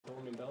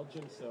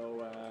Belgium. So,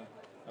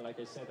 like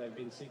I said, I've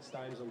been 6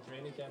 times on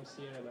training camps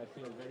here, and I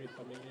feel very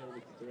familiar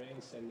with the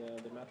terrains and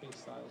the mapping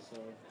style. So,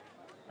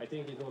 I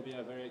think it will be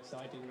a very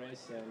exciting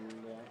race, and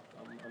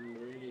I'm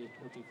really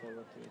looking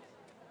forward to it.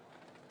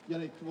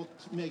 Yannick, what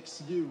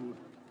makes you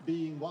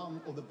being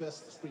one of the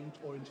best sprint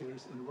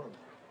orienteers in the world?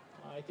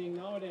 I think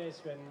nowadays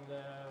when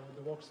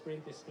the WOC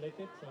sprint is split,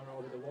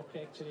 or the WOC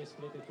actually is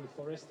split to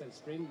forest and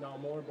sprint, now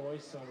more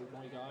boys or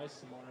more guys,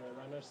 more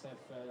runners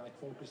have like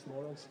focused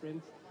more on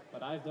sprint.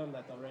 But I've done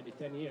that already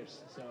 10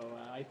 years. So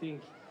I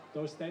think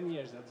those 10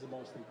 years, that's the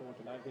most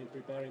important. I've been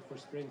preparing for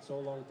sprint so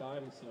long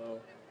time.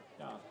 So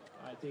yeah,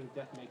 I think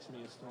that makes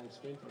me a strong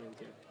sprint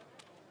orienteer.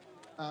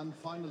 And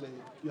finally,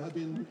 you have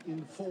been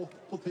in 4th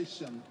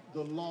position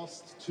the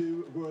last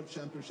 2 World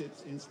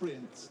Championships in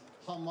sprints.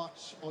 How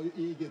much are you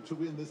eager to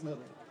win this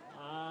medal?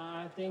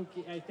 I think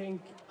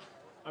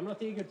I'm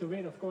not eager to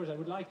win. Of course, I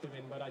would like to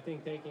win, but I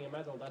think taking a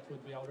medal, that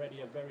would be already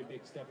a very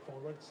big step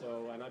forward. So,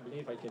 and I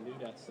believe I can do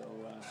that. So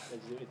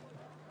let's do it.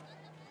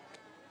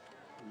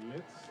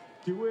 Let's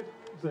do it,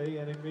 sagde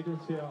Yannick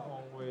Mikkels her,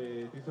 og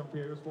det som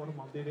Per spurgte ham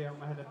om, det der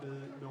om, at han er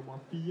blevet nummer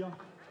 4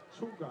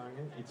 2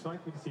 gange i træk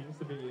ved det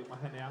seneste VM, og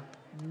han er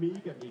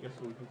mega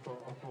sulten for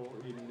at få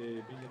en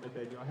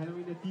VM-medalje. Og han er jo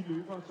en af de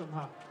løbere, som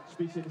har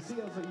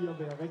specialiseret sig i at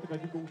være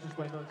rigtig god til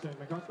sprintorientering.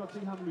 Man kan også godt se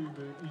ham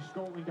løbe i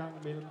skov en gang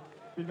imellem.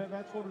 Men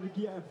hvad tror du, det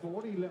giver af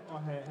fordele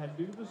at have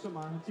løbet så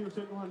meget? Han siger jo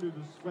selv, nu har han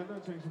løbet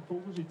sprintorientering som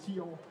fokus i 10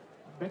 år.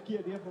 Hvad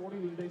giver det her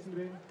fordele en dag som i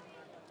dag?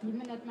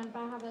 Jamen, at man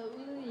bare har været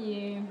ude i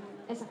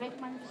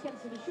rigtig mange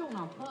forskellige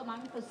situationer, prøvet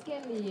mange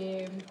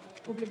forskellige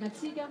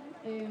problematikker.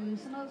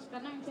 Sådan noget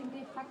sprintorientering,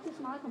 det er faktisk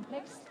meget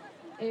komplekst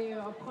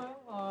at prøve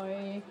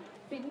at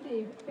finde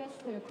det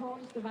bedste,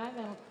 korteste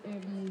vejvalg.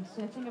 Så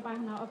jeg tænker bare, at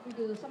han har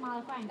opbygget så meget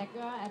erfaring, der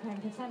gør, at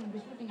han kan tage nogle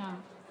beslutninger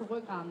på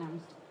ryggraden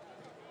nærmest.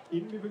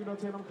 Inden vi begynder at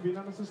tale om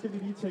kvinderne, så skal vi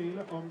lige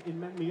tale om en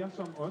mand mere,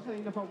 som også er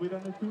en af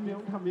favoritterne. Du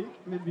nævnte ham ikke,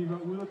 men vi var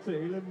ude at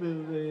tale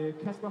med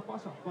Kasper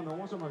Fosser fra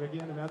Norge, som er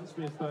regerende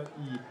verdensmester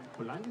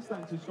på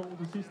langdistance i skoven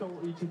det sidste år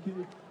i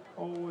Tjekkiet.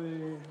 Og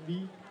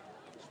vi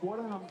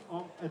spurgte ham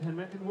om, at han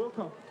vandt en World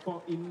Cup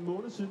for en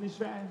måned siden i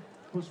Sverige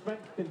på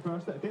sprint, den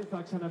første af den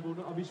slags, han har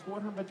vundet. Og vi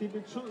spurgte ham, hvad det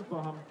betød for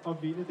ham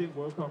at vinde den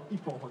World Cup i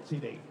forhold til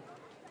i dag.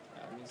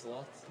 It means a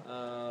lot.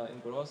 In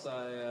Borås,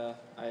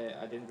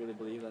 I didn't really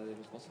believe that it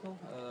was possible,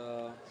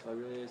 so I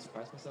really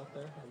surprised myself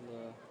there, and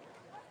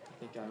I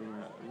think I'm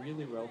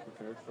really well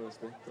prepared for the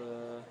sprint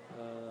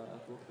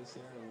at WOC this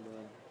year, and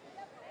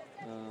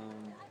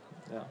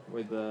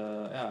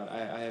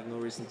I have no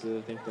reason to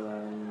think that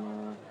I'm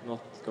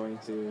not going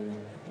to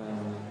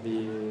be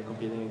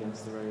competing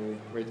against the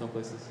very top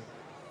places.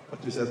 But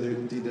you said you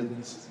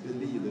didn't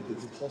believe that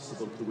it's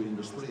possible to win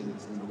the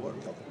sprint in the World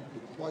Cup.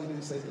 Why do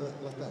you say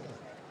that like that?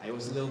 It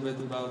was a little bit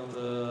about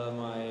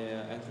my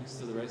entrance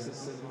to the races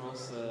in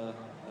Merz.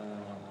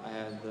 I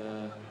had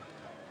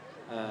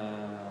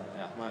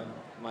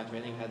my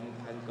training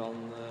hadn't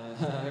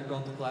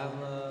gone to plan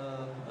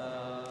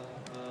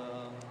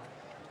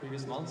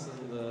previous months,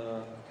 and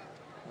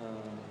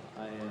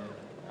I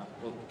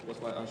was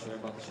quite unsure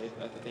about the shape.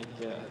 I think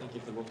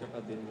if the World Cup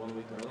had been 1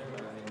 week earlier,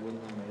 I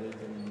wouldn't have made it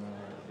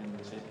in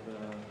the shape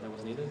that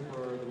was needed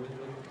for the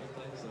World Cup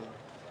play. So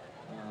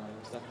it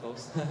was that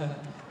close.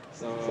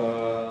 So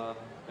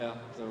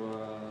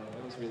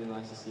it was really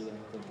nice to see that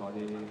the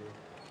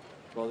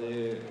body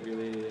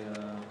really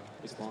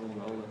responded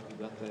well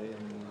that day,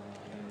 and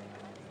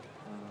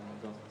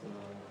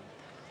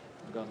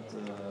got to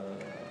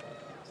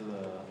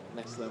the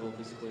next level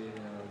physically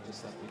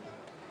just that week.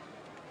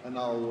 And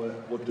now,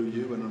 what do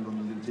you and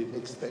the team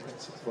expect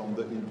from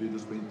the individual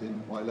sprint in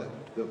Vejle,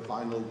 the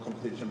final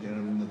competition here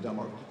in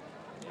Denmark?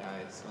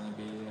 Yeah, it's going to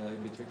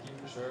be tricky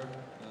for sure.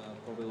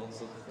 Probably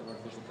lots of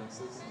artificial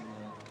fences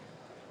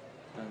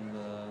and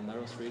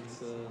narrow street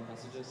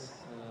passages.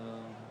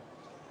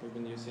 We've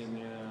been using,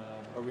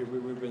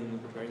 we've been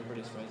preparing for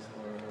this race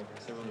for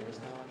several years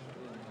now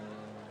actually, and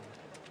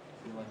I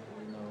feel like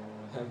we know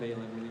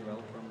Vejle really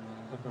well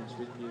from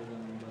street view,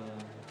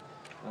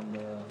 and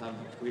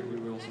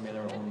we also made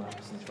our own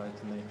maps and tried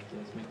to make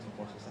some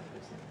courses like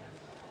this.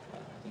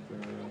 I think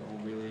we're all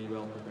really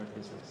well prepared for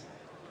this race.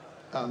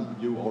 And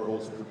you are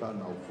also prepared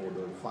now for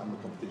the final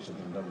competition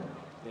in Denmark.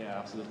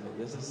 Yeah, absolutely.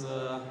 This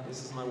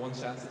is my one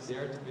chance this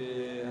year to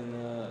be an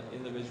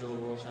individual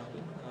world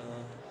champion.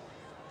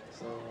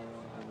 So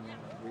I'm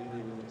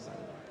really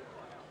excited.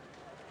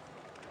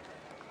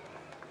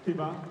 Det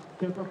var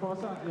Kasper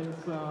Fosser,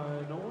 altså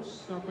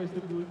Norges nok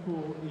bedste bud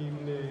på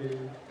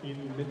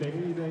en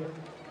medalje i dag.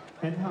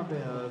 Han har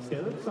været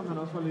skadet, som han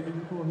også var lidt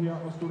inde på her,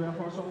 og stod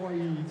derfor også over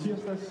i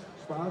tirsdags,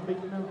 sparede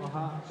benene og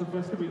har så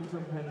friske ben,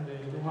 som han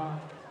nu har.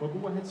 Hvor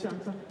god er hans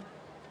chancer?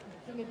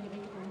 Jeg tænker, de er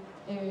rigtig gode.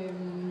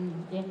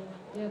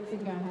 Jeg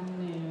tænker, at han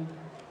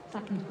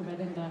sagtens kunne være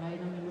den, der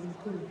regner med lidt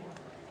kul.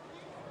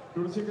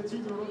 Nu er der cirka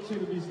 10 minutter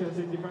til, vi skal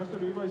sætte de første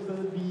løbere i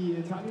stedet.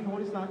 Vi tager lige en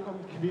hurtig snak om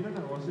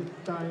kvinderne også.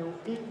 Der er jo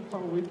en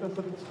favorit, der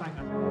sådan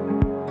trænger.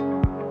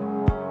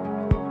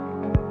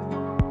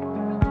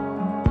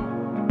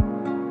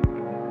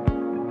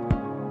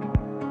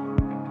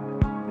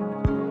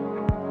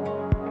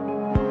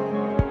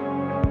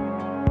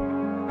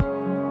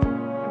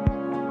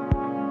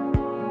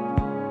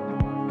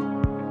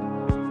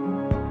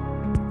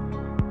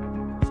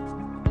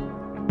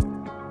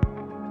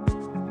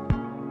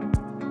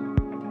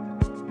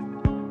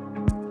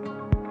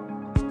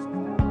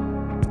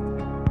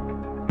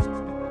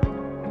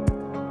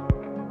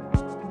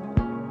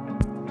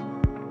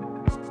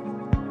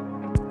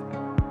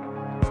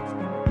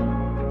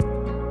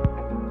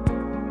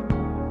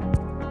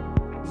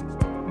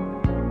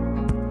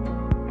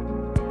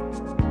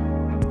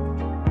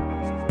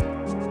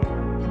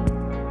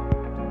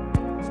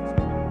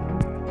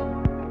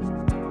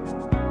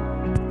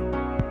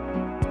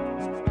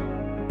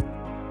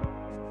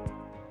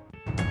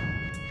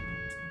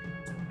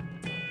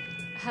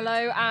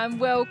 Hello and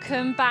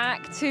welcome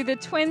back to the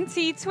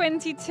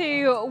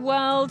 2022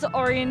 World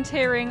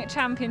Orienteering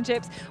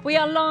Championships. We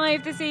are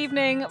live this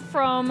evening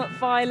from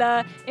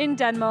Vejle in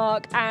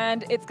Denmark,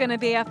 and it's going to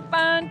be a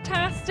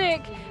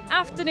fantastic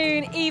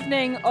afternoon,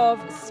 evening of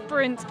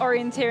sprint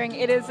orienteering.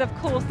 It is, of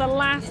course, the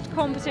last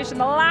competition,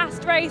 the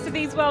last race of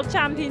these World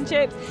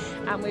Championships,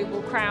 and we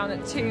will crown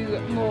 2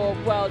 more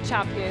World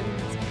Champions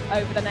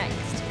over the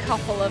next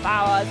couple of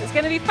hours. It's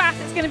going to be fast,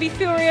 it's going to be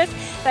furious.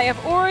 They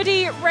have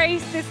already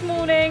raced this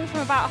morning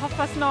from about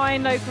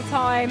 9:30 local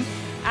time,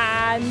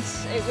 and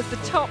it was the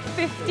top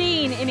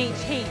 15 in each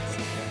heat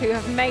who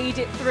have made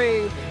it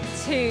through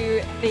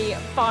to the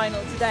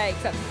final today,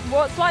 except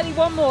slightly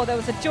one more. There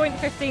was a joint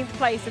 15th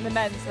place in the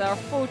men's, so there are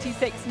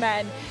 46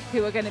 men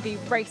who are going to be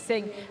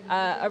racing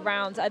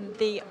around, and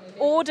the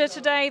order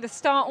today, the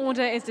start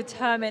order, is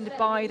determined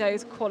by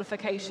those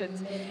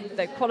qualifications,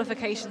 the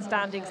qualification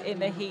standings in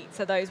the heat.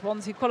 So those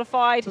ones who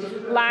qualified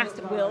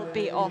last will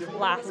be off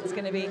last. It's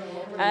going to be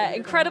an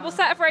incredible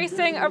set of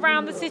racing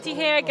around the city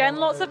here. Again,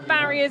 lots of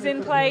barriers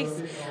in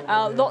place,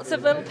 lots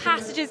of little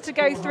passages to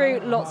go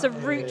through, lots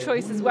of route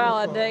choice as well,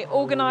 and the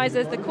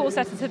organisers, the course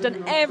setters have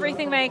done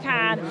everything they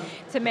can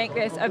to make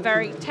this a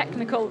very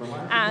technical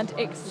and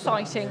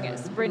exciting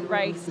sprint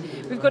race.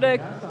 We've got a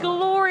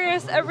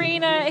glorious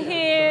arena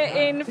here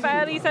in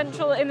fairly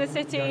central in the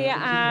city,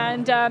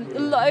 and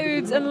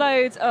loads and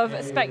loads of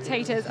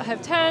spectators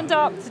have turned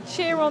up to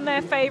cheer on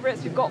their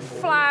favourites. We've got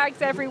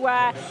flags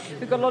everywhere.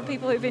 We've got a lot of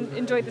people who've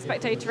enjoyed the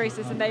spectator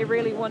races, and they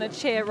really want to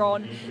cheer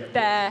on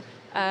their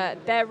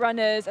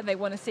runners, and they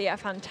want to see a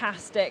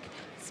fantastic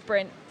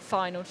sprint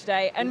final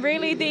today. And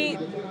really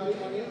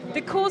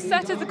the course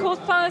setters, the course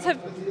planners have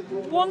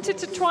wanted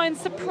to try and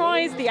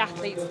surprise the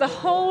athletes the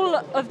whole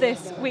of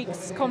this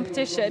week's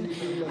competition,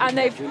 and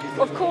they've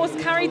of course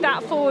carried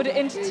that forward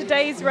into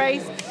today's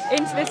race,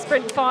 into this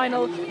sprint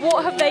final.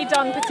 What have they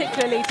done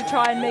particularly to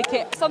try and make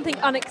it something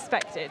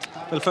unexpected?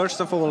 Well,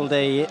 first of all,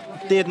 they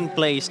didn't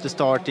place the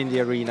start in the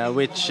arena,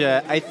 which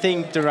I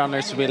think the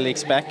runners will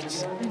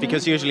expect,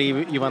 because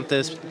usually you want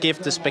to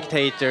give the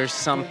spectators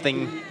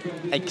something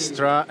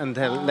extra and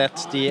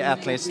let the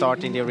athletes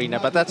start in the arena,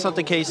 but that's not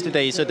the case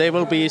today, so they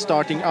will be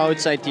starting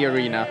outside the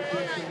arena.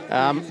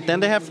 Then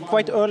they have,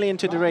 quite early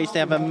into the race, they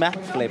have a map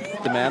flip,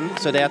 the men,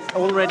 so they are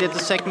already at the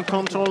second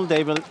control.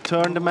 They will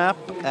turn the map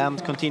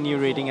and continue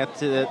reading at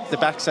the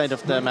backside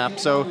of the map.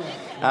 So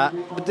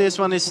but this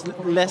one is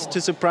less to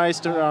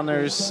surprise the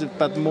runners,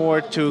 but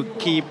more to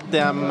keep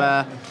them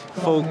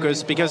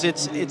focused, because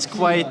it's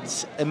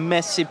quite a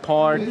messy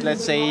part,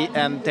 let's say,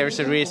 and there's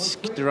a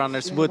risk the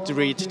runners would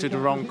read to the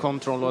wrong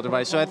control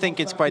otherwise. So I think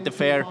it's quite a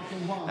fair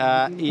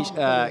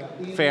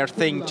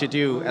thing to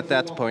do at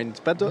that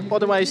point. But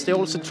otherwise, they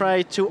also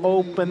try to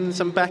open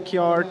some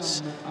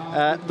backyards,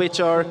 which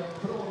are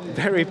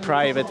very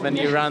private when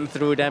you run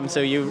through them, so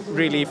you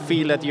really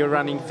feel that you're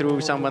running through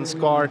someone's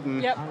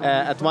garden. Yep.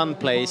 At one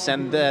place,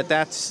 and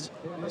that's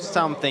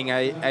something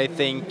I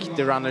think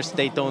the runners,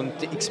 they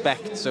don't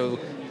expect. So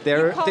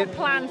you can't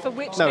plan for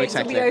which gates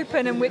will be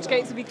open and which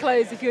gates will be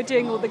closed if you're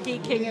doing all the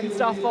geeking and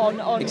stuff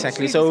on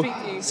exactly. So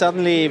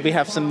suddenly we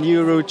have some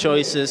new route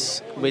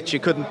choices which you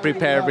couldn't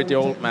prepare with the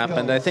old map,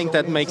 and I think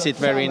that makes it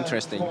very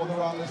interesting.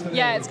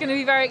 Yeah, it's going to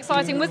be very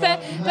exciting.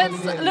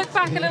 Let's look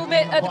back a little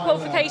bit at the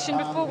qualification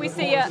before we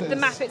see the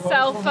map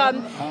itself.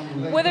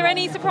 Were there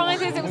any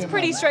surprises? It was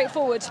pretty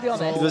straightforward, to be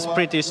honest. It was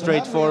pretty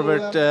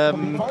straightforward.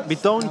 We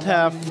don't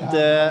have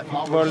the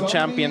world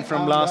champion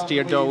from last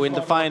year, though, in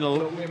the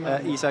final,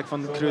 Isaac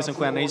von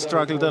Krusenquen. He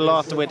struggled a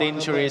lot with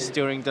injuries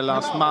during the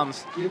last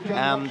month,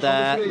 and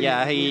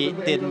he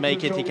didn't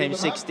make it. He came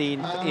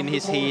 16th in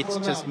his heat,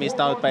 just missed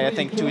out by I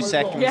think 2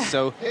 seconds. Yeah.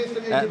 So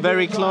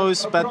very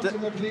close, but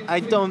I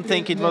don't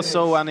think it was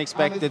so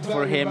unexpected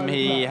for him.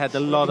 He had a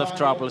lot of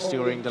troubles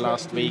during the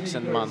last weeks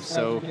and months.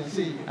 So,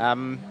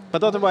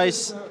 but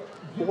otherwise,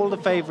 all the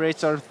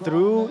favorites are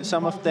through.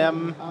 Some of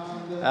them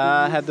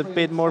had a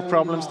bit more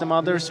problems than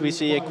others. We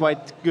see a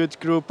quite good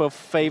group of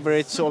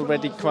favorites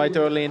already quite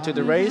early into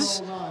the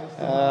race.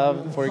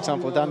 For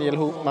example, Daniel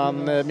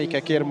Hopman,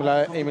 Mika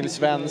Kirmula, Emil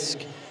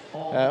Svensk,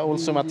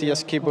 also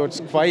Matthias Kiburtz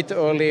quite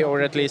early,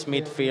 or at least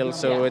midfield.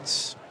 So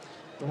it's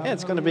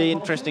going to be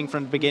interesting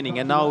from the beginning.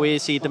 And now we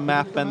see the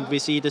map and we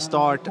see the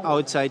start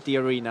outside the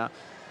arena.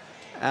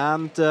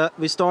 And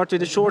we start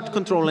with a short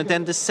control, and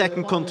then the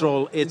second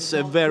control, it's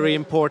a very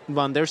important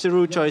one. There's a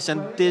route choice,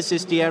 and this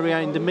is the area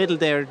in the middle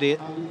there, the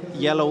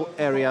yellow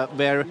area,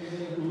 where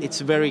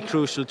it's very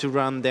crucial to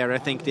run there. I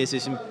think this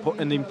is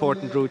an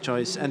important route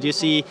choice. And you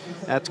see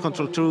at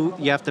control 2,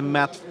 you have the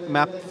map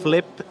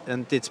flip,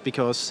 and it's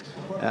because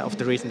of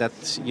the reason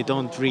that you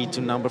don't read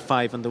to number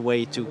 5 on the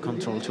way to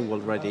control 2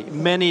 already.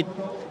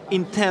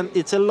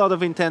 It's a lot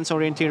of intense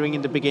orienteering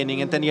in the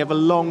beginning, and then you have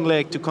a long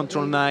leg to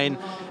control 9,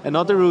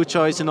 another route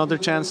choice, another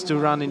chance to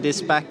run in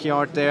this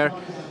backyard there,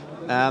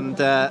 and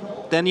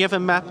then you have a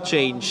map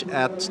change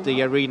at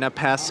the arena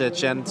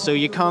passage, and so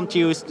you can't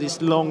use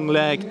this long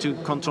leg to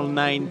control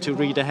 9 to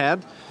read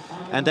ahead,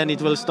 and then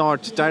it will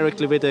start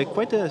directly with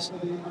quite a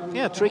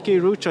tricky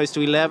route choice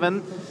to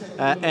 11,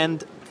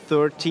 and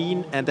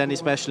 13, and then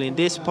especially in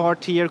this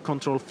part here,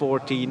 control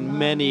 14,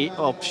 many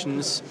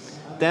options.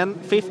 Then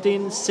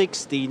 15,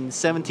 16,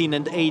 17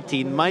 and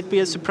 18 might be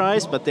a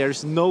surprise, but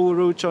there's no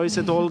route choice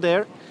at all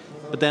there.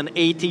 But then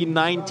 18,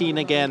 19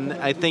 again,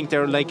 I think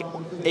there are like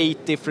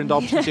 8 different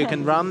options you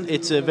can run.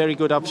 It's a very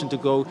good option to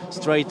go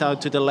straight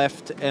out to the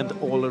left and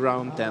all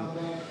around then.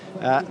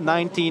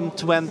 19,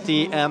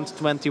 20 and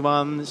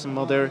 21, some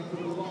other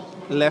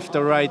left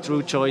or right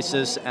route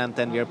choices, and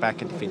then we're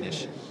back at the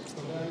finish.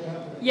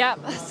 Yeah,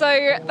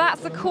 so that's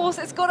the course.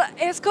 It's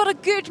got a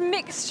good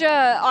mixture,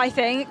 I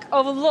think,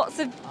 of lots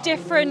of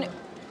different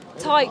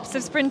types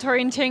of sprint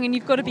orienteering, and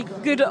you've got to be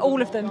good at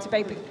all of them to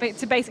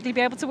basically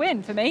be able to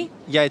win, for me.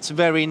 Yeah, it's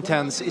very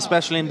intense,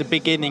 especially in the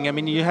beginning. I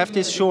mean, you have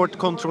this short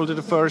control to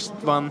the first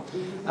one,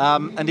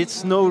 and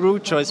it's no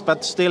route choice,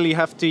 but still you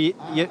have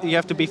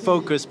to be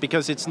focused,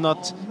 because it's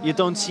not, you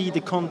don't see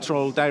the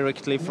control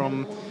directly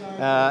from.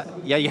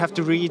 You have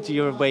to read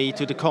your way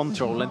to the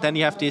control, and then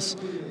you have this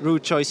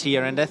route choice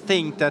here, and I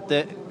think that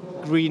the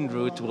green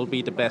route will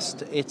be the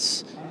best.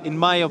 It's, in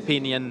my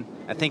opinion,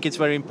 I think it's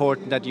very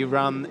important that you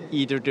run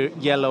either the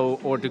yellow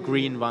or the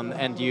green one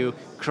and you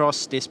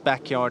cross this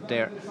backyard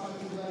there.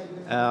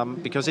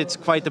 Because it's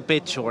quite a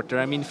bit shorter.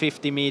 I mean,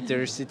 50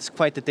 meters, it's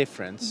quite a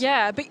difference.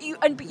 Yeah, but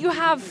you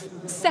have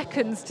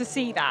seconds to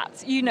see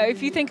that. You know,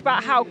 if you think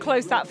about how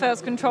close that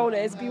first control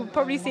is, you'll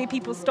probably see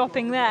people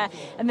stopping there,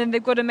 and then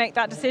they've got to make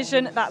that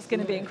decision. That's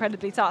going to be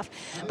incredibly tough.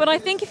 But I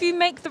think if you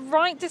make the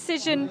right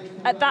decision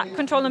at that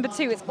control number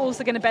 2, it's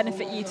also going to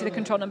benefit you to the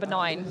control number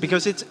 9.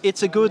 Because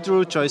it's a good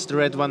route choice, the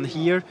red one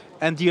here,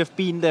 and you have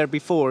been there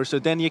before, so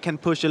then you can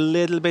push a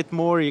little bit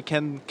more. You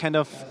can kind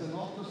of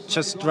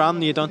just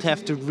run. You don't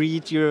have to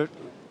read to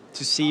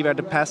see where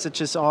the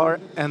passages are,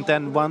 and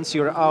then once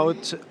you're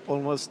out,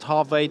 almost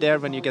halfway there,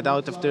 when you get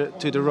out of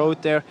to the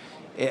road there,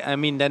 I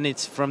mean, then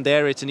it's from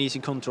there it's an easy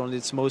control.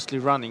 It's mostly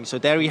running. So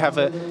there you have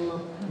a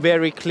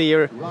very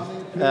clear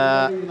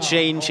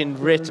change in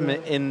rhythm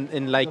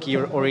in like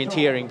your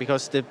orienteering,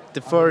 because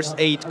the first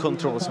 8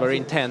 controls were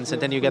intense,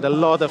 and then you get a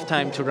lot of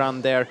time to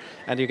run there,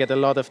 and you get a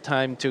lot of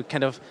time to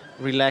kind of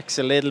relax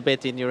a little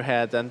bit in your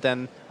head, and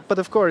then. But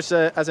of course,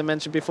 as I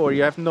mentioned before,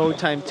 you have no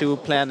time to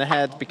plan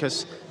ahead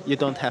because you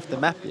don't have the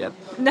map yet.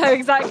 No,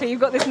 exactly. You've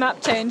got this map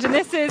change. And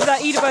this is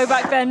Idebo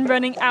back then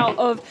running out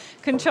of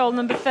control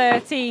number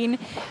 13.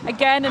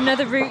 Again,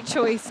 another route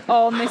choice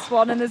on this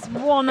one. And there's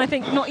one, I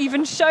think, not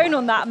even shown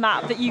on that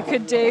map that you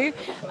could do.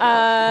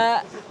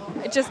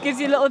 It just gives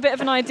you a little bit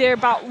of an idea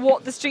about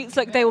what the streets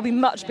look. They will be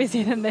much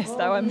busier than this,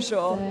 though, I'm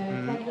sure.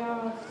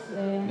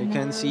 You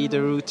can see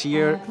the route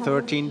here,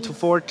 13 to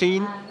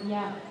 14.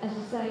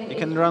 You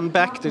can run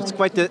back. There's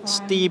quite a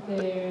steep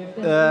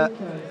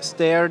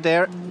stair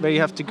there where you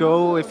have to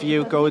go if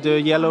you go the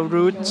yellow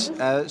route.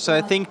 So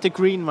I think the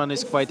green one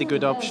is quite a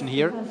good option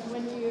here.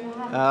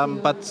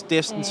 But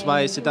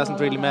distance-wise, it doesn't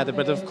really matter.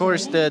 But of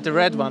course, the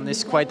red one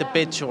is quite a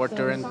bit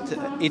shorter, and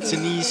it's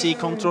an easy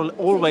control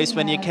always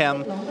when you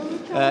can.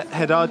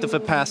 Head out of a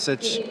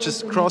passage,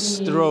 just cross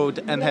the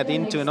road and head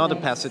into another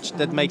passage.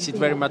 That makes it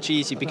very much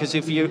easy, because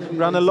if you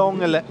run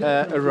along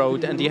a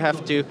road and you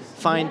have to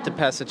find the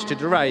passage to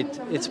the right,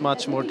 it's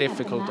much more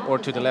difficult, or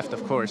to the left,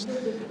 of course.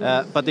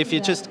 But if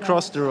you just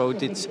cross the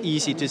road, it's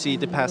easy to see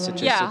the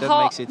passages, yeah, so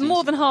that makes it easy.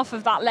 More than half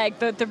of that leg,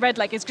 the red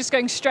leg, is just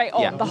going straight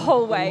on the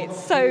whole way.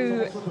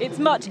 So it's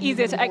much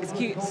easier to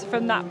execute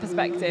from that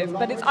perspective.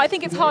 But I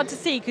think it's hard to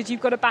see because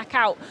you've got to back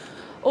out.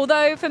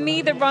 Although for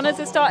me, the runners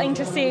are starting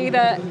to see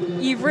that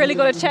you've really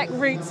got to check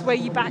routes where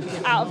you back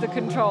out of the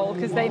control,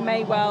 because they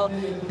may well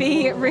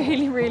be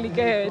really, really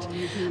good.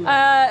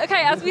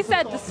 Okay, as we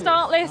said, the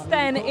start list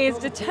then is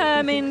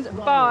determined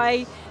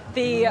by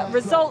the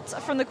result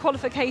from the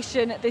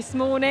qualification this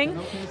morning.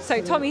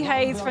 So Tommy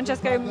Hayes,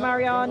 Francesco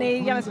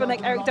Mariani, Jonas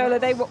Bett, Eric Dola,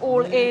 they were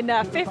all in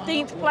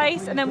 15th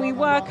place, and then we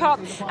work up,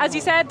 as you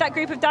said, that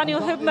group of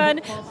Daniel Hubman,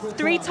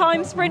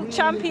 3-time sprint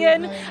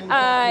champion,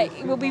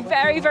 will be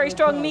very, very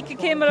strong. Mika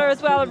Kimmler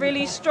as well, a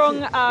really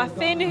strong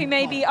Finn who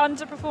maybe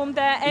underperformed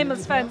there. Emil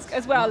Svensk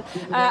as well.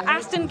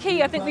 Aston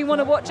Key, I think we want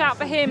to watch out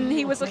for him.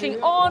 He was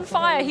looking on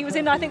fire. He was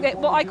in, I think,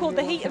 what I called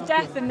the heat of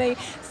death in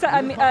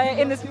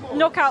this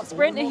knockout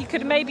sprint, and he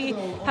could maybe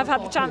have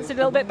had the chance a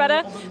little bit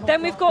better.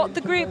 Then we've got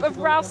the group of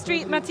Ralph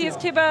Street, Matthias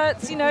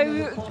Kibberts, you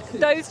know,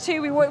 those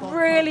two, we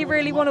really,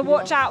 really want to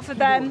watch out for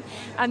them.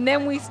 And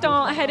then we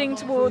start heading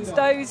towards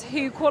those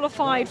who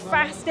qualified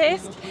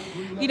fastest.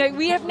 You know,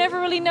 we have never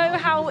really know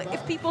how,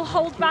 if people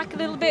hold back a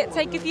little bit,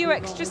 take a few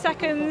extra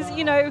seconds,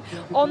 you know,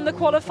 on the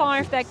qualifier,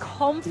 if they're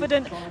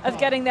confident of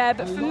getting there.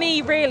 But for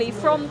me, really,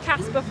 from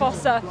Kasper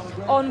Fosse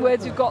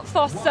onwards, we've got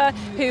Fosse,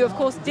 who of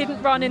course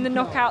didn't run in the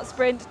knockout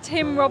sprint,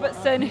 Tim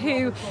Robertson,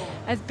 who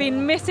has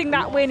been missing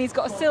that win. He's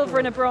got a silver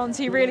and a bronze.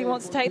 He really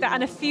wants to take that,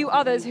 and a few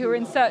others who are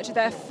in search of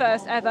their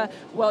first ever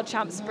World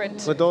Champ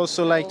sprint. Would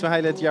also like to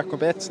highlight Jakob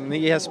Etzen.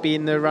 He has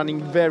been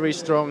running very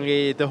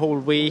strongly the whole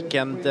week,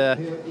 and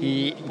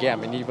he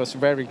was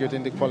very good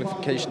in the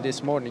qualification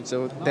this morning.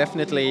 So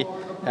definitely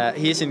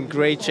he's in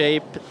great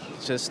shape,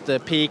 just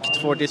peaked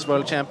for this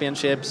World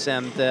Championships,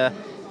 and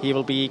he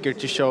will be eager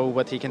to show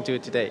what he can do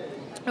today.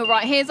 All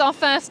right, here's our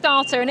first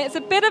starter, and it's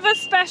a bit of a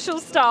special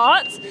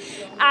start,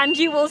 and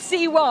you will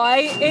see why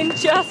in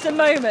just a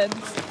moment.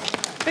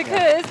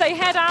 Because they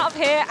head out of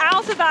here,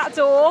 out of that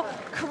door,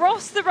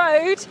 cross the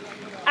road,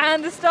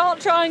 and the start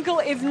triangle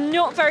is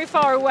not very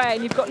far away,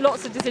 and you've got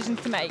lots of decisions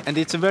to make. And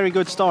it's a very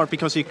good start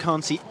because you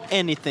can't see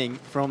anything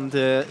from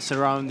the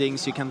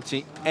surroundings, you can't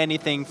see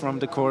anything from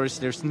the course.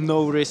 There's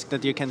no risk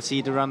that you can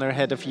see the runner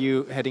ahead of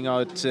you heading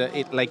out,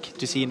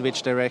 to see in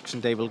which direction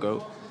they will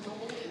go.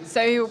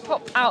 So he'll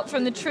pop out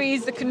from the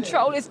trees. The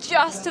control is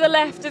just to the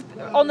left,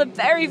 on the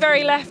very,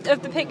 very left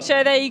of the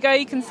picture. There you go.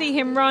 You can see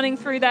him running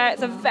through there.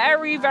 It's a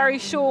very, very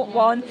short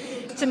one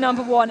to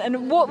number 1.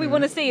 And what we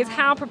want to see is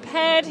how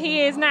prepared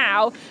he is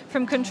now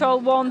from control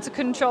 1 to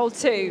control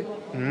 2.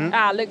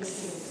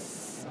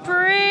 Looks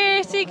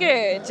pretty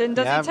good. And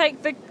does he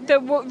take the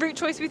route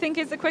choice we think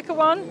is the quicker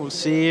one? We'll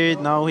see.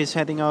 Now he's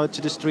heading out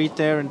to the street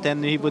there, and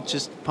then he would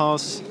just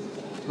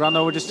run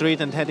over the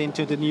street and head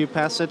into the new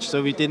passage,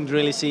 so we didn't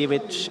really see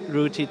which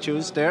route he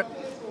chose there.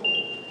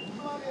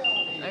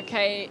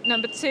 Okay,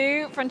 number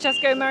 2,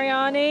 Francesco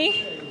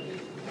Mariani.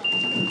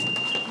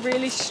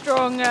 Really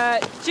strong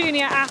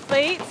junior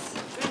athletes.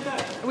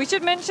 We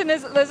should mention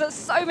there's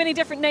so many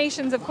different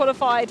nations have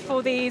qualified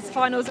for these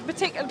finals,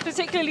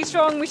 particularly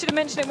strong. We should have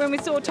mentioned it when we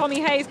saw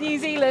Tommy Hayes, New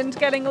Zealand,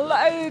 getting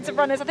loads of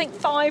runners. I think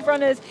 5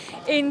 runners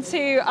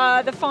into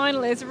the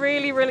final is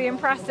really, really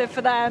impressive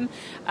for them.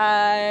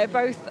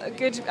 Both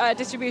good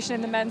distribution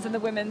in the men's and the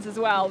women's as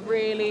well.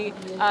 Really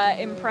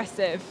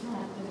impressive.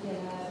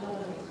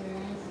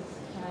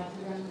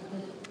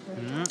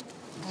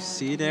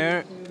 See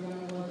there.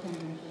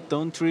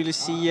 Don't really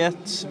see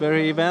yet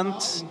very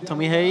event.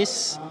 Tommy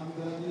Hayes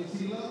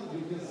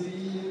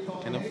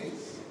kind of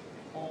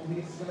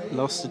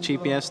lost the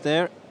GPS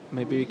there.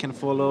 Maybe we can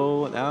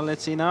follow.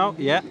 Let's see now.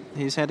 Yeah,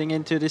 he's heading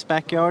into this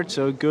backyard,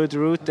 so good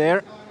route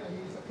there.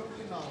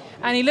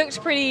 And he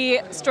looked pretty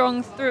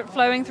strong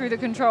flowing through the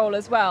control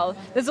as well.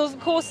 There's also,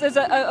 of course, there's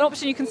an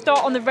option you can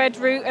start on the red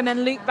route and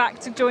then loop back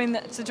to join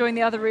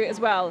the other route as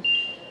well.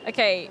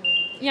 Okay,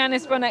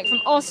 Jonas from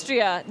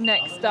Austria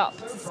next up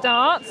to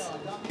start.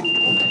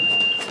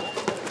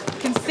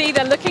 You can see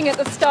they're looking at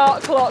the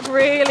start clock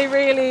really,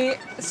 really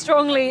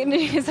strongly. And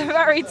it's a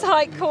very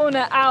tight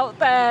corner out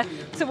there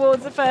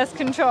towards the first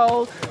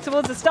control,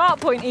 towards the start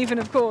point even,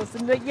 of course,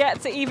 and they're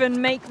yet to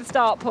even make the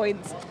start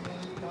points.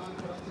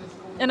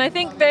 And I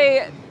think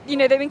they've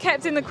been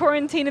kept in the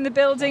quarantine in the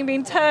building,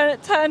 being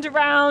turned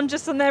around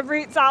just on their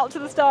routes out to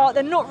the start.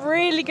 They're not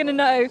really going to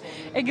know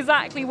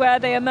exactly where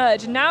they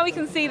emerge. And now we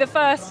can see the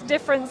first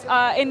difference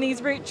in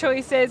these route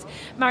choices.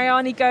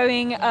 Mariani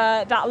going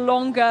that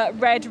longer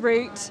red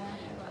route.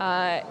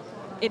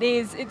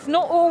 It's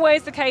not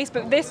always the case,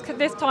 but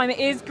this time it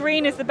is.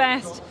 Green is the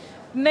best,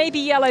 maybe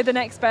yellow the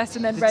next best,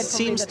 and then red. It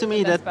seems to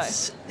me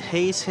that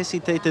Hayes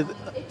hesitated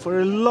for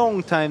a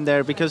long time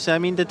there, because I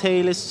mean the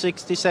tail is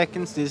 60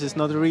 seconds. This is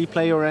not a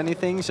replay or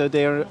anything, so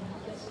they're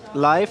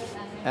live,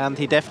 and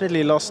he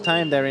definitely lost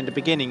time there in the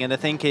beginning, and I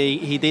think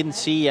he didn't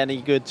see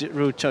any good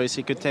route choice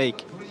he could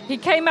take. He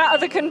came out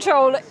of the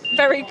control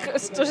very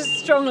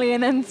strongly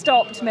and then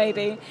stopped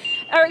maybe.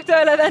 Eric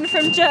Döhler then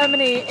from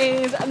Germany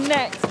is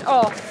next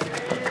off.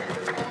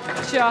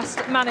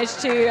 Just managed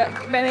to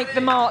make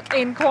the mark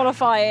in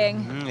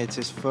qualifying. It's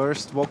his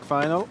first WOC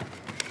final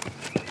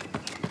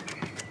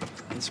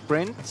in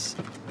sprints.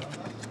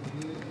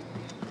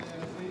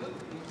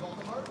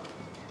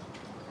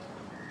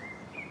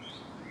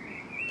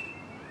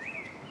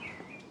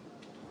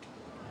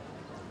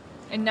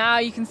 And now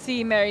you can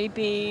see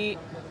Mariani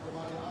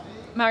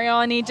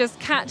just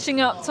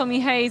catching up Tommy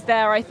Hayes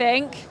there, I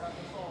think,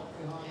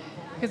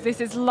 because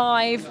this is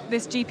live,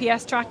 this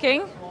GPS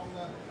tracking.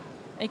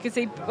 You can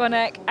see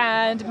Bonek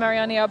and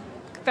Mariani are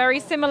very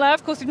similar.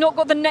 Of course, we've not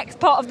got the next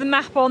part of the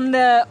map on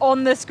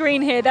the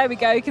screen here. There we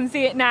go. You can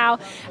see it now.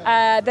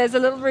 There's a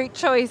little route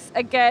choice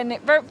again.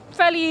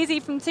 Fairly easy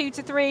from 2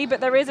 to 3,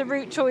 but there is a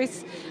route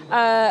choice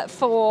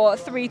for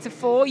 3 to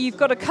 4. You've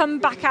got to come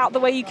back out the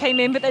way you came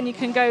in, but then you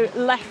can go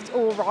left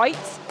or right.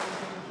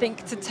 I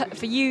think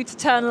for you to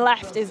turn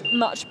left is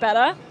much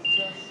better.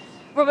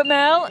 Robert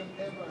Merz,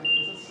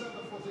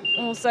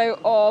 also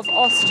of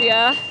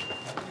Austria.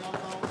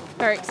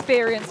 Very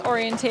experienced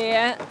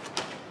orienteer.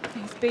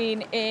 He's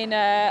been in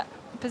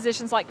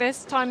positions like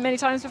this many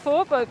times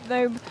before, but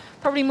though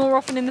probably more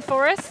often in the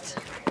forest.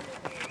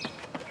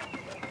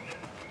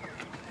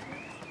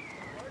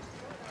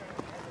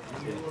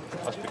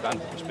 Også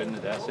begrænset, hvor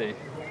spændende det er at se.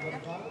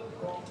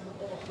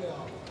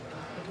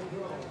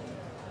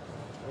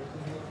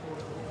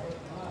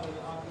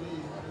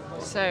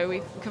 So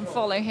we can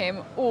follow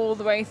him all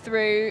the way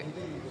through.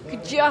 You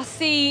could just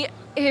see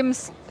him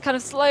kind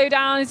of slow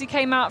down as he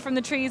came out from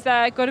the trees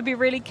there. Got to be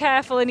really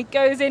careful, and he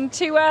goes in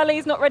too early.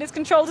 He's not read his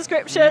control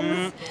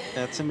descriptions.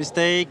 That's a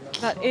mistake.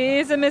 That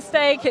is a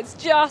mistake. It's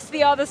just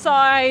the other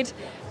side,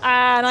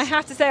 and I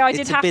have to say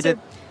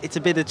it's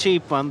a bit a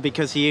cheap one,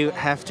 because you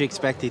have to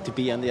expect it to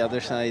be on the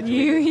other side.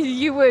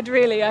 You would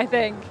really, I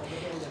think.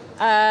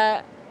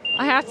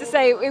 I have to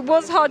say, it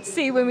was hard to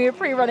see when we were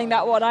pre-running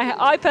that one.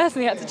 I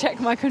personally had to check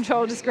my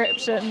control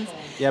descriptions.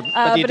 Yeah,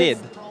 but you did.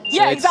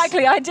 Yeah,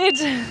 exactly, I did.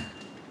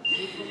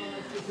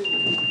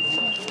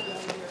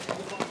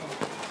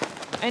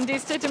 Andy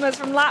Stutimas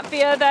from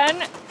Latvia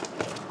then.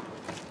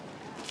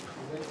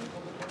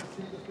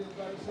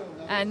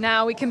 And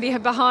now we can be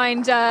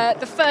behind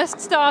the first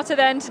starter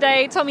then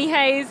today, Tommy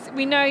Hayes.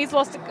 We know he's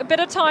lost a bit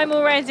of time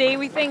already.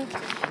 We think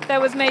there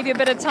was maybe a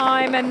bit of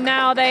time, and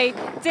now they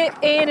dip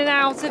in and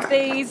out of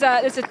these.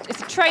 It's a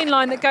train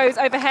line that goes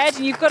overhead,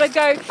 and you've got to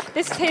go,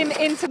 this is him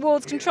in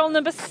towards control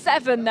number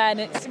 7 then.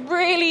 It's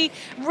really,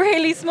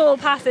 really small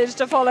passage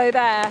to follow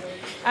there.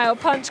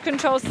 Punch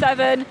control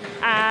 7,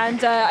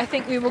 and I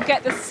think we will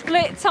get the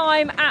split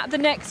time at the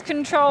next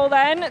control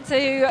then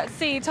to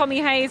see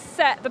Tommy Hayes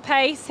set the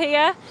pace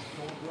here.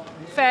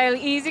 Fairly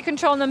easy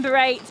control number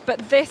 8,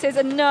 but this is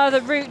another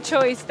route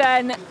choice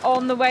then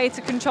on the way to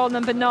control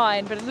number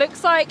 9. But it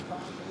looks like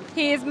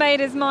he has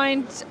made his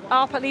mind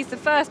up, at least the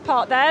first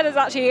part there. There's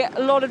actually a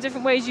lot of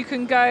different ways you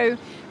can go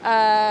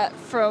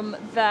from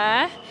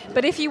there.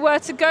 But if you were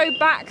to go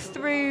back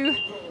through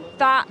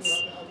that,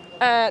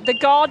 the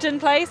garden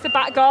place, the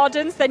back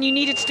gardens, then you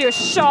needed to do a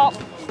sharp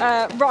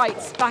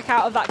right back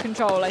out of that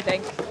control, I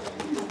think.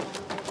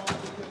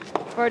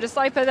 For a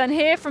disciple then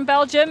here from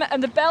Belgium,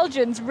 and the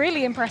Belgians,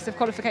 really impressive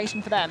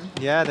qualification for them.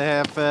 Yeah, they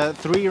have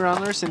 3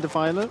 runners in the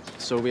final,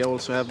 so we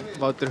also have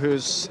Wouter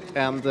Huus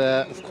and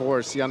of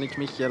course Yannick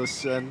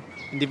Michels in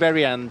the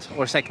very end,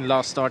 or second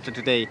last starter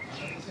today.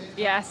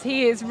 Yes,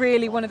 he is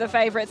really one of the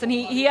favourites, and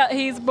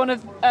he's one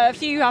of a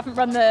few who haven't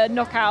run the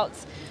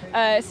knockouts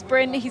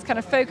sprint. He's kind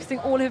of focusing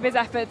all of his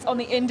efforts on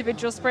the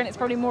individual sprint. It's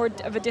probably more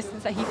of a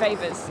distance that he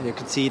favours. You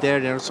can see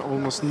there's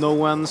almost no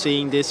one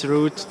seeing this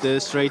route, the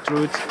straight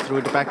route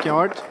through the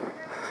backyard.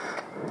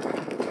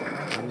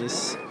 And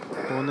this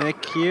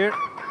Bonek here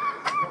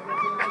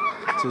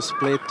to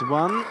split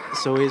 1.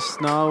 So he's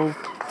now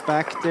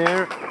back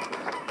there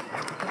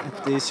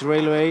at this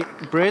railway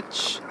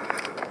bridge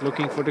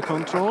looking for the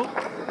control.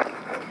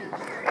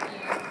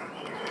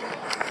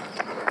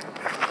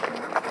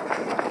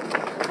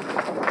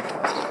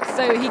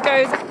 So he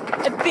goes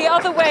the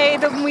other way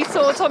than we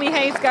saw Tommy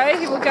Hayes go.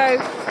 He will go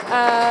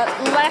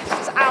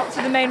left out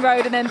to the main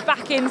road and then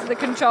back into the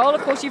control.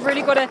 Of course, you've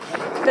really got to,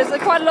 there's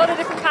quite a lot of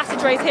different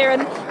passageways here,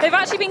 and they've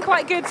actually been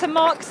quite good to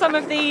mark some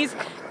of these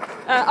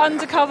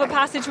undercover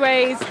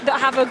passageways that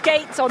have a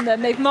gate on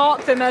them. They've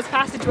marked them as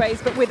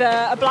passageways, but with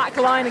a black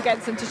line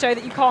against them to show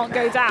that you can't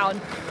go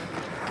down.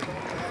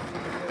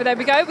 But there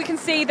we go, we can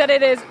see that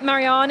it is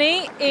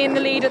Mariani in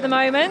the lead at the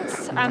moment,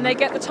 and they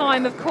get the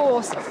time, of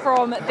course,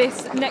 from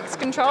this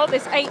next control,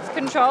 this 8th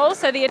control.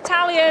 So the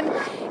Italian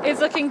is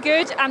looking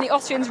good, and the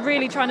Austrian's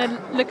really trying to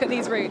look at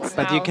these routes.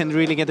 But now, you can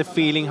really get a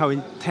feeling how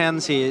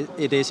intense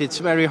it is. It's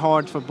very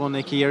hard for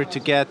Bonek here to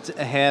get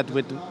ahead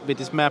with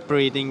his map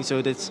reading, so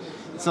it's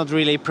not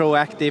really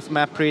proactive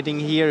map reading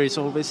here. It's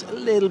always a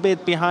little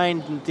bit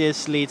behind, and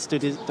this leads to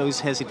those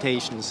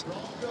hesitations.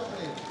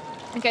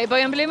 Okay,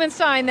 Bojan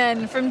Blumenstein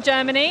then from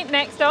Germany,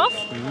 next off.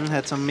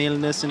 Had some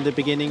illness in the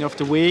beginning of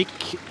the week.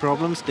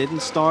 Problems,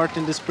 didn't start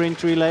in the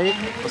sprint relay.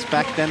 Was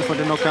back then for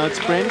the knockout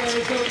sprint.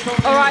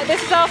 All right,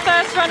 this is our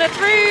first runner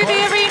through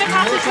the arena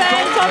passage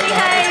then, Tommy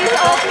Hayes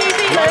of New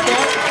Zealand.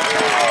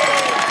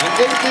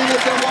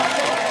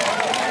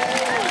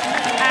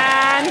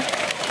 And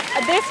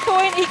at this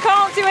point, he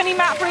can't do any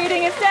map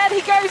reading. Instead,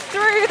 he goes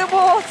through the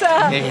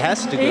water. He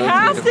has to go. He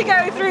has to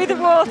go through the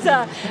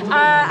water.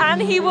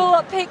 And he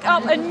will pick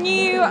up a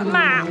new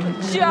map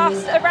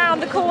just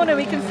around the corner.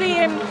 We can see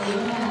him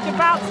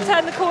about to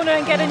turn the corner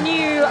and get a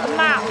new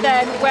map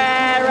then,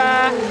 where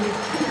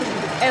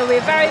it'll be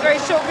a very, very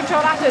short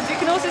control afterwards. You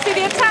can also see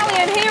the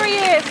Italian. Here he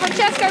is,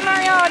 Francesco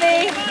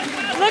Mariani,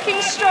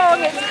 looking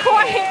strong. It's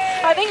quite,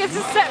 I think it's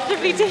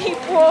deceptively deep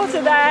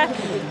water there.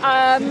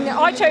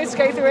 I chose to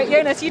go through it.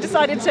 Jonas, you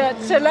decided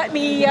to let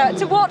me,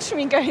 to watch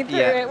me go through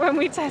it when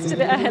we tested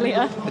it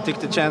earlier. I took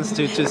the chance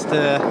to just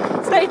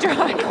stay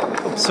dry,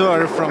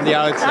 observe from the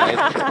outside.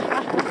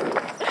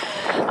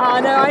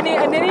 No, I need,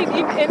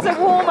 it's a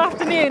warm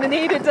afternoon. I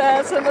needed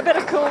a bit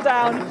of cool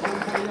down.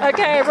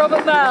 Okay,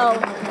 Robert Merl,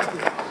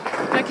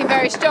 looking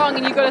very strong,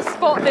 and you've got to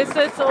spot this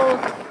little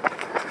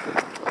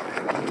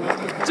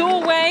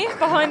doorway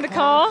behind the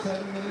car.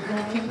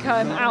 You can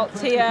come out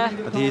here.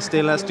 But he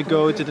still has to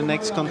go to the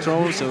next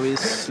control, so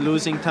he's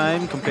losing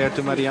time compared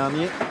to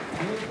Mariani.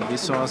 We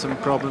saw some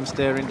problems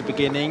there in the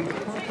beginning,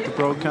 the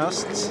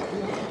broadcasts.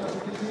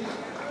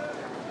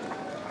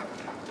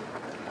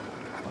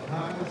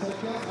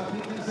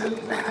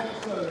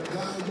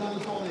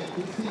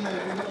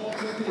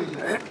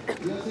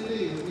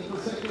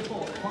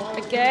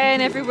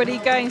 Again, everybody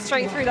going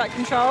straight through that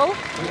control.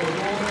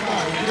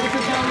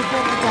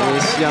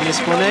 There's Janis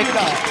Bonek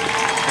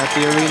at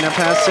the arena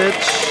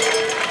passage.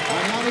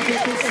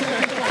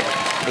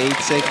 8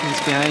 seconds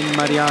behind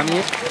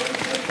Mariani.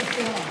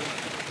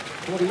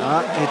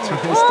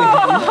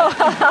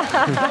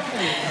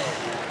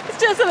 It's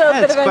just a little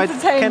bit of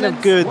entertainment. Quite kind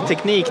of good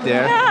technique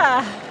there.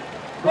 Yeah.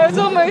 There was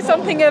almost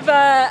something of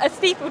a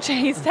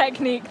steeplechase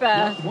technique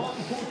there.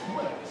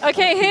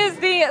 Okay, here's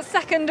the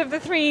second of the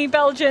 3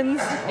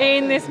 Belgians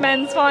in this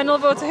men's final,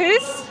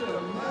 Wouters.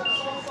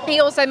 He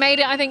also made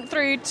it, I think,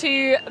 through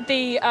to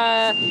the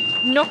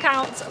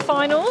knockout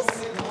finals.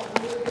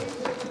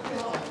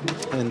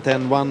 And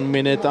then 1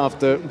 minute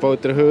after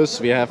Wouters,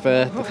 we have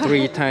the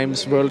 3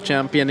 times world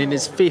champion in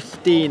his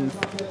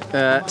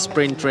 15th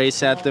sprint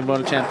race at the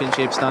World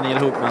Championships, Daniel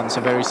Hubmann.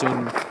 So very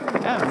soon,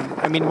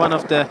 I mean, one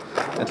of the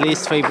at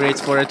least favorites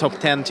for a top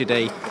 10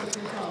 today.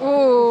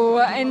 Ooh,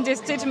 and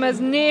Distigemas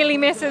nearly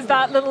misses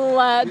that little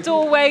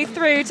doorway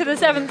through to the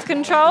 7th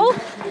control,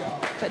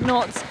 but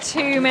not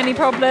too many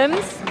problems.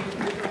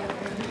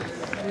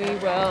 We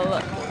will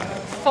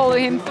follow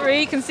him through.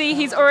 You can see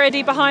he's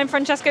already behind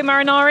Francesco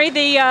Marinari,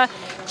 the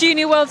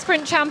junior world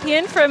sprint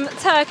champion from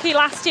Turkey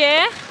last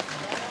year.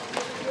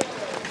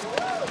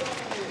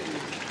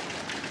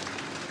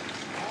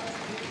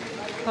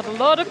 But a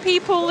lot of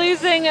people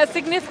losing a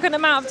significant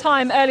amount of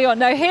time early on.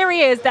 No, here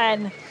he is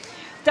then.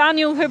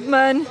 Daniel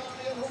Hubmann.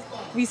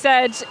 We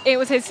said it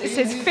was his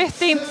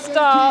 15th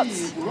start.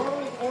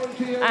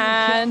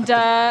 And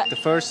the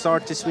first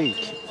start this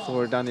week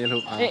for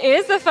Daniel Hubmann. It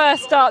is the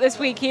first start this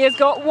week. He has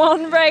got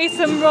 1 race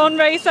and 1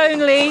 race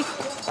only.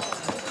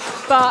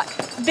 But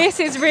this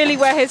is really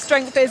where his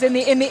strength is in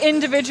the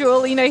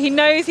individual. You know, he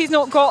knows he's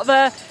not got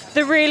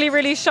the really,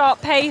 really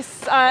sharp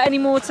pace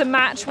anymore to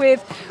match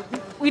with.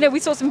 You know,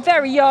 we saw some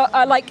very young,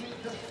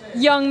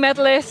 young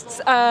medalists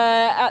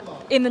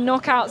in the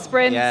knockout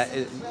sprint. Yeah,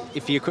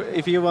 if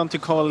you want to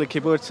call the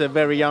kibbutz a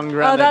very young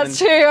runner. Oh, that's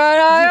true.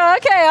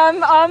 Okay,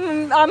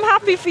 I'm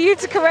happy for you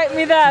to correct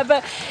me there.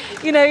 But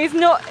you know, he's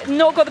not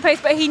got the pace,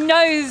 but he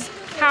knows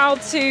how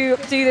to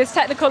do this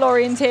technical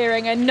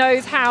orienteering and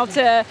knows how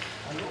to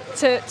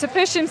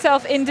push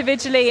himself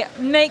individually,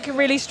 make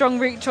really strong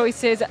route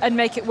choices, and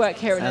make it work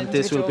here. And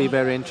this will be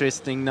very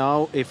interesting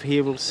now if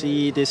he will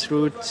see this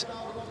route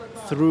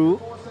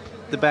through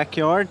the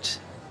backyard.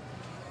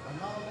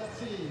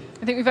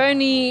 I think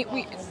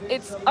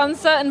it's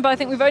uncertain, but I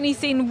think we've only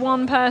seen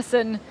 1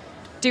 person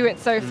do it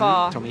so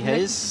far. Tommy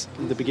Hayes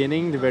in the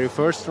beginning, the very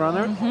first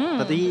runner,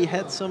 but he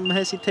had some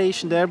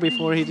hesitation there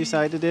before he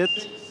decided it.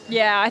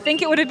 Yeah, I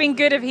think it would have been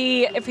good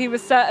if he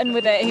was certain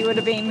with it, he would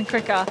have been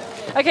quicker.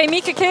 Okay,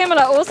 Mika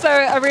Kirmala, also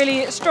a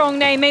really strong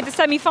name, made the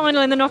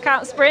semi-final in the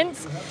knockout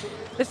sprints,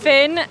 the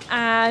Finn,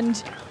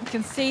 and you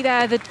can see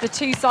there the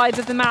 2 sides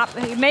of the map.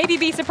 You'd maybe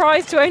be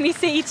surprised to only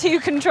see 2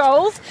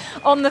 controls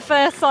on the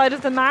first side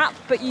of the map,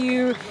 but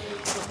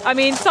I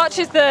mean, such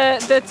is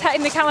the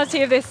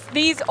technicality of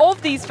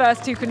these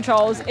first 2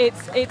 controls.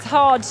 It's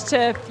hard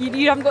to,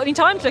 you haven't got any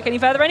time to look any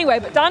further anyway.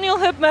 But Daniel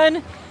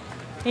Hubmann,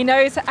 he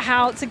knows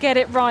how to get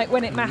it right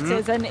when it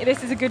matters, and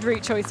this is a good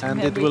route choice from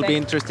him. And it will be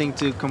interesting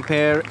to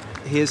compare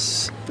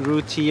his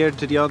route here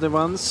to the other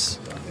ones,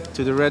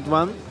 to the red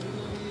one.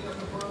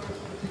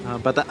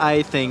 But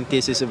I think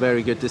this is a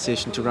very good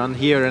decision to run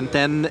here. And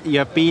then you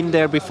have been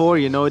there before,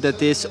 you know that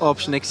this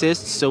option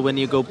exists. So when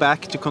you go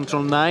back to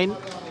control 9,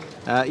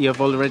 you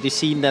have already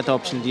seen that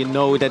option. You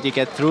know that you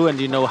get through, and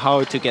you know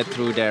how to get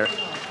through there.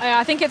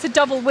 I think it's a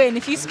double win.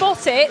 If you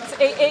spot it,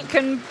 it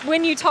can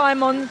win you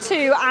time on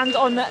 2 and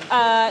on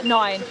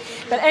 9.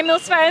 But Emil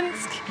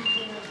Svensk,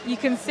 you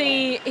can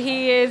see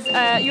he is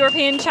a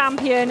European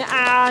champion,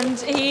 and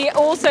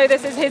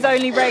this is his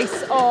only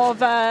race of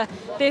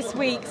this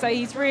week. So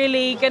he's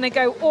really going to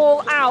go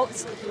all out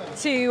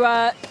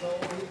to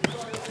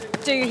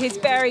do his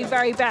very,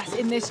 very best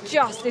in this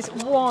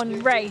 1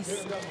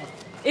 race.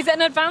 Is it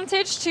an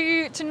advantage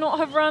to not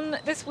have run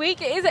this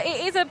week? It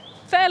is a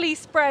fairly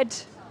spread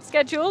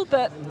schedule,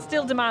 but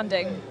still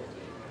demanding.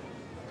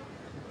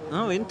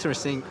 Oh,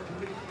 interesting.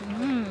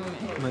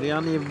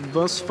 Mariani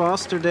was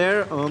faster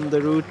there on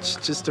the route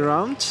just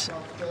around.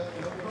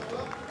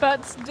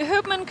 But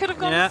Hubmann could have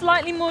gone a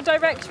slightly more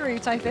direct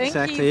route, I think.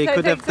 Exactly, he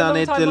could have done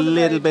it a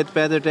little bit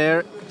better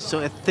there. So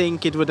I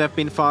think it would have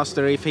been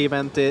faster if he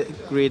went the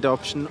grid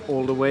option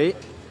all the way.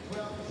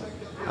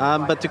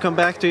 But to come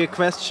back to your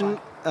question,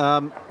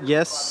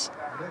 yes,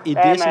 it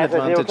is an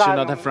advantage to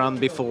not have run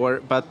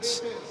before, but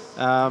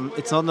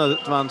it's not an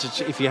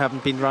advantage if you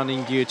haven't been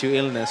running due to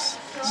illness.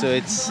 So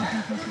it's...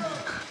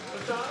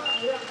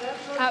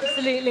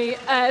 Absolutely.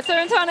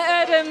 Sorrentana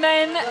Erdem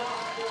then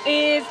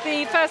is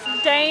the first of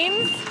the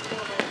Danes.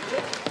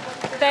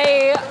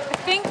 I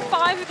think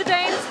 5 of the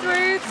Danes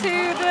through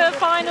to the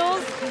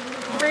finals.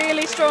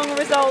 Really strong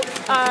results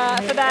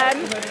for them.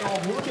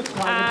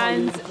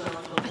 And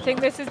I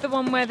think this is the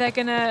one where they're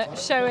going to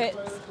show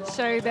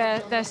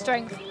their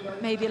strength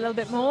maybe a little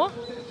bit more.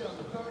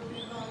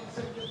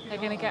 They're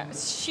going to get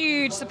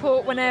huge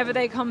support whenever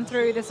they come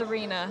through this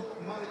arena.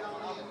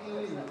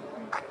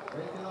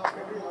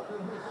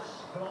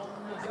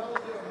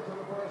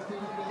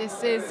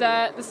 This is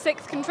the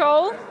 6th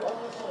control.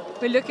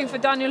 We're looking for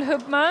Daniel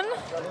Hubmann.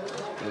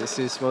 This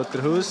is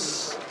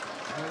Wouters.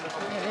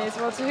 It is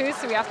Wouters,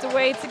 so we have to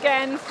wait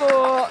again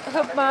for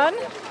Hubmann.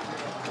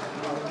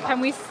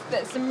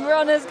 There's some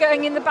runners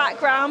going in the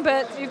background,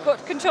 but you've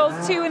got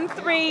controls 2 and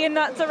 3 in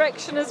that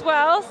direction as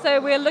well. So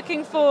we're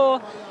looking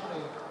for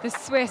the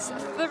Swiss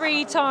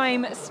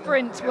 3-time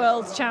sprint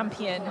world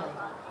champion.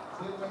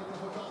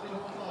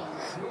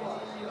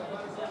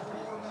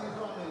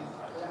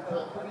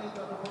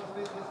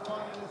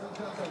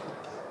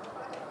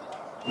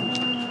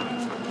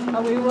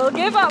 And we will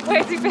give up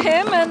waiting for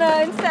him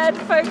and instead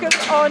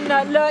focus on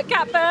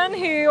Katherine,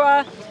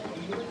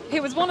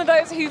 who was one of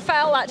those who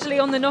fell actually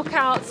on the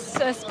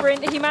knockouts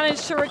sprint. He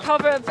managed to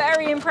recover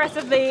very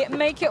impressively,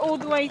 make it all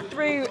the way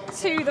through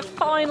to the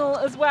final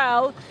as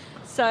well.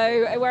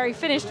 So where he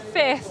finished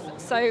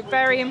 5th, so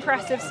very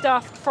impressive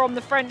stuff from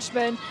the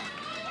Frenchman.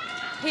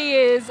 He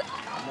is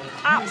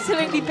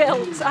absolutely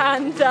built,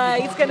 and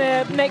he's going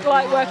to make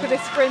light work with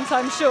this sprint,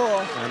 I'm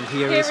sure. And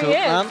here is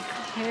Hupman.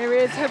 Here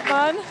is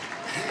Hupman.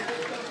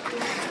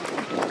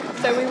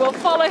 So we will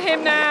follow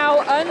him now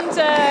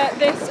under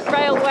this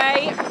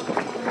railway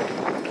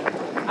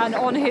and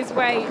on his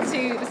way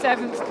to the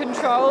 7th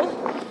control.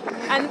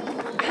 And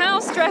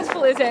how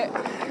stressful is it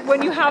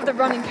when you have the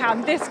running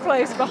cam this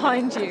close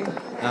behind you?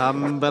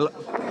 Well,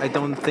 I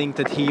don't think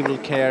that he will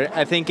care.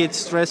 I think it's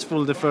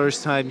stressful the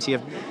first times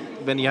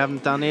when you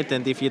haven't done it,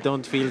 and if you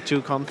don't feel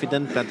too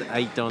confident, but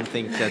I don't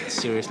think that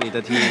seriously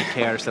that he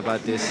cares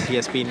about this. He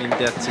has been in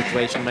that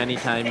situation many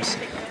times,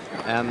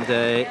 and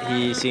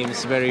he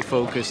seems very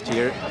focused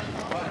here.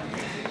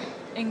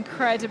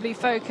 Incredibly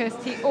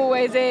focused, he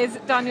always is,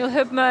 Daniel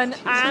Hupman.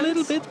 And a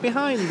little bit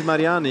behind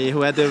Mariani,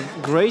 who had a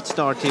great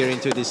start here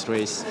into this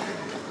race.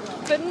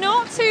 But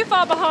not too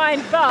far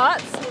behind,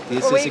 but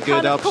this is a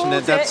good option,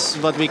 and that's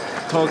what we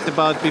talked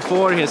about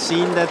before. He has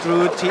seen that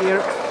route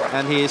here,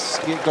 and he's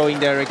going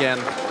there again.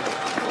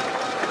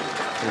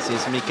 This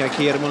is Mika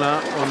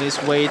Kirmula on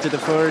his way to the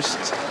first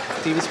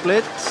TV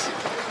split.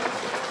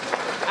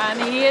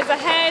 And he is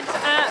ahead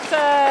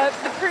at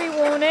the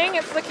pre-warning.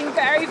 It's looking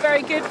very,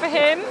 very good for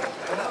him.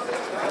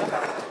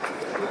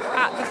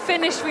 At the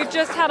finish, we've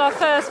just had our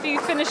first few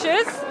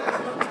finishes.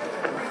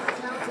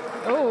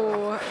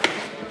 Oh.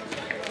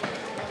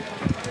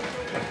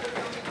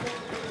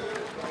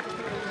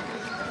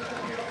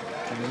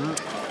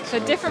 So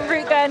different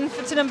route then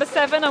to number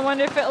 7. I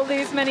wonder if it'll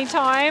lose many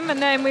time.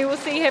 And then we will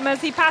see him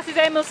as he passes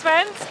Emil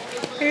Svens,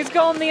 who's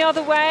gone the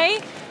other way.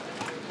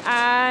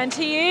 And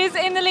he is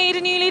in the lead, a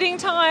new leading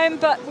time,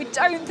 but we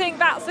don't think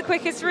that's the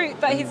quickest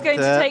route that he's going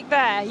to take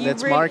there.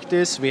 Let's mark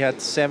this. We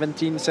had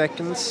 17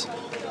 seconds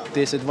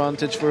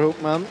disadvantage for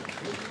Hupman.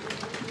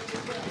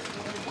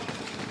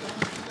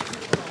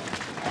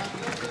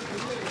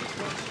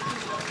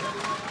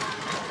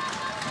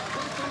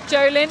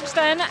 Joe Lynch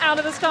then out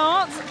of the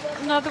start,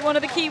 another one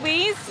of the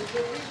Kiwis.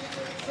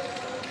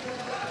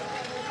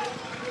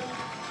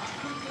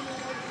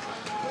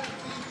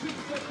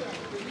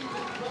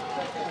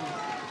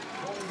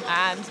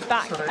 And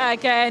back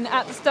again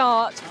at the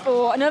start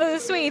for another of the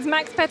Swedes,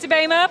 Max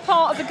Petterbeimer,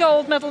 part of the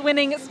gold medal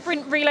winning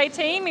sprint relay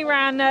team. He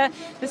ran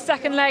the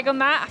second leg on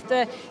that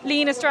after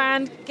Lina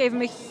Strand gave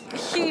him a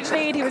huge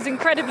lead. He was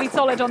incredibly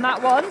solid on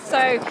that one.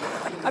 So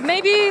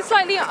maybe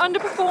slightly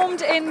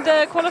underperformed in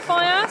the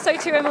qualifier. So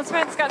too Emil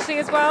Svensk actually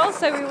as well.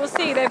 So we will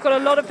see. They've got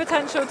a lot of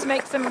potential to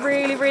make some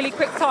really, really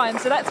quick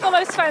times. So let's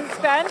follow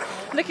Svensk then.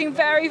 Looking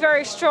very,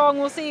 very strong.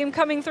 We'll see him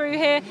coming through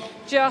here.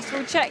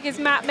 We'll check his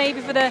map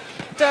maybe for the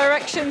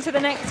direction to the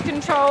next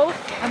control,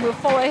 and we'll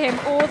follow him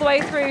all the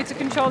way through to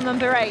control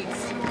number 8.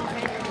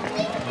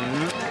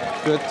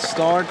 Good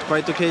start,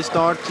 quite okay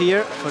start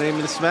here for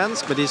Emil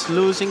Svensk, but he's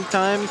losing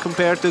time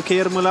compared to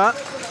Kirmula.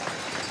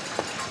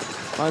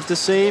 About the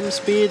same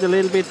speed, a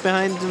little bit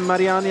behind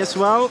Mariani as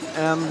well,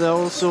 and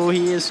also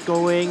he is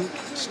going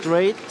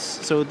straight,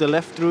 so the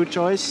left route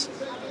choice.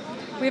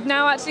 We've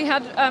now actually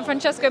had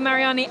Francesco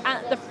Mariani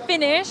at the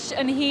finish,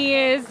 and he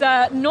is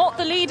not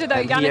the leader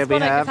though. Janis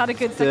Bonek has had a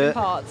good second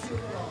part.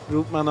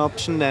 Hupman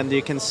option, and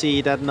you can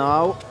see that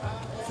now.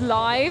 It's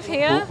live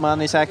here.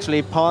 Hupman is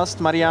actually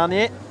past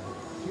Mariani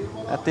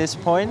at this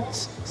point.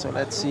 So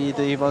let's see,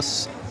 he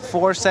was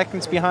 4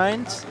 seconds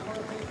behind.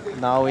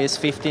 Now he's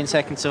 15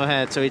 seconds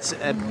ahead, so it's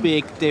a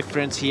big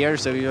difference here.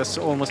 So he was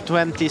almost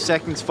 20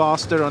 seconds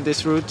faster on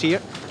this route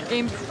here.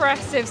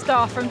 Impressive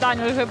stuff from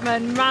Daniel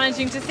Hupman,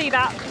 managing to see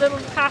that little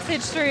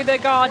passage through the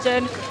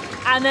garden.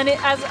 And then,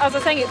 as I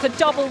was saying, it's a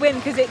double win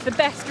because it's the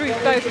best route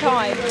both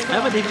times.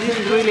 Yeah, but he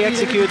didn't really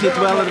execute it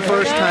well the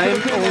first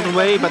time all the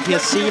way, but he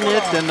has seen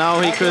it, and now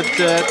he could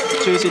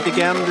choose it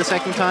again the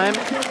second time.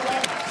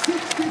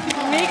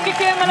 Mika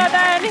Kirmula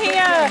then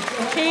here.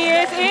 He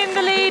is in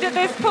the lead at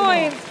this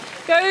point.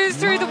 Goes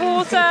through the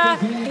water.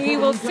 He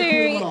will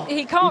soon.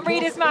 He can't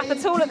read his map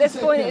at all at this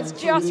point. It's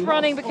just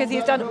running because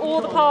he's done all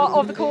the part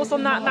of the course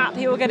on that map.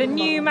 He will get a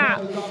new map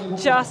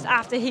just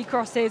after he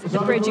crosses the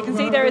bridge. You can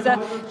see there is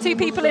 2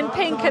 people in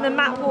pink and a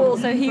map wall,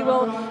 so he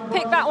will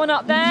pick that one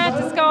up there,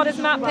 discard his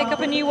map, pick up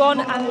a new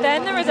one, and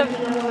then there is a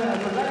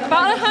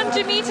About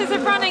 100 meters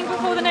of running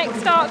before the next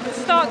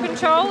start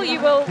control. We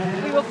will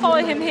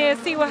follow him here,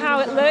 see how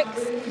it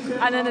looks.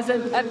 And then there's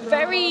a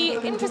very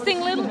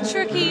interesting little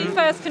tricky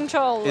first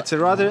control. It's a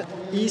rather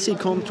easy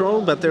control,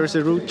 but there's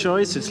a route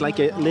choice. It's like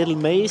a little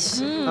maze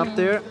up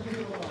there.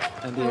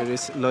 And there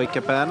is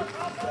Loika Pan.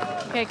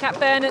 Okay,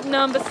 Katherine at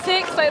number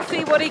 6. Let's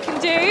see what he can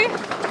do.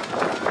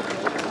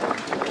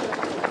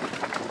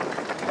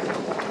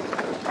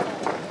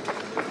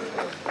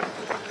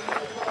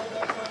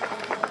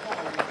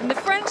 And the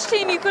French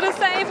team, you've got to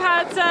say,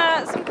 have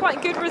had some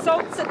quite good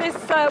results at this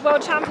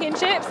World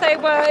Championships. They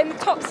were in the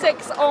top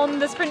 6 on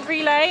the sprint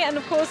relay, and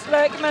of course,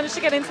 Loik managed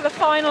to get into the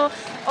final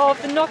of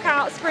the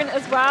knockout sprint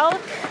as well.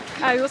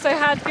 We also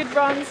had good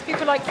runs,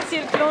 people like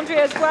Cécile Calandry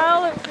as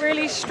well, a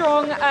really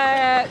strong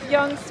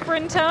young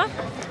sprinter.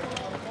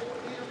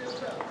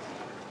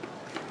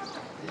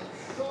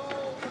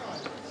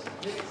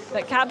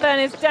 But Katherine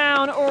is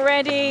down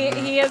already.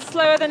 He is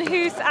slower than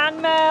Hoos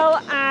and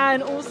Mel,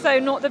 and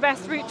also not the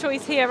best route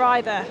choice here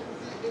either.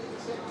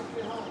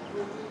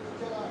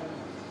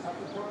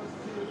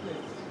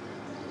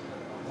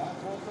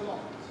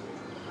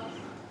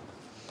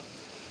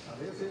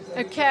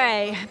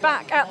 Okay,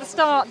 back at the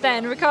start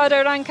then,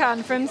 Ricardo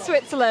Rancan from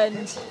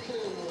Switzerland.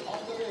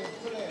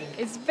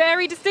 It's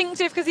very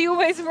distinctive because he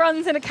always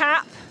runs in a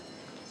cap.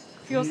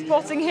 If you're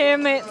spotting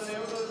him, it's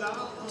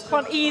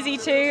quite easy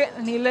to,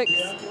 and he looks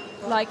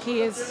like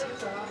he is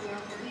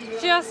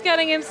just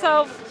getting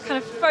himself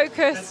kind of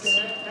focused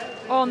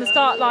on the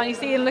start line. You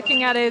see him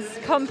looking at his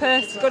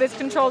compass, got his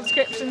control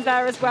descriptions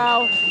there as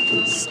well,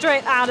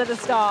 straight out of the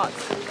start,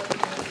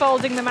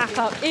 folding the map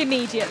up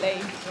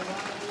immediately.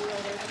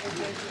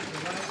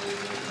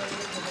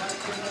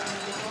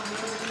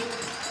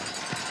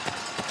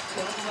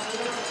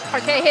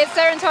 Okay, here's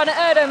Søren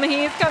Erdem.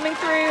 He's coming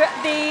through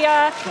the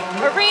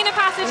arena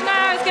passage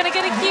now. He's going to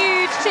get a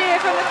huge cheer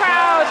from the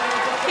crowd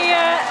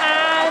here,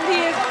 and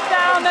he is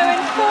down though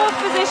in 4th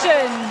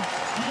position.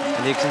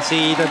 And you can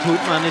see that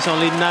Houtman is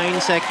only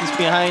 9 seconds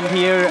behind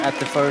here at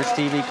the first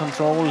TV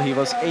control. He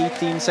was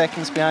 18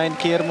 seconds behind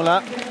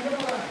Kirmula.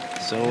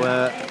 So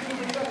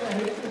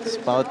it's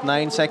about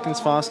 9 seconds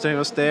faster he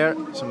was there.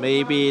 So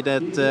maybe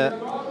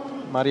that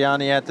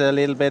Mariani had a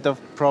little bit of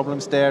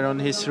problems there on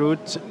his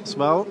route as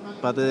well,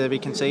 but we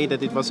can say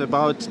that it was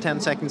about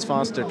 10 seconds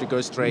faster to go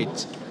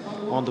straight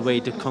on the way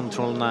to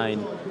control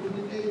 9.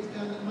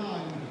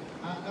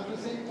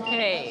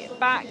 Okay,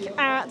 back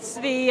at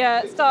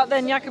the start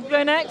then, Jakub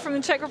Blunek from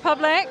the Czech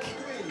Republic.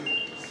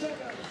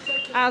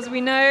 As we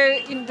know,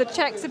 the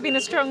Czechs have been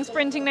a strong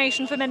sprinting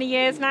nation for many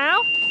years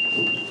now.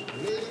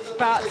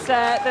 But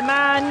the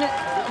man,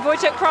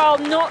 Wojciech Kral,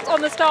 not on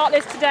the start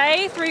list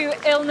today through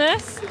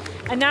illness.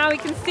 And now we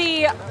can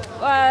see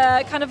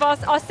kind of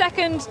our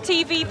second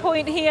TV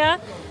point here,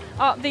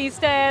 up these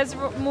stairs,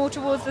 more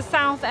towards the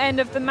south end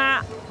of the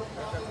map,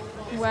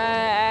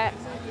 where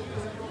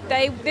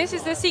this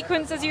is the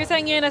sequence, as you were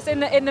saying, Jonas,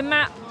 in the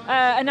map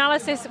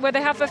analysis, where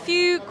they have a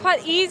few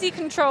quite easy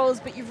controls,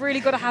 but you've really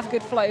got to have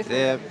good flow.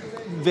 They're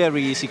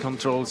very easy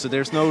controls, so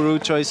there's no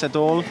route choice at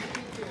all.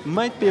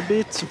 Might be a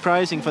bit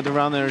surprising for the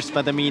runners,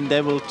 but I mean, they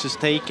will just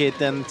take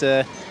it and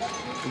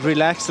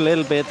relax a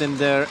little bit in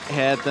their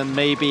head and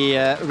maybe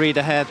read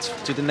ahead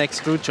to the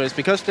next route choice,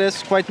 because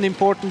there's quite an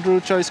important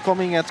route choice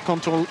coming at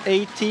control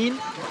 18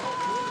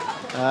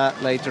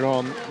 later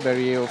on, where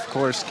you of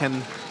course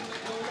can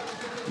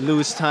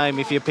lose time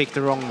if you pick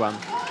the wrong one.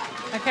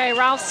 Okay,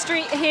 Ralph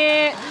Street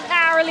here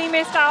narrowly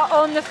missed out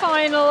on the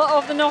final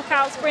of the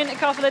knockout sprint a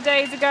couple of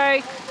days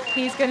ago.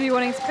 He's going to be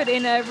wanting to put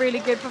in a really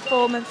good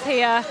performance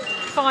here.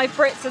 5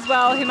 Brits as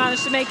well who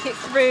managed to make it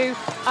through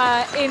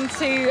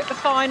into the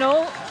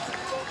final.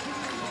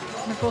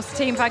 And of course the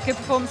team had good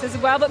performances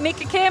as well, but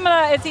Mika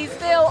Kirmula, is he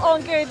still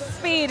on good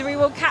speed? We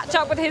will catch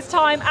up with his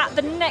time at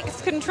the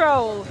next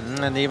control.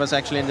 And he was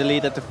actually in the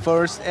lead at the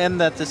first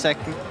and at the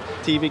second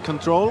TV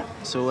control.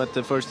 So at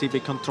the first TV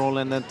control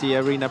and at the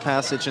arena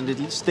passage, and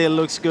it still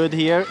looks good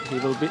here. He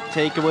will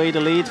take away the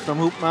lead from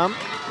Hoopman.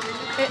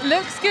 It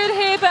looks good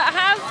here, but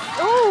has...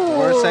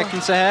 Ooh. 4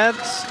 seconds ahead.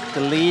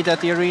 The lead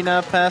at the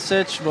arena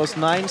passage was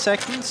 9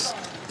 seconds.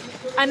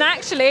 And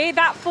actually,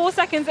 that 4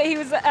 seconds that he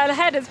was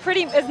ahead is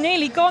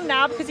nearly gone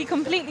now, because he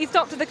completely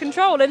stopped at the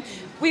control. And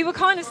we were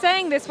kind of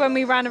saying this when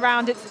we ran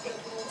around.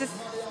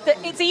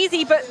 It's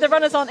easy, but the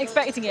runners aren't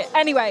expecting it.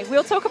 Anyway,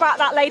 we'll talk about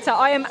that later.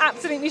 I am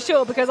absolutely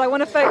sure, because I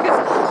want to focus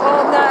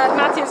on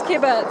Matthias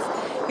Kibberts,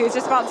 who's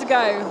just about to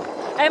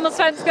go. Emil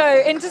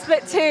Svensko into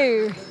split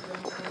 2.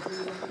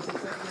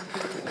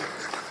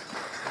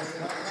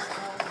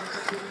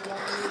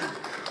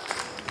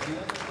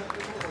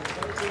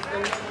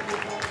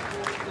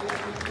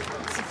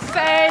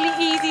 Fairly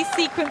easy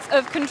sequence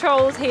of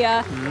controls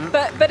here,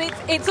 but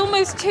it's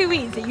almost too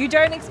easy. You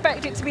don't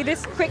expect it to be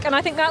this quick, and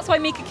I think that's why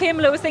Mika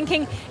Kirmula was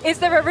thinking, is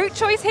there a route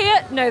choice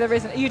here? No, there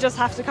isn't. You just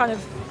have to kind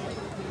of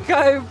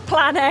go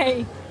plan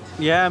A.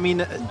 Yeah, I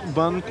mean,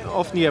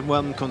 often you have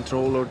one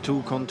control or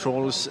two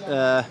controls,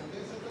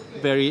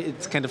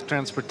 it's kind of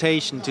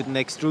transportation to the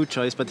next route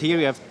choice. But here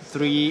you have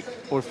 3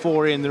 or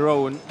 4 in a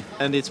row,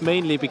 and it's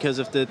mainly because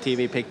of the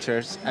TV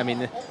pictures. I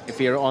mean, if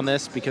you're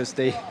honest, because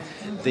they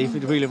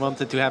really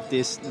wanted to have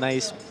this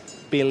nice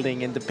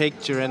building in the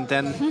picture, and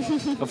then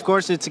of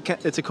course it's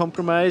a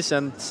compromise,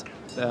 and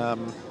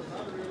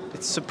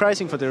it's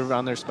surprising for the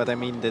runners, but I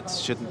mean that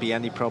shouldn't be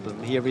any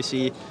problem. Here we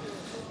see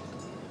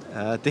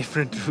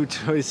different route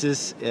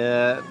choices.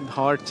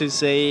 Hard to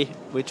say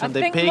which one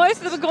they picked. I think most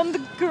of them have gone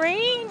the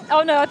green.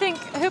 Oh no, I think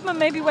Hubman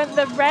maybe went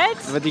the red.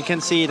 But you can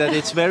see that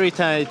it's very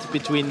tight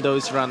between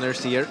those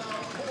runners here.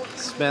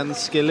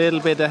 Svensk a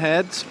little bit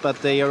ahead,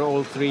 but they are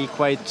all 3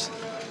 quite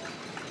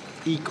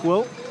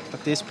equal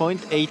at this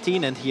point,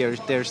 18, and here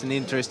there's an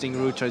interesting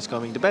route choice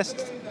coming. The best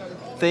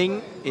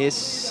thing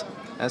is,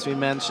 as we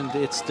mentioned,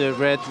 it's the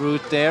red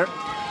route there,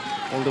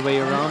 all the way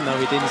around. Now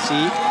we didn't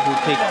see who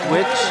picked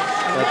which,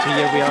 but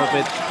here we are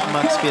with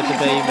Max Peter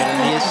Bejle,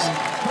 and he is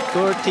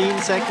 13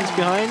 seconds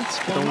behind,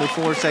 but only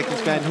 4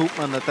 seconds behind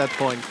Hubman at that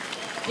point.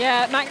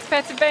 Yeah, Max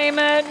Peter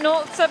Bejle,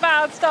 not a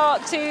bad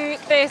start to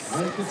this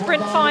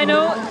sprint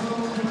final.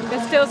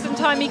 There's still some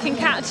time he can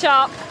catch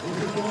up.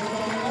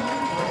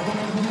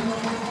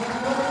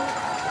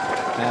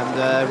 And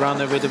a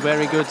runner with a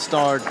very good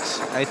start,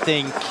 I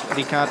think,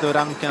 Ricardo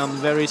Rankan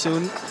very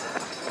soon.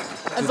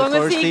 As long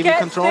as he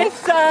gets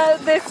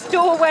this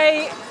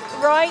doorway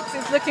right,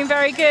 it's looking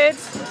very good.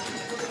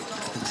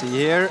 Let's see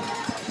here,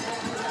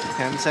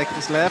 10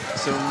 seconds left,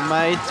 so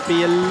might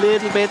be a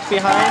little bit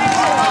behind.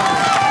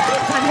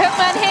 And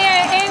Hubman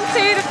here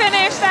into the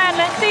finish then.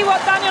 Let's see what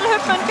Daniel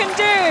Hubman can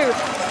do.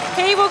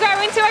 He will go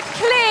into a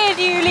clear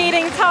new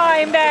leading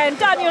time then.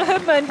 Daniel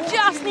Hubman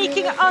just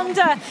sneaking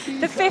under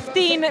the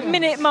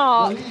 15-minute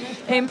mark.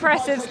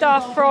 Impressive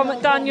stuff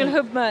from Daniel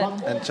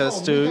Hubman. And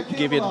just to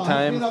give you the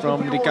time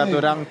from Ricardo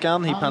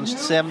Rankan, he punched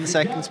 7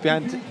 seconds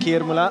behind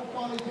Kirmula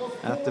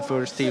at the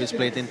first TV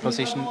split in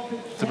position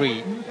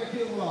 3.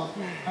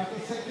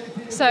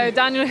 So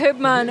Daniel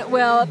Hubman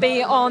will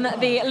be on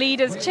the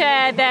leader's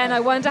chair then.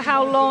 I wonder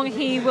how long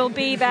he will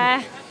be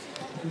there.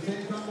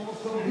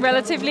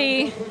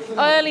 Relatively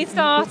early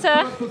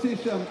starter,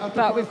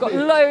 but we've got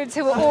loads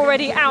who are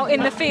already out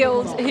in the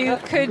field who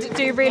could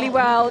do really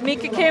well.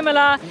 Mika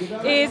Kirmula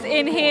is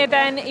in here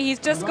then. He's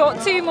just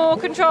got 2 more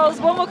controls,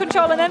 1 more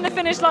control, and then the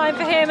finish line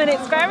for him, and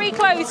it's very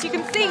close. You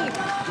can see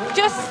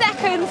just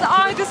seconds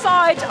either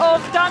side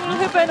of Daniel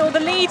Hubman, or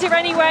the leader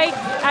anyway,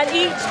 at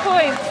each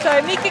point.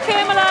 So Mika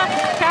Kirmula,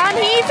 can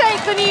he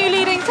take the new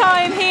leading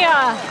time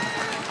here?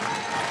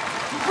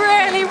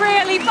 Really,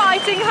 really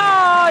fighting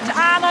hard,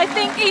 and I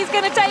think he's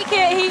going to take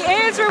it. He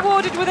is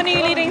rewarded with a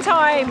new leading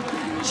time,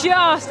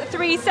 just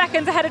 3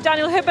 seconds ahead of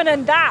Daniel Hubman,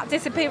 and that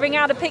disappearing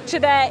out of picture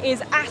there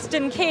is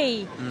Aston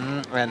Key.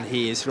 And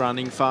he is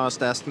running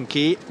fast, Aston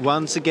Key,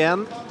 once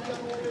again.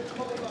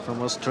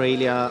 From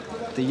Australia,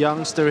 the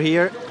youngster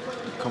here,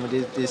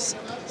 accommodated this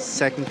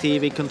second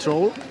TV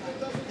control.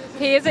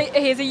 He is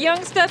a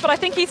youngster, but I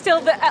think he's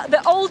still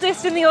the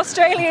oldest in the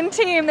Australian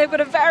team. They've got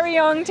a very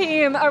young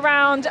team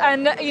around,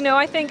 and you know,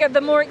 I think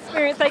the more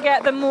experience they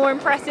get, the more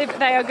impressive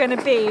they are going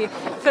to be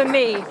for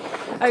me.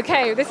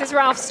 Okay, this is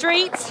Ralph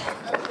Street.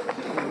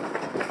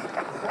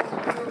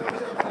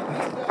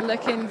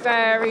 Looking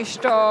very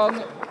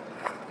strong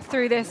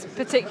through this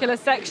particular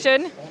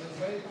section.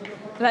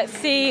 Let's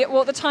see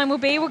what the time will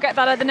be. We'll get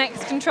that at the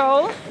next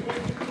control.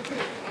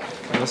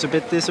 I was a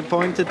bit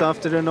disappointed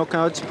after the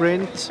knockout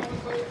sprint.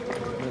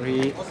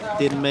 He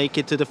didn't make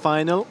it to the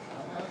final.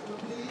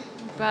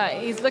 But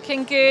he's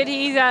looking good.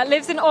 He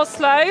lives in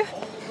Oslo.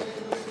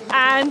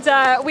 And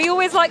we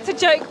always like to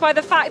joke by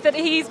the fact that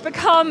he's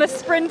become a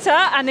sprinter,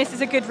 and this is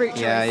a good route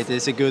choice. Yeah, it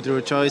is a good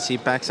route choice. He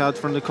backs out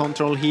from the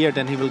control here,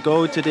 then he will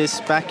go to this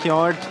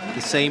backyard,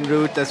 the same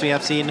route as we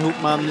have seen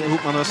Hubman.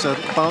 Hubman was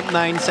about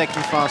 9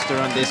 seconds faster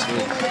on this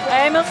route.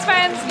 Emil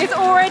Svensk is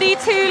already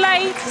too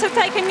late to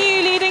take a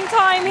new leading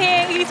time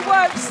here. He's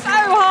worked so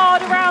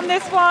hard around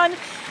this one.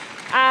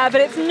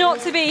 But it's not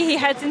to be. He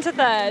heads into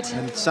 3rd.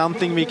 And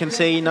something we can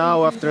say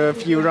now after a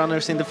few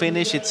runners in the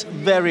finish, it's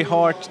very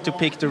hard to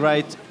pick the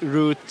right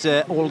route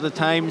all the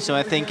time. So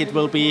I think it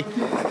will be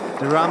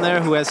the runner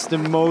who has the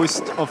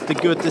most of the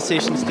good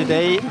decisions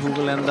today who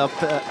will end up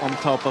on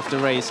top of the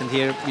race. And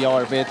here we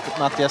are with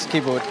Matthias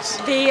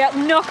Kiburtz. The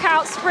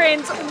knockout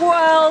sprint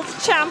world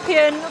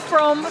champion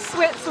from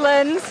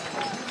Switzerland.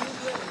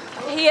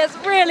 He has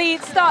really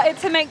started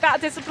to make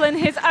that discipline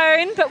his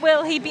own, but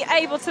will he be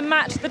able to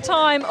match the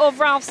time of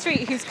Ralph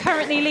Street, who's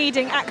currently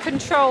leading at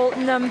control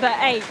number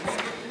 8?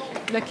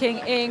 Looking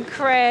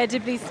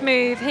incredibly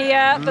smooth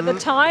here, but the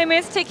time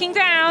is ticking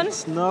down.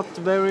 It's not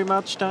very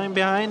much time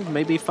behind,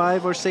 maybe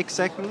 5 or 6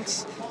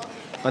 seconds.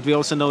 But we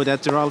also know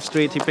that Ralph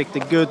Street, he picked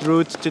a good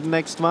route to the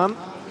next one.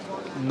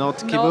 Not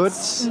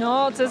Kiburtz.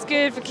 Not as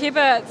good for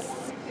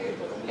Kiburtz.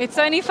 It's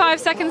only 5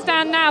 seconds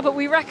down now, but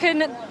we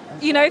reckon,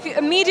 you know,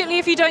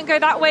 if you don't go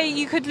that way,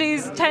 you could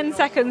lose 10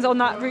 seconds on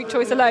that route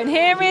choice alone.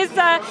 Here is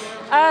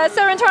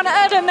Søren Trane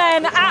Erdem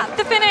then at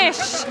the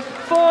finish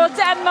for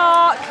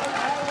Denmark.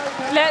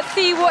 let's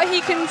see what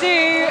he can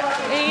do.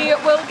 He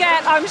will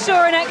get, I'm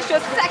sure, an extra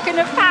second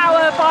of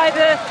power by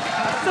the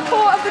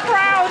support of the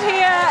crowd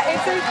here.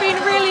 It's been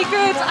really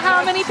good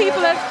how many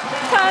people have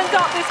turned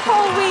up this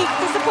whole week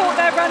to support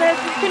their runners.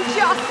 You can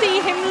just see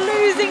him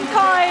losing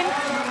time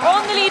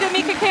on the leader,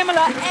 Mika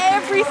Kimmler,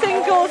 every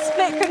single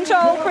split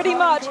control pretty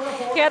much.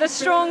 He had a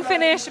strong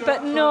finish,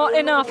 but not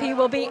enough. He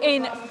will be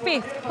in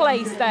 5th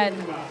place then.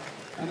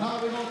 And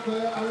now we got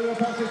the Area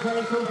Passage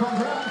very soon from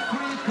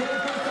round 3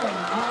 to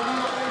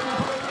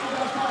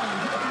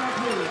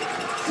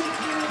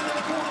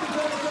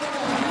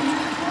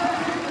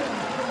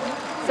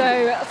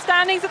So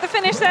standings at the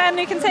finish then,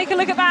 we can take a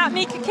look at that.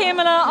 Mika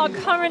Kimmler, our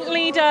current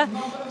leader,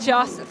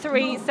 just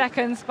 3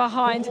 seconds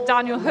behind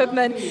Daniel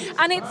Hubman.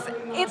 And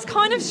it's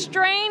kind of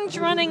strange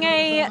running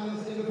a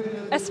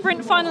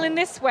sprint final in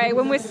this way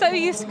when we're so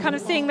used to kind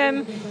of seeing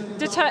them,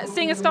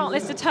 seeing a start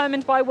list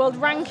determined by world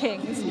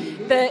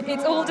rankings, that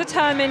it's all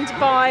determined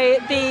by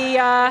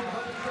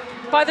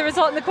the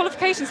result in the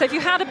qualification. So if you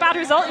had a bad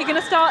result, you're going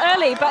to start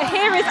early. But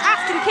here is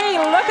Aston Key.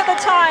 Look at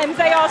the times.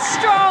 They are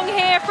strong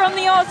here from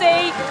the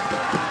Aussie.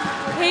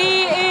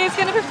 He is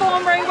going to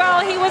perform very well.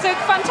 He was a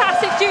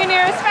fantastic junior,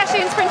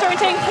 especially in sprint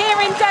orienting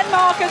here in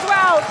Denmark as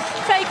well,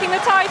 taking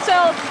the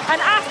title. And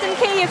Aston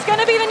Key is going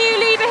to be the new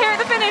leader here at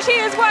the finish. He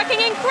is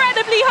working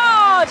incredibly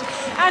hard,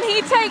 and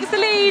he takes the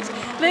lead.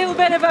 Little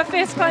bit of a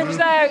fist punch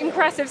there.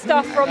 Impressive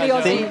stuff from the Aussie.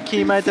 I think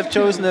he might have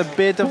chosen a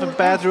bit of a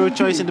bad route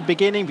choice in the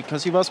beginning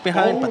because he was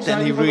behind, but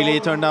then he really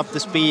turned up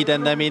the speed.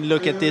 And I mean,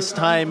 look at this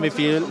time. If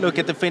you look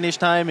at the finish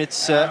time,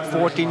 it's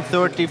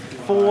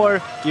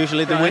 14:34.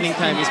 Usually the winning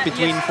time is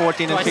between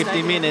 14 and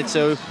 15 minutes.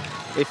 So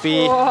if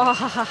we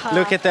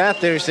look at that,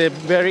 there's a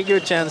very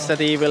good chance that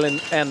he will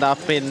end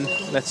up in,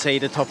 let's say,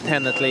 the top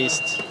 10 at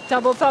least.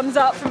 Double thumbs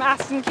up from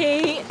Aston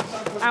Key.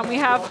 And we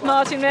have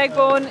Martin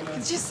Regborn.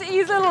 Just see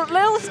his little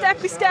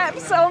steppy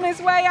steps on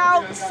his way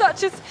out.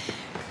 Such as,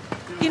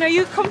 you know,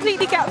 you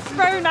completely get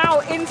thrown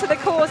out into the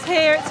course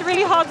here. It's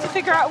really hard to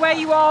figure out where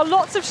you are.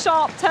 Lots of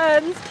sharp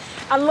turns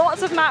and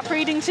lots of map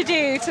reading to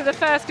do to the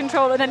first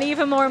control, and then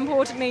even more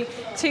importantly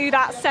to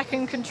that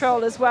second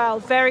control as well.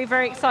 Very,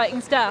 very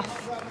exciting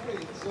stuff.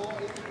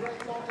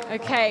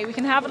 Okay, we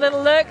can have a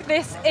little look.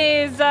 This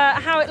is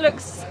how it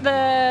looks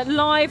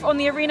live on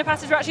the Arena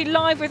Passage. We're actually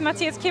live with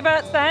Matthias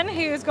Kiberts then,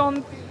 who's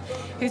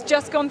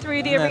just gone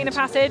through the Arena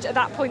Passage. At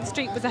that point,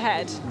 Street was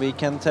ahead. We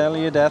can tell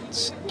you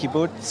that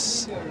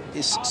Kiberts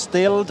is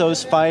still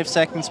those 5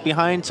 seconds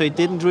behind, so it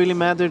didn't really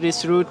matter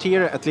this route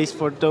here, at least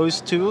for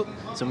those two.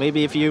 So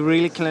maybe if you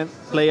really can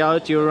play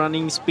out your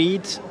running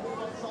speed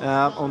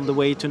on the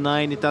way to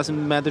 9, it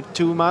doesn't matter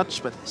too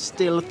much, but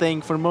still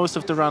think for most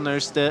of the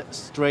runners, the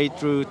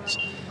straight route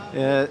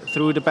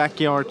through the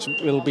backyard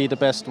will be the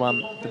best one,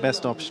 the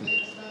best option.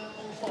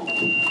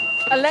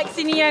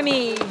 Alexi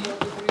Niemi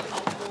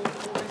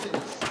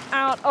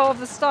out of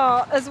the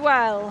start as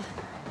well.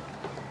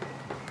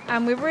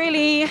 And we're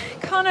really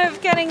kind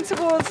of getting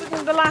towards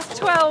the last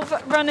 12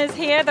 runners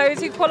here, those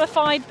who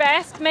qualified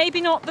best. Maybe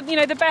not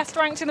the best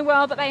ranked in the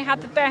world, but they had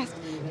the best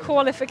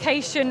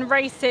qualification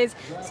races,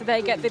 so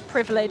they get the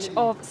privilege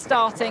of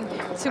starting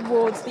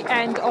towards the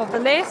end of the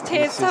list.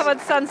 Here's Tavad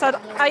Sansad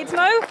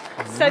Eidsmo,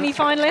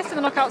 semi-finalist in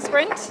the knockout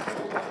sprint.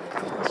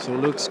 So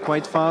looks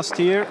quite fast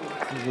here.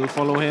 We'll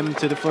follow him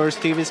to the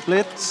first TV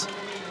splits.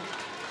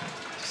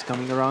 He's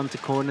coming around the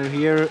corner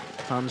here,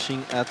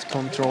 punching at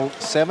control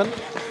 7.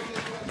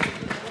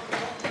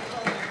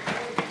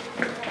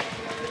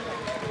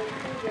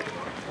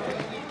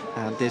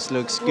 And this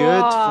looks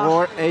good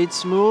for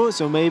Eidsmo,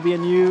 so maybe a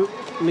new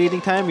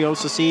leading time. We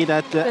also see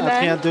that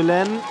Adrien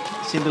Dulaine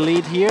is in the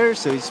lead here,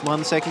 so it's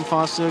 1 second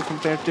faster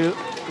compared to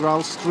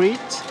Ralph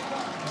Street.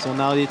 So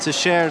now it's a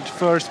shared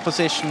first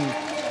position.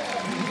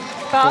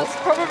 But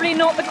probably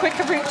not the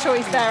quicker route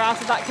choice there out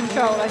of that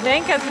control, I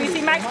think, as we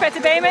see Max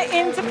Petter-Bäme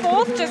into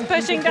 4th, just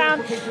pushing down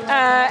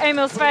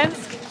Emil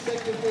Svensk.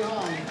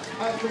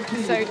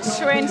 So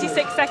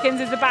 26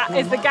 seconds is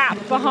the gap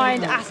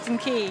behind Aston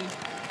Key.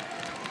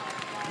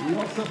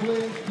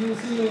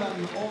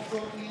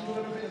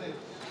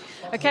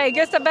 Okay,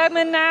 Gustav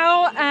Bergman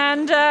now,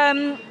 and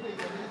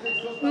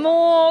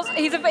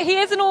he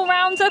is an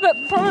all-rounder, but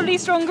probably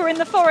stronger in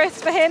the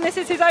forest for him. This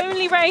is his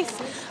only race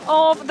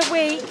of the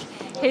week.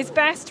 His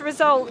best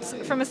result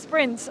from a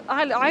sprint,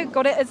 I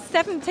got it as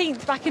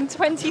 17th back in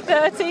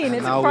 2013.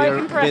 It's quite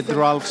impressive. Now we're with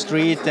Ralph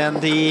Street,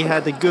 and he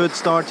had a good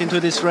start into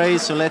this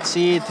race. So let's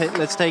see,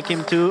 let's take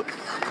him to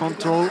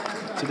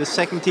the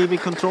second TV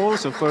control.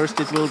 So first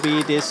it will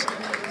be this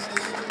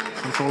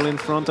control in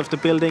front of the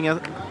building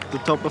at the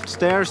top of the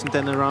stairs, and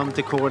then around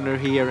the corner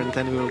here, and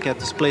then we will get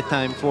the split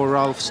time for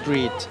Ralph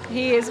Street.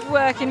 He is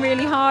working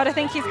really hard. I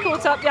think he's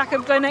caught up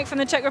Jakub Glonek from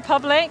the Czech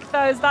Republic.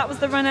 That was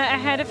the runner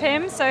ahead of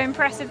him, so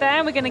impressive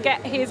there. We're going to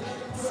get his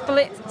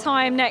split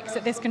time next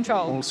at this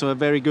control. Also a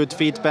very good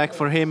feedback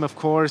for him, of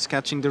course,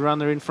 catching the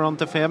runner in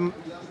front of him.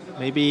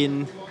 Maybe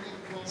in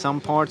some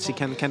parts he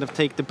can kind of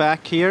take the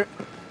back here.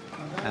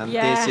 And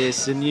this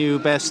is the new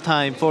best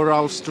time for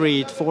Ralph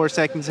Street, 4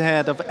 seconds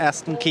ahead of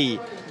Aston Key.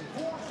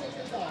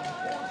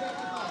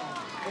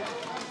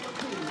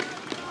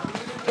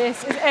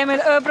 This is Emil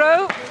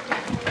Øbro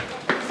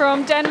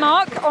from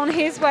Denmark on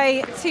his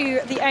way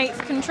to the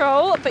 8th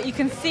control, but you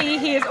can see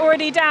he is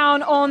already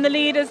down on the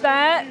leaders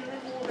there.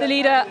 The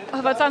leader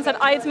of Sandsat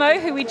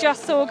Eidsmo, who we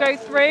just saw go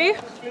through.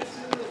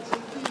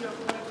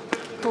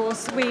 Of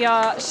course, we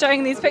are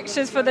showing these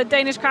pictures for the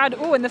Danish crowd.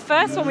 Oh, in the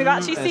first one we've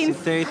actually seen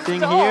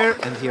hesitating here,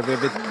 and here we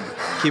have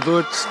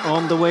Kibbutz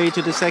on the way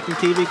to the 2nd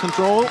TV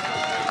control.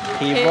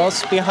 He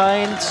was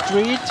behind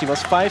Street. He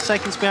was 5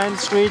 seconds behind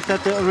Street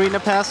at the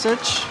arena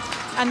passage.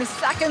 And the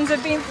seconds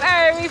have been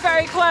very,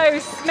 very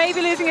close.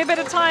 Maybe losing a bit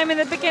of time in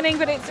the beginning,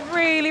 but it's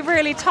really,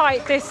 really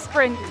tight, this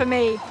sprint for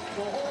me.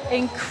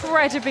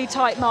 Incredibly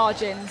tight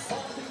margins.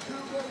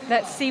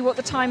 Let's see what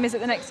the time is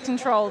at the next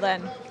control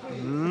then.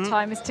 The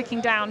time is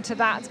ticking down to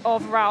that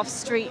of Ralph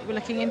Street. We're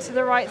looking into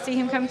the right, see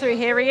him come through.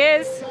 Here he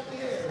is.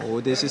 Oh,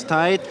 this is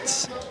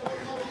tight.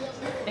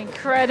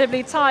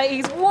 Incredibly tight.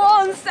 He's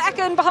 1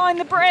 second behind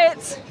the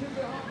Brit.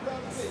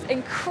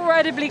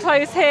 Incredibly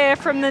close here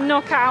from the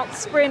knockout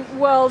sprint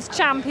world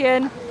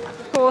champion.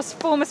 Of course,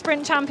 former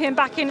sprint champion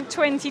back in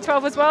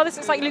 2012 as well. This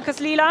looks like Lucas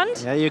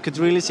Leland. Yeah, you could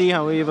really see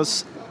how he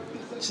was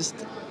just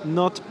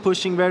not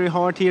pushing very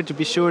hard here to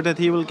be sure that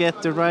he will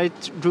get the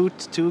right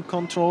route to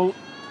control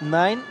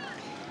 9.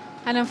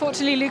 And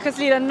unfortunately, Lucas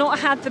Leland not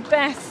had the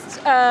best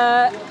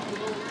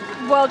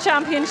world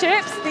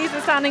championships. These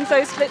are standings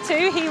so split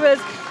too.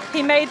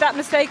 He made that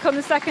mistake on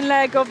the 2nd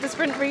leg of the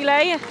sprint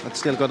relay. But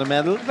still got a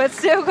medal. But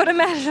still got a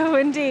medal,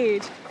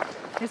 indeed.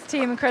 His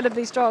team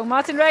incredibly strong.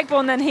 Martin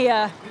Regborn then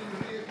here.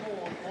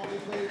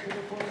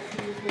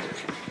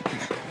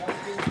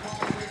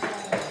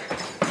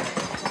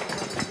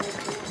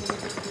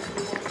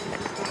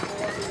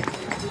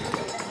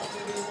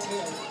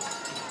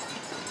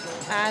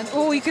 And,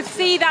 oh, you could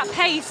see that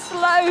pace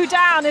slow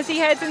down as he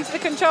heads into the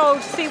control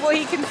to see what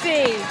he can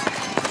see.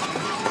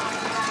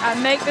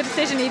 And make the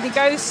decision, either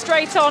go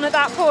straight on at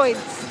that point.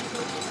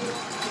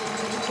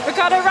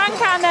 Ricardo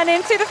Rancan then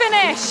into the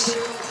finish.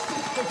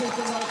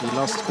 He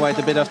lost quite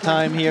a bit of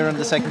time here on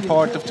the 2nd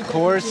part of the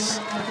course.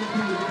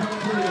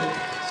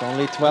 It's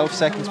only 12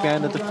 seconds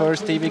behind at the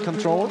 1st TV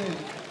control.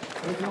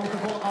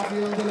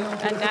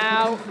 And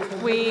now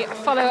we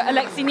follow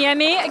Alexei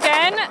Niemi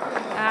again.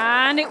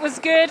 And it was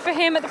good for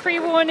him at the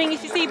pre-warning.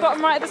 If you see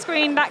bottom right of the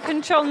screen, that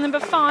control number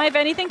 5.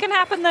 Anything can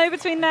happen though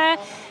between there.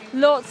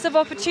 Lots of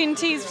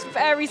opportunities,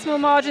 very small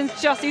margins,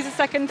 just use a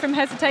second from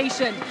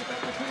hesitation.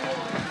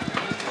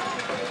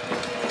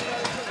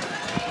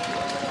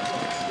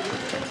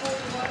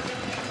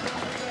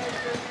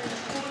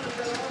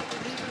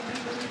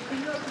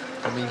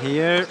 Coming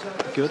here,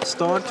 good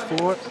start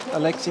for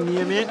Alexei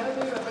Niemi.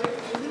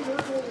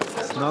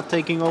 He's not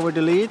taking over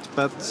the lead,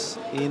 but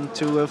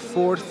into a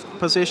 4th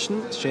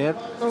position, shared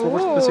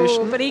 4th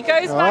position. But he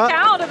goes back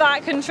out of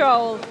that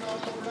control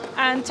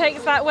and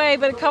takes that way,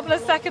 but a couple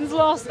of seconds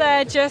lost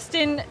there just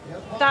in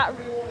that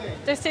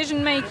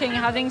decision making,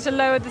 having to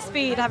lower the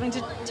speed, having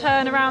to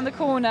turn around the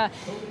corner.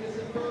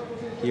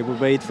 Here we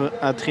wait for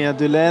Adrien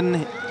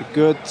Dulaine. The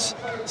good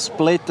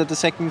split at the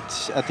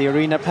 2nd at the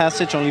arena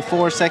passage, only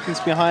 4 seconds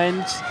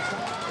behind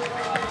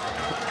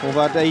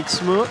Håvard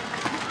Eidsmo,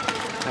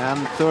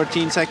 and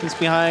 13 seconds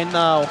behind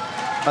now.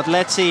 But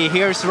let's see,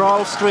 here's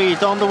Ralph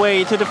Street on the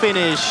way to the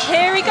finish.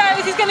 Here he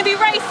goes, he's going to be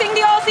racing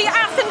the Aussie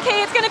Aston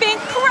Key. It's going to be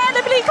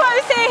incredibly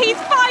close here. He's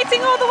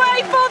fighting all the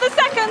way for the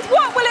seconds.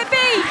 What will it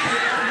be?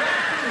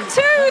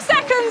 2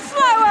 seconds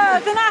slower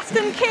than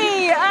Aston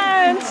Key,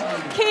 and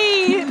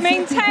Key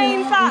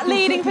maintains that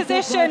leading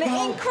position.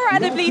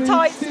 Incredibly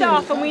tight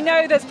stuff, and we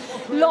know there's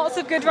lots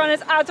of good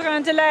runners,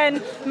 Adrien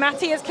Delaine,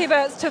 Matthias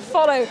Kibbutz to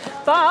follow.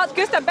 But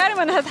Gustav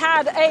Bergman has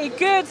had a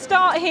good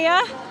start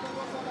here.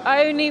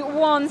 Only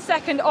 1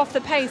 second off the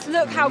pace.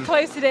 Look how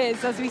close it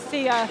is as we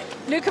see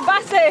Luca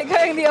Basse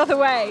going the other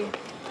way.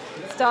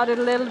 Started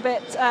a little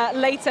bit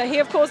later. He,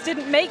 of course,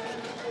 didn't make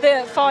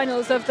the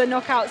finals of the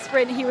knockout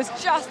sprint. He was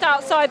just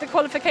outside the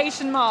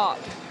qualification mark.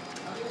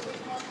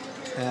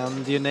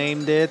 And you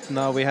named it.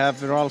 Now we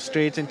have Ralph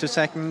Street into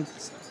 2nd.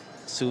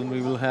 Soon we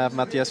will have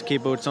Matthias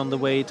Kibbutz on the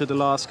way to the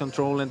last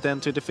control and then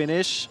to the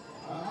finish.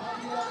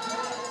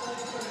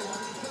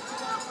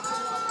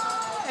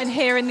 And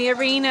here in the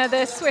arena,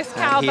 the Swiss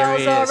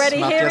cowbells are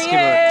ready. Here he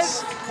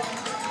is.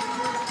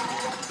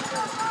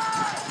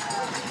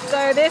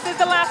 So this is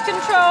the last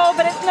control,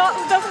 but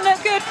doesn't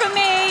look good for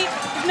me.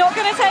 He's not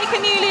going to take a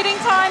new leading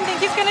time. I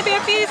think he's going to be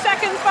a few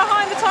seconds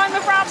behind the time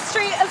of Ralph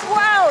Street as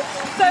well.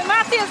 So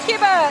Matthias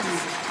Kibbutz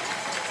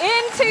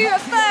into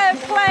 3rd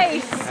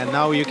place. And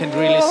now you can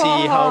really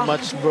see how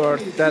much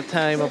worth that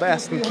time of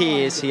Aston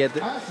Key is. He had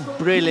a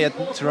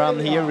brilliant run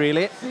here,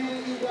 really.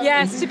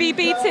 Yes, to be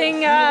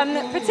beating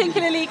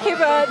particularly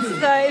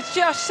Kibbutz, it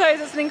just shows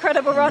it's an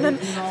incredible run. And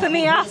for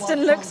me,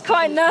 Aston looks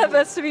quite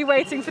nervous to be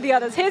waiting for the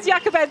others. Here's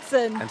Jakob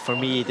Edson. And for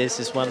me, this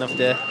is one of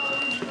the,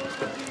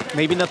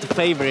 maybe not the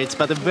favorites,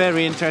 but a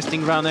very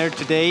interesting runner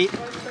today.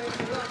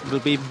 Will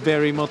be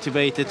very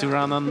motivated to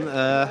run on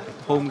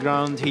home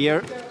ground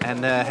here,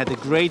 and had a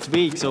great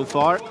week so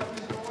far.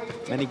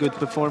 Many good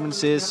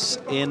performances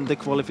in the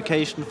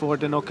qualification for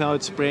the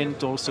knockout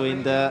sprint, also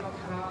in the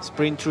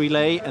sprint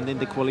relay and in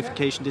the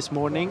qualification this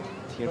morning.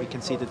 Here we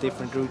can see the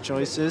different route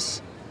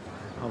choices.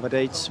 Over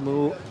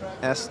Smoo,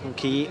 Aston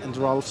Key and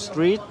Rolf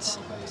Street.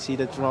 See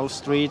that Rolf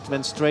Street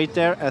went straight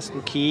there,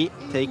 Aston Key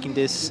taking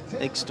this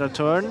extra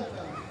turn.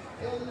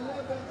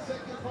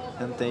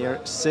 And they are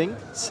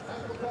synced.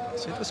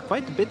 So it was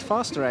quite a bit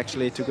faster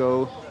actually to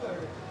go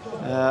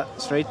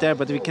straight there,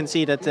 but we can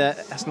see that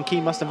Aston Key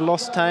must have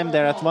lost time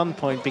there at one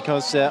point,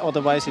 because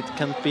otherwise it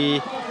can't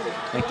be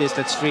like this.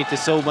 That Street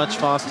is so much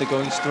faster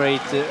going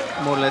straight,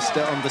 more or less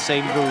on the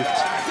same route.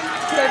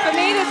 So for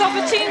me, there's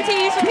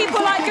opportunities for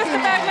people like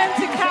Gustav Bergman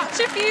to catch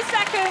a few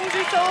seconds.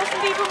 We saw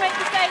some people make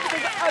mistakes.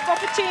 There's an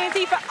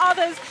opportunity for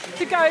others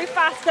to go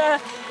faster.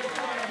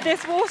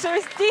 This water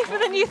is deeper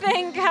than you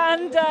think,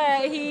 and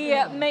he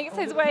makes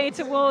his way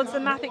towards the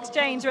map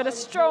exchange with a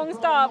strong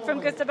start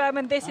from Gustav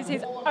Bergman. This is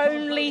his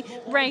only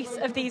race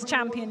of these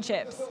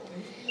championships.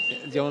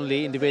 The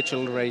only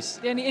individual race.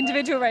 The only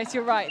individual race,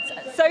 you're right.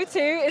 So too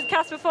is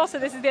Kasper Fosse.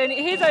 This is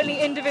his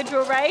only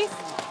individual race.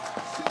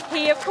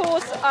 He, of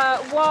course,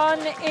 won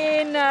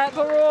in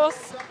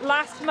Borås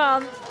last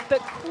month, but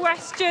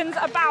questions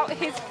about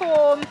his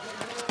form.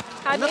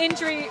 Had an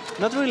injury.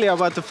 Not really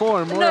about the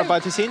form, more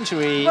about his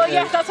injury. Well,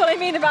 yes, that's what I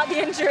mean about the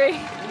injury.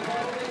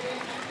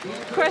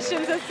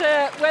 Questions as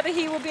to whether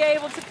he will be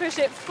able to push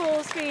it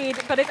full speed.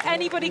 But if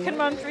anybody can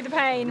run through the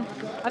pain,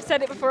 I've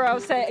said it before, I'll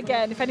say it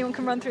again. If anyone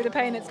can run through the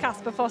pain, it's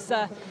Kasper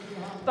Fosse.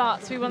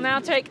 But we will now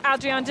take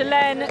Adrian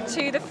Delaine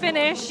to the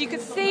finish. You can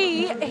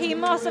see he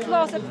must have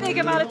lost a big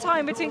amount of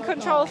time between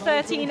control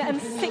 13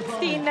 and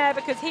 16 there,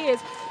 because he is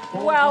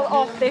well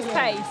off this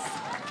pace.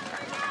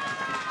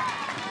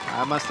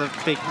 I must have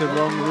picked the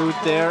wrong route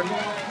there.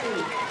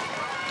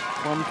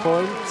 1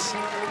 point.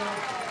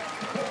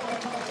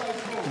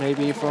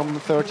 Maybe from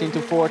 13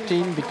 to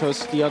 14,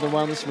 because the other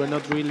ones were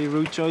not really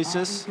route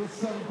choices.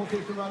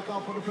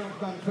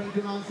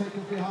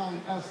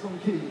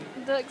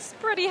 Looks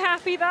pretty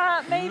happy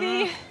that,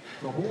 maybe.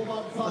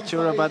 Not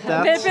sure about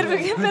that.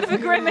 A bit of a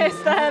grimace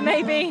there,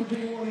 maybe.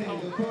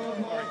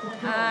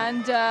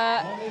 And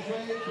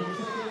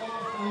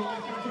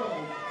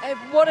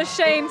what a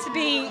shame to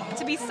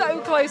be so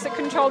close at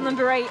control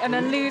number 8 and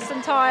then lose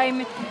some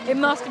time. It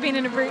must have been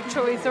in a route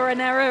choice or an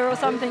error or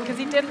something, because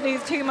he didn't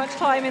lose too much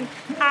time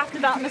after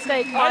that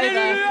mistake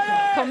either,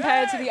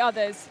 compared to the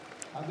others.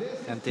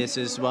 And this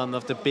is one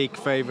of the big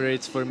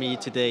favorites for me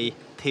today,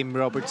 Tim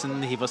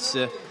Robertson. He was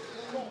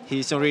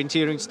his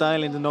orienteering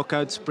style in the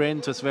knockout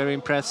sprint was very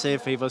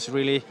impressive. He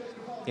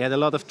had a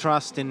lot of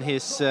trust in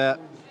his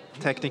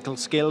technical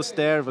skills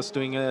there. Was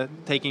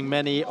taking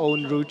many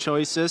own route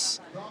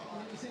choices.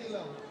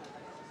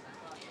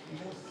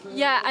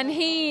 Yeah, and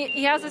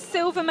he has a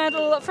silver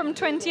medal from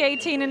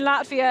 2018 in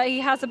Latvia. He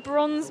has a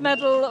bronze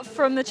medal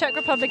from the Czech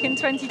Republic in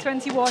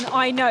 2021.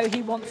 I know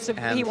he wants to.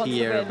 And he wants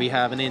here to win. we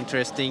have an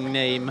interesting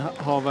name,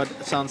 Håvard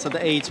Sansad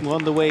Eidsmo,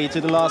 on the way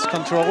to the last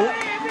control.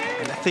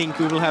 And I think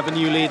we will have a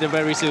new leader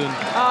very soon.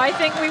 I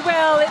think we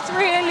will. It's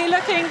really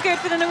looking good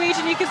for the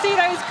Norwegian. You can see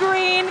those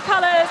green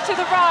colours to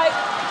the right.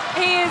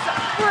 He has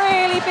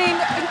really been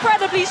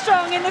incredibly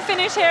strong in the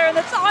finish here, and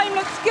the time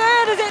looks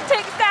good as it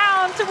ticks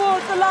down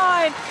towards the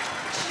line.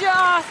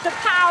 Just the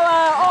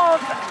power of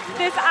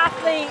this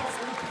athlete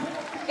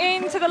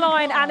into the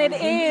line, and it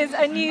is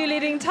a new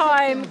leading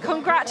time.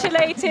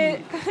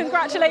 Congratulated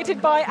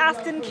by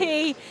Aston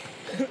Key,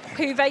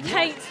 who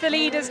vacates the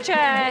leader's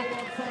chair.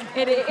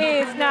 It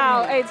is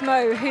now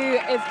Eidsmo who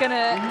is going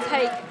to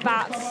take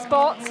that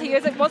spot. He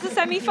was a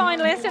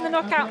semi-finalist in the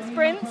knockout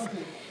sprints.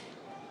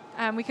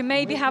 And we can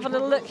maybe have a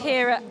little look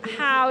here at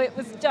how it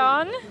was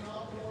done.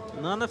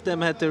 None of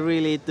them had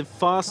the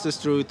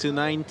fastest route to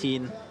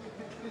 19.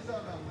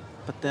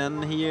 But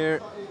then here,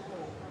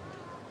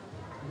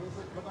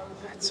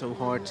 it's so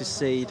hard to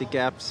say the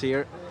gaps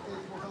here.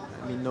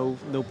 I mean,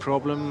 no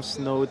problems,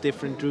 no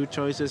different route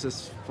choices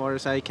as far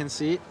as I can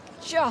see.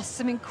 Just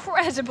some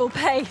incredible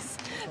pace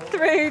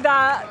through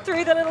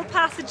the little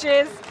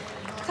passages,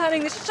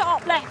 turning the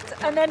sharp left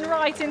and then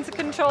right into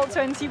control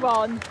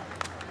 21,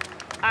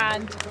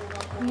 and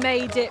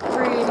made it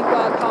really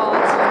work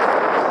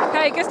hard.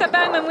 Okay, Gustav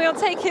Bergman, we'll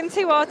take him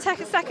to our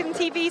second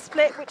TV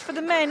split, which for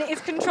the men is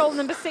control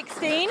number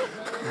 16.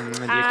 And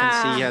you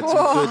can see he had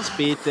some good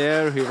speed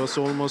there. He was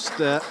almost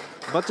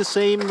about the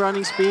same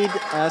running speed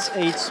as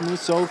Eidsmo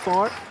so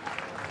far.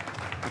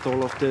 At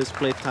all of the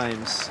split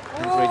times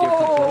and radio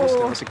controls.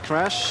 There was a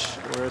crash,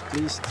 or at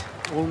least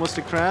almost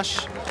a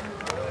crash.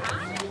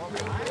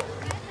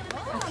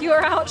 If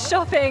you're out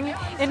shopping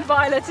in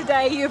Vejle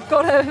today, you've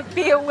got to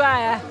be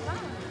aware.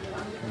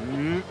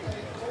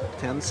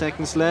 10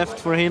 seconds left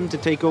for him to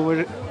take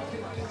over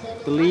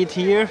the lead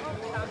here.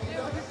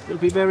 Will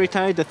be very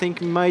tight. I think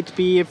he might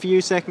be a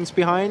few seconds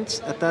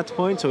behind at that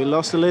point, so he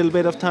lost a little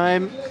bit of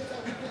time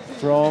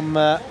from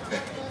the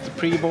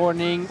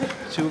pre-warning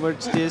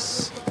towards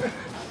this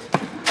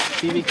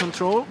TV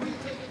control.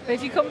 But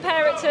if you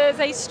compare it to,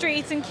 say,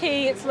 Street and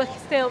Key, it's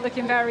still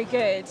looking very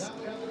good.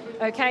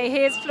 Okay,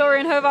 here's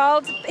Florian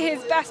Hovald.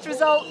 His best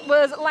result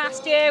was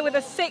last year with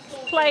a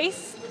 6th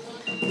place.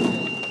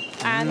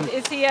 And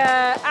is he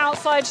a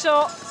outside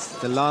shot?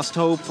 The last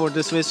hope for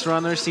the Swiss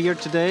runners here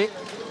today.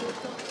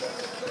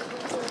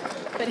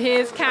 But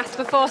here's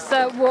Kasper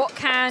Foster. What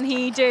can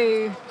he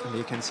do? And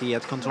you can see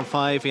at control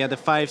 5 he had a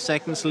 5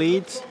 seconds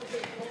lead.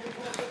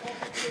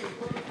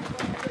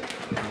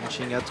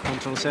 Launching at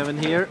control 7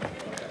 here.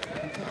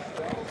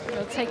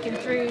 We'll take him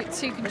through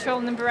to control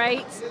number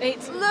 8.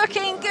 It's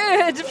looking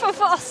good for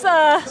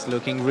Foster. It's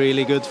looking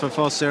really good for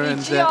Foster.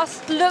 He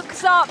just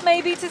looks up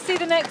maybe to see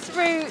the next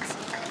route.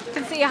 You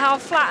can see how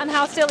flat and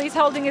how still he's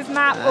holding his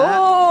map.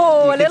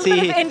 Oh, a little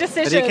bit of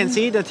indecision. But you can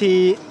see that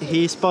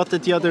he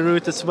spotted the other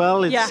route as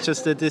well. It's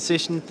just a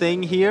decision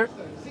thing here.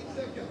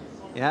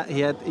 Yeah,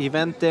 he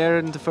went there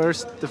in the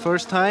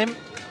first time.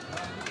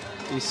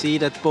 You see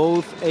that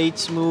both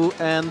Eidsmo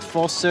and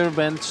Foster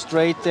went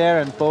straight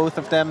there, and both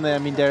of them, I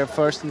mean, they're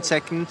first and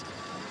second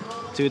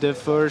to the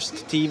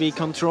first TV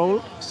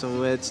control.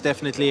 So it's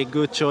definitely a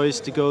good choice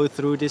to go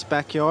through this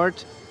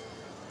backyard.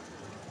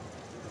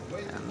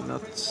 And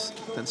not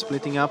then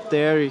splitting up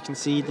there. You can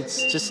see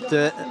it's just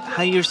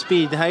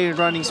higher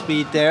running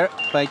speed there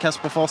by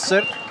Kasper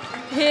Foster.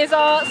 Here's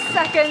our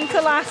second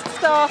to last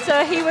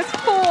starter. He was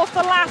 4th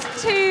the last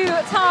 2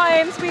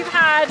 times we've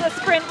had a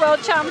Sprint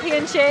World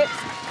Championships.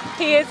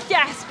 He is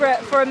desperate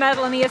for a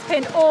medal, and he has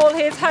pinned all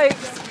his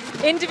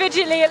hopes,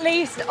 individually at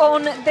least,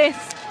 on this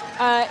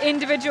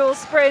individual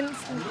sprint.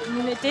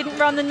 Didn't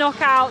run the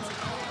knockout.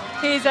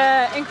 He's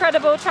an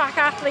incredible track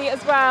athlete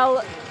as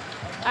well.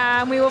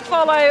 We will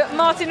follow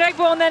Martin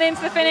Regborn then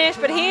into the finish,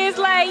 but he is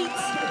late.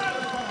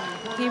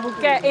 He will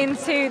get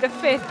into the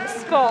 5th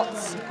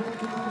spot.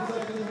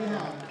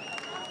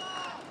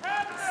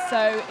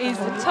 So he's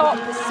the top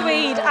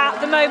Swede at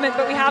the moment,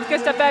 but we have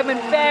Gustav Bergman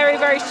very,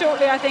 very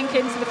shortly, I think,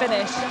 into the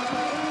finish.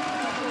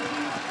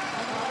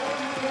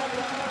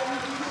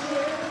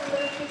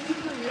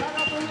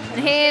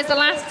 And here's the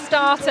last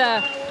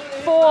starter.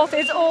 4th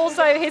is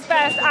also his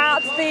best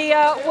at the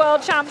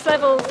World Champs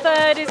level.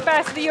 3rd is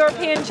best at the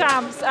European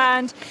Champs.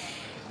 And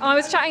I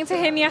was chatting to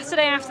him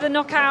yesterday after the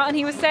knockout, and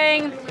he was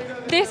saying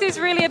this is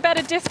really a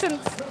better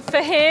distance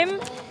for him.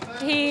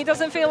 He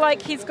doesn't feel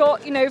like he's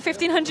got,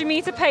 1,500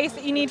 meter pace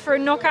that you need for a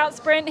knockout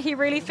sprint. He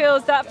really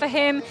feels that for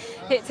him,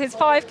 it's his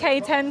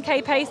 5K,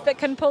 10K pace that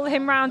can pull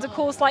him around a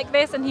course like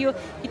this, and he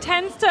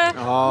tends to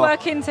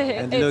work into it.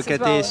 And look at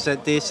this.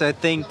 This, I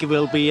think,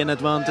 will be an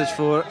advantage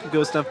for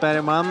Gustav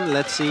Bergman.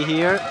 Let's see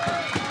here.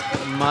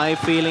 My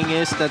feeling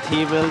is that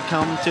he will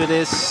come to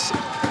this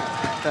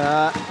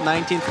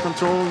 19th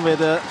control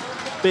with a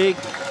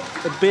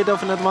bit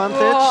of an advantage.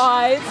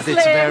 But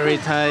it's very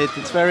tight.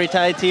 It's very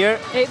tight here.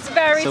 It's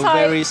very tight. So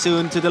very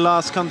soon to the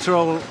last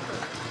control.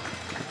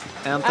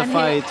 And the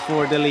fight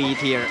for the lead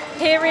here.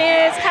 Here he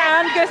is.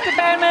 Can Gustav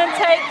Bergman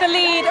take the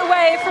lead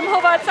away from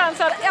Håvard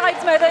Sandsad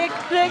Eidsmo?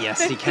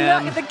 Yes, he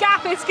can. The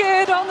gap is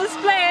good on the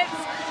splits.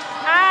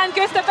 And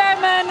Gustav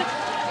Bergman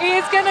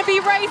is going to be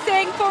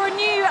racing for a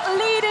new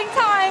leading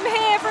time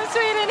here from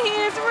Sweden. He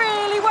is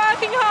really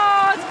working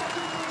hard.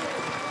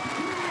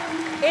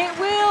 It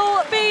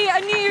will be a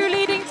new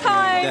leading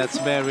time. That's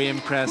very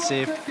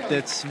impressive.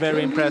 That's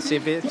very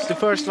impressive. It's the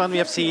first one we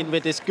have seen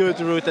with this good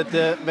route at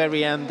the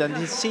very end, and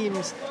he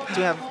seems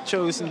to have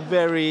chosen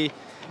very,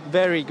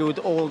 very good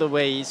all the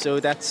way. So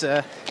that's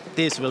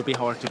this will be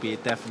hard to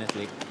beat,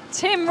 definitely.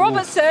 Tim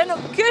Robertson,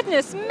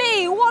 goodness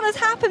me, what has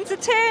happened to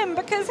Tim?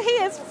 Because he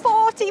is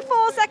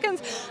 44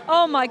 seconds.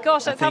 Oh my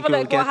gosh, let's have a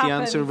look what happens. I think we'll get the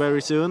answer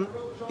very soon.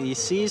 He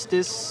sees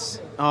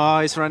this. Oh,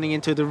 he's running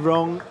into the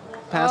wrong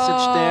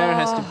passage there,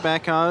 has to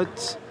back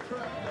out.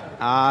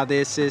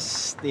 This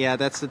is,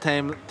 that's the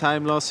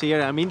time loss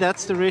here. I mean,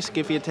 that's the risk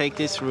if you take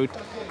this route.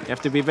 You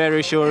have to be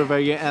very sure where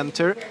you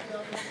enter.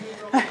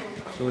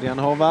 Florian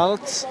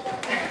Håvald.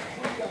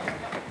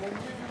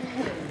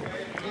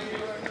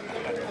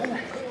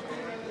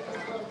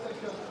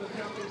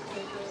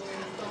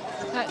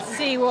 Let's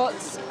see what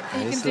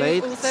he can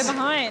do also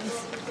behind.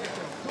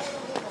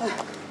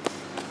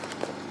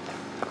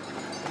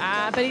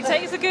 But he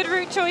takes a good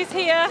route choice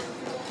here.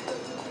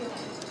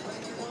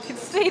 You can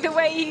see the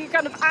way he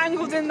kind of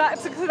angled in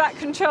that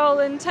control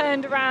and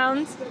turned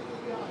around.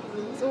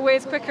 It's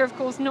always quicker, of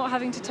course, not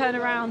having to turn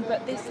around,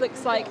 but this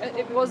looks like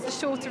it was the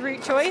shorter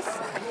route choice.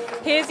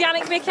 Here's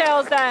Yannick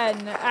Michels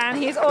then, and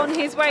he's on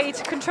his way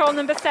to control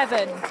number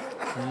 7.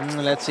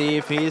 Let's see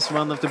if he's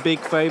one of the big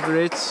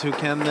favorites who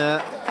can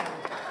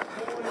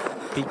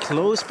be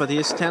close, but he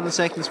is 10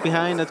 seconds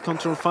behind at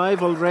control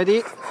 5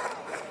 already.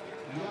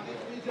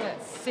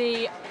 Let's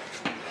see.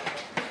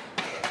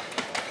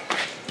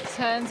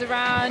 Turns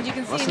around, you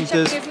can see him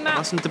checking his map.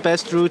 Wasn't the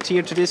best route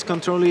here to this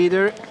control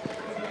either.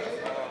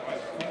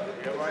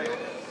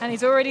 And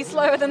he's already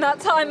slower than that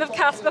time of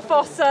Kasper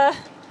Foster,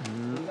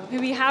 who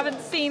we haven't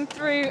seen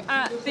through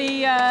at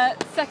the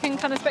second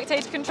kind of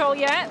spectator control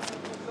yet.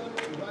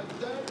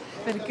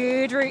 But a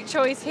good route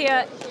choice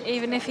here,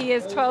 even if he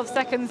is 12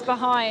 seconds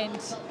behind.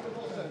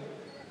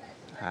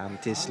 And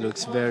this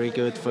looks very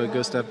good for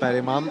Gustav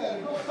Bergman.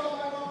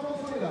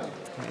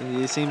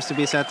 He seems to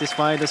be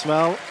satisfied as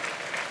well.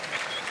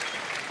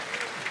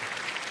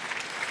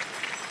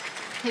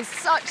 He's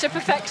such a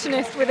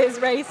perfectionist with his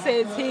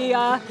races. He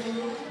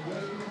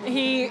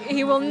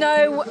will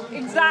know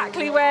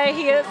exactly where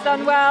he has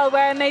done well,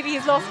 where maybe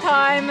he's lost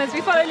time. As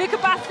we follow Luca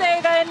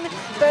Basset then,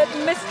 but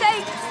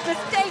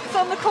mistakes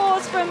on the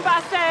course from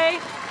Basset,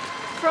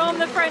 from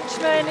the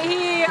Frenchman.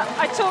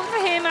 I talked to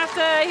him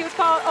after he was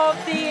part of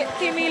the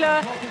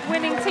 2000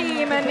 winning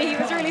team, and he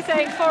was really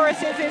saying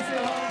Forest is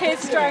his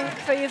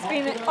strength. It's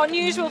been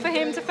unusual for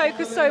him to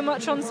focus so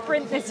much on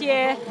sprint this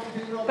year,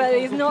 but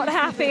he's not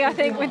happy, I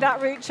think, with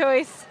that route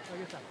choice.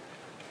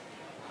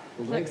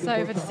 Looks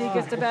over to see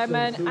Gustav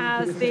Bergman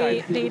as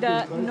the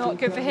leader. Not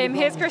good for him.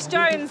 Here's Chris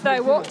Jones,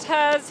 though. What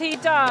has he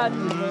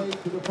done?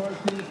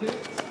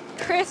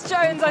 Chris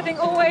Jones, I think,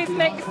 always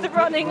makes the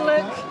running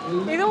look...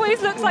 He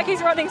always looks like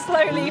he's running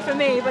slowly for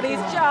me, but he's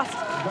just...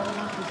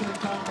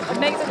 It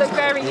makes it look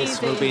very easy.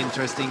 This will be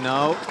interesting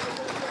now.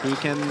 He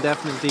can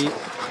definitely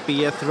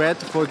be a threat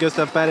for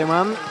Gustav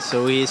Bergman.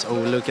 So he's... Oh,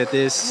 look at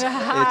this.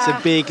 It's a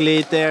big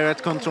lead there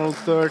at control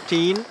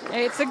 13.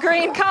 It's a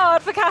green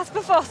card for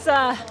Kasper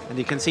Fosser. And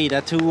you can see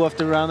that 2 of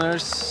the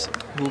runners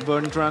who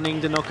weren't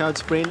running the knockout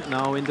sprint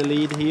now in the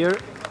lead here.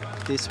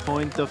 At this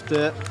point of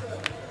the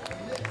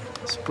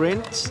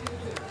sprint.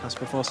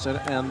 Kasper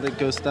Fosser and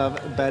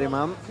Gustav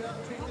Bergman.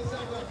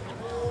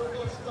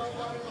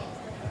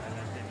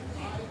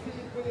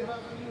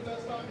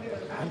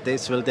 And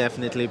this will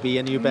definitely be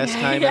a new best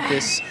time at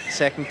this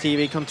second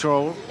TV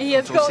control. He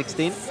has got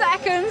 16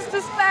 seconds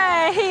to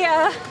spare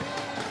here.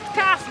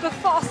 Kasper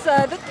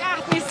Fosser, the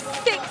gap is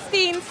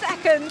 16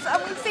 seconds,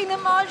 and we've seen the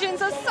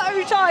margins are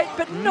so tight,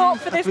 but not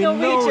for this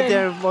Norwegian. We know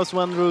there was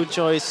one route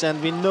choice,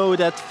 and we know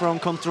that from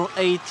control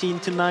 18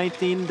 to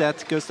 19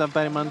 that Gustav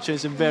Bergman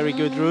chose a very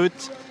good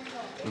route.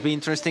 It'll be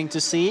interesting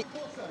to see,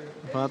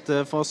 but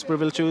Fosser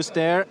will choose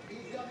there.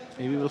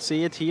 Maybe we'll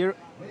see it here.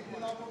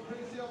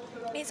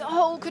 It's a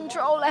whole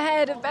control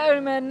ahead of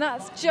Bergman.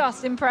 That's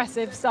just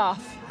impressive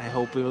stuff. I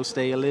hope we will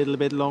stay a little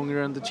bit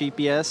longer on the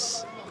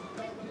GPS,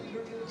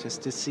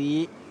 just to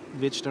see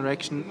which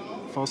direction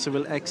Fosser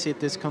will exit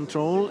this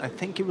control. I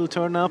think he will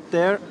turn up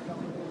there.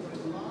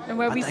 And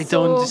where we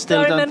still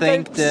don't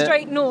think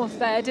straight north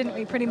there, didn't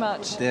we, pretty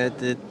much?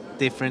 The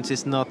difference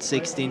is not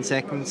 16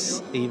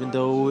 seconds, even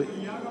though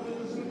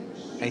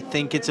I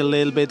think it's a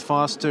little bit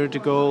faster to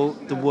go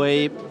the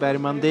way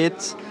Bergman did.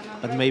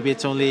 But maybe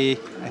it's only,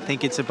 I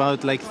think it's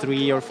about like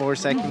 3 or 4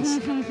 seconds.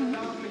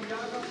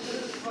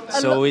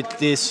 So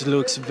this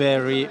looks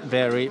very,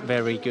 very,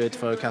 very good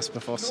for Kasper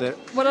Fosser.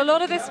 Well, a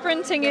lot of this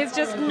sprinting is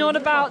just not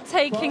about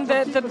taking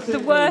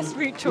the worst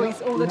route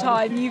choice all the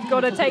time. You've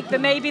got to take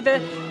maybe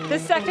the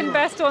second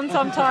best one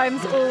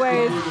sometimes.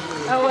 Always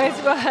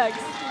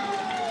works.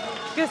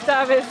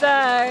 Gustav is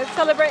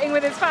celebrating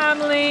with his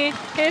family.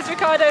 Here's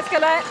Ricardo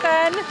Scalet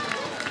then.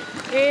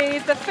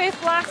 He's the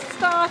 5th last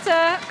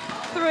starter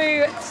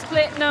through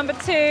split number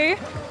 2.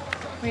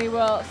 We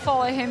will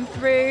follow him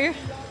through.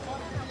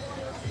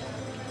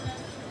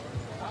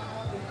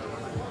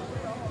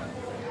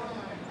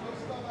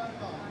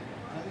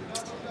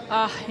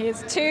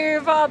 He's too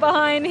far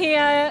behind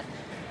here.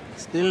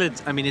 Still,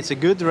 it's a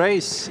good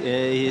race.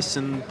 He's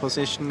in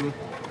position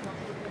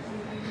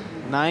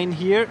 9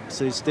 here,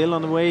 so he's still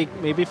on the way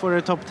maybe for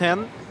a top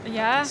 10.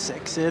 Yeah. This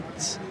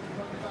exit.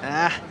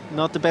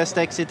 Not the best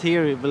exit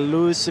here. He will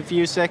lose a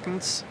few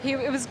seconds.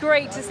 It was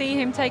great to see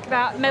him take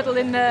that medal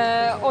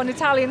on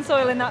Italian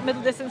soil in that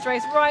middle distance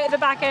race right at the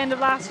back end of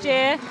last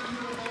year.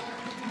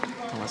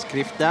 Thomas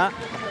Krifta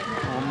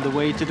on the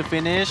way to the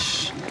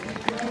finish.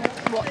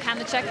 What can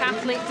the Czech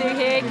athlete do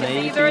here?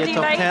 Maybe He's already a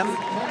top late. 10.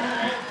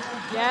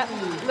 Yeah,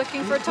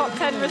 looking for a top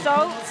 10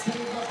 result.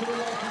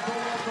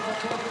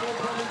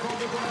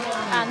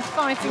 And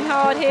fighting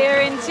hard here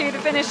into the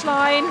finish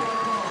line.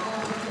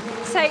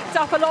 Taped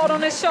up a lot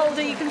on his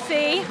shoulder, you can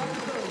see.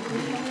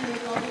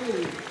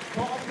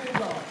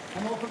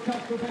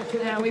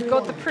 Now we've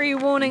got the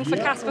pre-warning for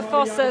Kasper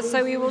Fosser,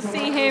 so we will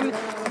see him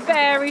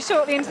very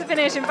shortly into the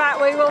finish. In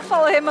fact, we will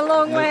follow him a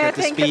long way, I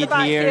think, at the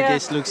back here.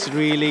 This looks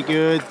really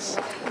good.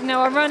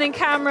 Now, our running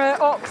camera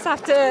ops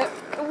have to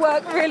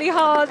work really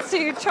hard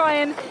to try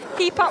and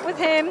keep up with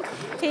him.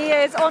 He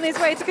is on his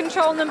way to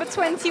control number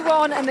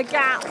 21, and the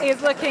gap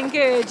is looking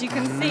good. You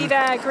can see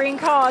there, green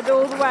card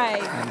all the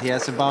way. And he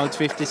has about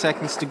 50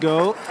 seconds to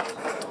go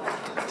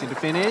to the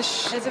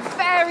finish. There's a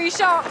very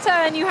sharp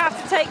turn you have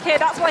to take here.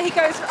 That's why he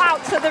goes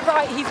out to the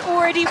right. He's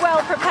already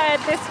well prepared,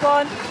 this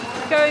one.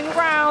 Going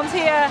round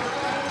here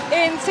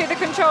into the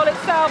control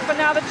itself. And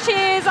now the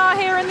cheers are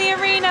here in the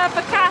arena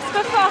for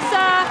Kasper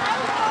Fosser.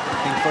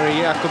 Looking for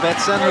Jakob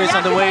Edsen, who is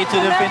on the way to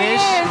the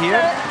finish here.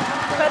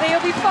 But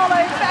he'll be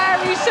followed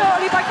very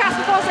shortly by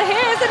Kasper Fosser.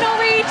 Here's the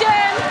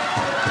Norwegian.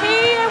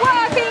 He is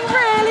working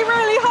really,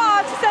 really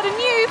hard to set a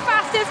new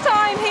fastest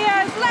time. He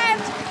has led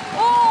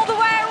all the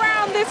way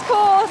around this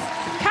course.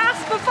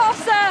 Kasper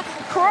Fosser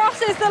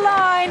crosses the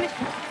line.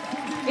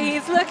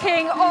 He's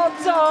looking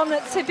odds on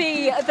to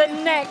be the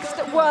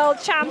next world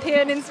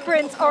champion in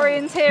sprint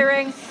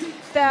orienteering.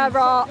 There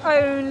are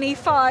only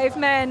 5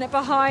 men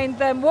behind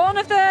them. One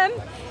of them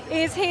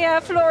is here,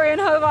 Florian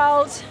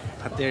Hovald.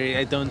 But there,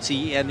 I don't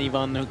see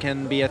anyone who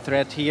can be a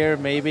threat here.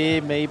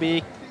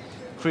 Maybe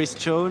Chris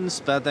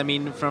Jones, but I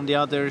mean, from the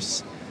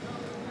others,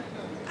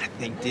 I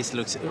think this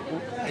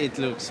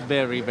looks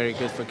very, very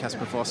good for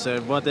Kasper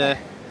Fosser.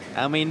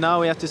 I mean,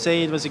 now we have to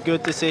say it was a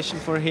good decision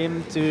for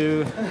him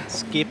to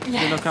skip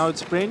the knockout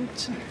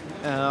sprint.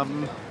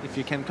 If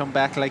you can come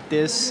back like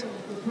this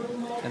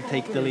and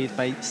take the lead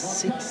by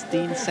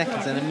 16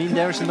 seconds. And I mean,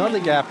 there's another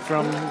gap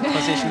from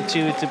position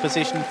 2 to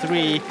position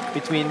 3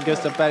 between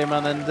Gustav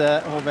Bergman and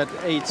Håvard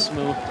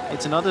Eidsmo.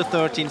 It's another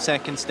 13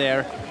 seconds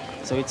there.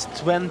 So it's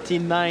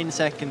 29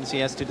 seconds he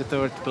has to the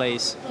third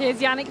place. Here's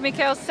Yannick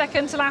Michels,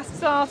 second to last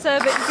starter,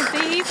 but you can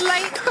see he's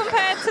late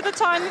compared to the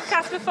time of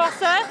Kasper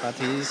Fosser. But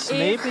he's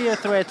maybe a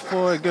threat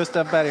for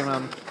Gustav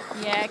Bergman.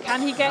 Yeah,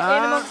 can he get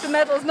in amongst the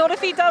medals? Not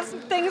if he does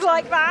things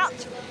like that.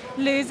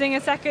 Losing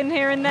a second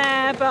here and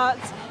there, but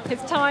his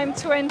time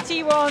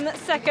 21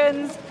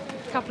 seconds.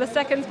 A couple of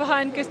seconds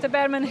behind Gustav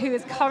Bergman, who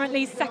is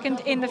currently second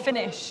in the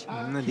finish.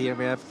 And here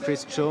we have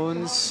Chris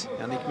Jones,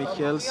 Yannick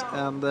Michels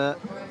and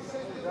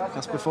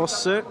Kasper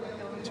Fosser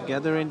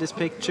together in this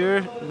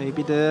picture.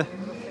 Maybe the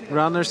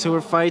runners who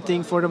are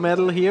fighting for the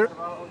medal here.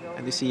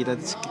 And you see that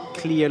it's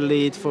clear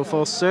lead for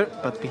Fosser,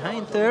 but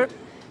behind there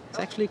it's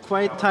actually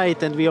quite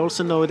tight. And we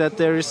also know that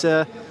there is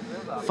a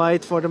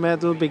fight for the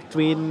medal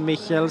between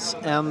Michels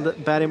and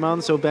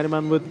Bergman, so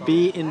Bergman would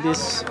be in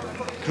this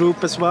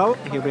group as well.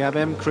 Here we have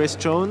Chris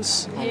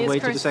Jones on the way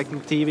to the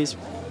second TV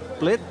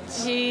split.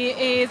 He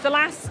is the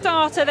last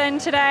starter then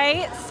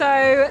today,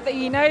 so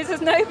he knows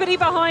there's nobody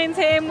behind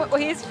him.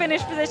 His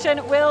finish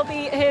position will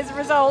be his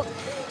result.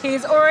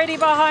 He's already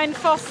behind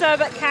Fosser,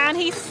 but can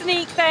he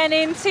sneak then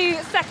into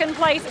second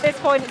place at this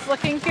point? It's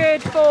looking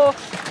good for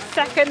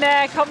second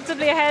there,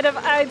 comfortably ahead of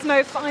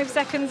Eidsmo, 5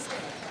 seconds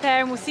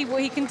there, and we'll see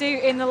what he can do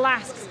in the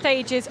last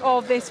stages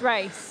of this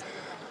race.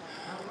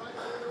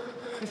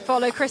 We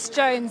follow Chris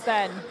Jones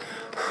then.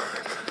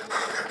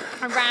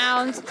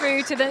 Around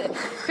through to the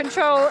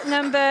control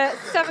number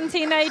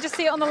 17 there, you just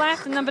see it on the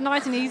left, and number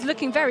 19, he's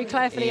looking very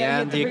carefully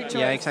at the route choice.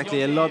 Yeah,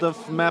 exactly, a lot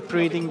of map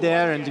reading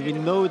there, and we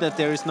know that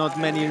there is not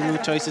many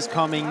route choices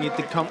coming at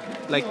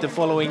the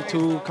following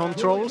 2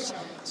 controls.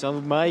 So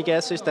my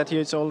guess is that he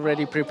is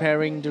already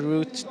preparing the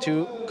route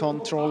to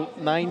control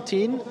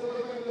 19,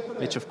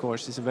 which of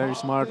course is a very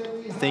smart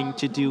thing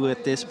to do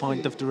at this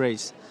point of the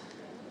race.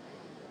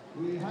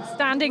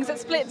 Standings at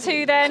split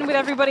 2 then, with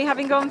everybody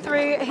having gone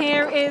through.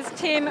 Here is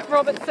Tim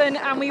Robertson,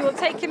 and we will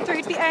take him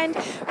through to the end.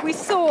 We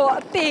saw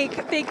a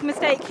big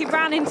mistake. He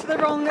ran into the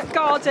wrong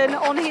garden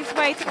on his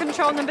way to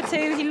control number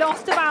 2. He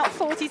lost about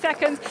 40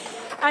 seconds.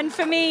 And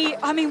for me,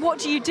 I mean, what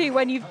do you do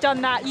when you've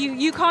done that?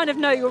 You kind of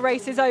know your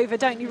race is over,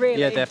 don't you,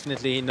 really? Yeah,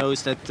 definitely. He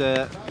knows that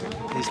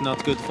he's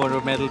not good for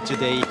a medal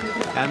today.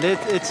 And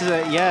it's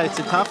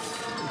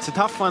a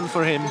tough one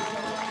for him.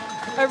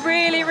 A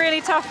really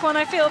tough one,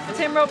 I feel, for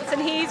Tim Robertson.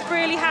 He's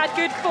really had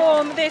good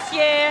form this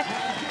year,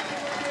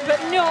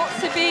 but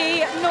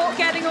not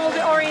getting all the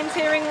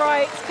orienteering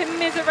right.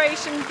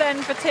 Commiserations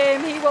then for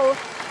Tim. He will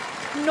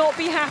not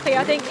be happy.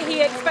 I think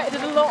he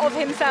expected a lot of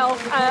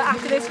himself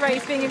after this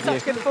race, being in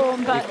such good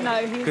form, but no.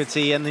 You could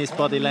see in his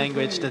body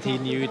language that he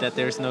knew that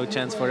there's no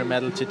chance for a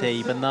medal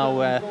today. But now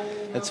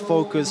let's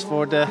focus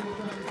for the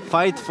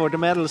fight for the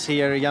medals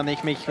here.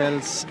 Yannick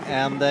Michels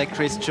and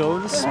Chris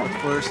Jones.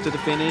 First to the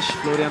finish,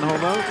 Florian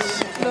Håvard.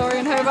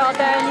 Florian Håvard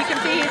there, and you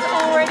can see he's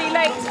already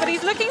late, but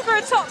he's looking for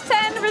a top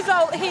 10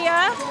 result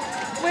here.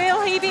 Will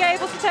he be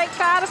able to take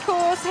that? Of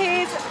course,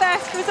 his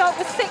best result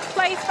was 6th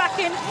place back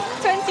in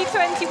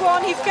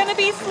 2021. He's going to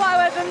be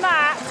slower than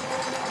that,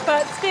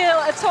 but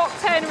still a top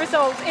 10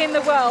 result in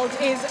the world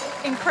is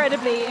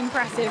incredibly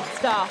impressive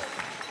stuff.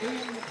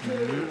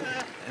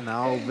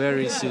 Now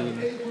very soon,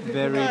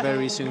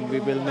 very soon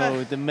we will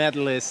know the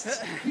medalists,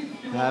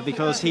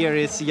 because here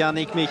is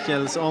Yannick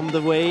Michels on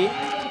the way.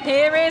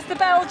 Here is the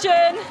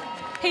Belgian.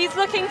 He's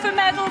looking for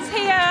medals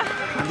here.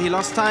 And he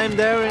lost time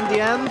there in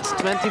the end,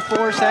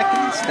 24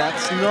 seconds.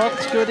 That's not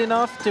good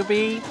enough to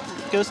beat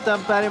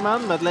Gustav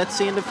Bergman, but let's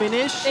see in the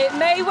finish. It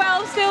may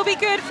well still be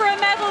good for a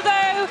medal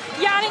though.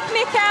 Yannick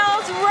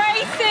Michels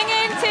racing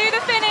into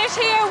the finish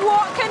here.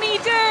 What can he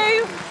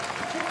do?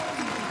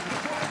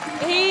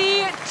 He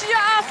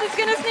just is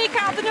going to sneak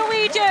out the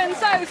Norwegian,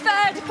 so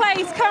 3rd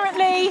place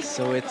currently.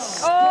 So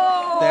it's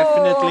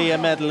definitely a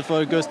medal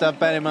for Gustav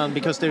Bergman,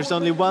 because there's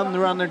only one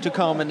runner to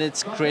come, and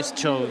it's Chris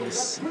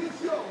Jones.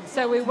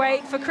 So we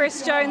wait for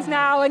Chris Jones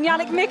now, and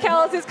Yannick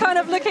Michels is kind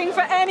of looking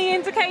for any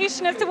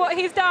indication as to what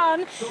he's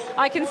done.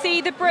 I can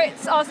see the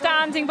Brits are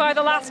standing by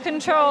the last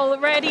control,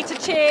 ready to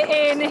cheer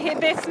in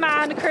this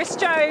man, Chris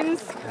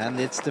Jones. And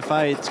it's the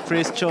fight,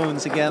 Chris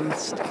Jones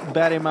against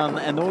Bergman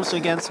and also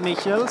against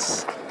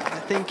Michels.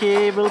 I think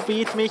he will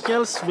beat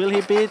Michels. Will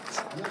he beat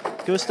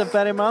Gustav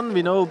Bergman?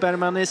 We know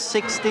Bergman is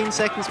 16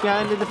 seconds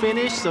behind in the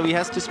finish, so he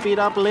has to speed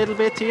up a little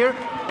bit here.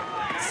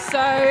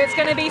 So it's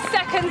going to be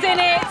seconds in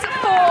it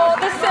for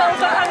the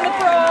silver and the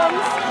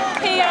bronze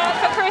here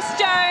for Chris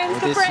Jones.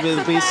 The Brits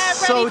will be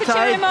so ready to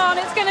cheer him on.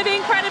 It's going to be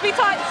incredibly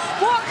tight.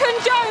 What can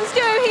Jones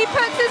do? He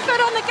puts his foot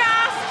on the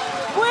gas.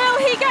 Will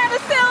he get a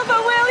silver?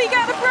 Will he get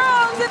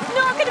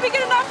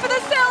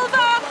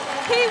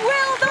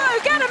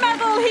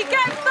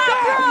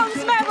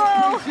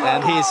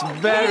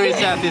He's very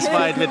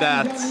satisfied with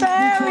that.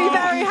 Very,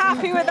 very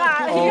happy with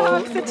that. He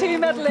hugs the 2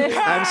 medalists.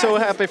 I'm so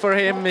happy for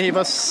him. He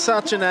was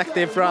such an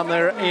active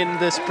runner in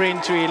the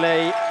sprint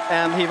relay,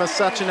 and he was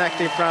such an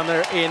active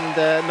runner in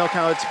the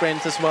knockout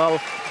sprint as well.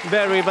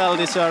 Very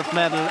well-deserved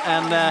medal,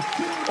 and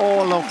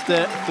all of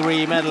the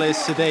 3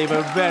 medalists today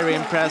were very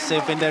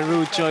impressive in their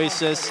route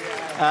choices.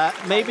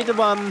 Maybe the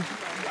one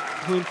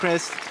who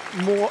impressed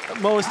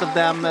most of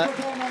them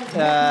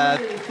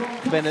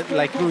when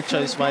like route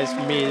choice-wise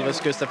for me, it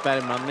was Gustav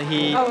Bergman.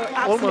 He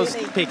almost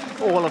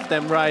picked all of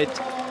them right,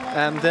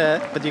 and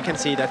but you can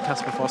see that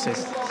Kasper Foss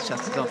is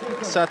just on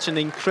such an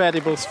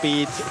incredible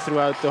speed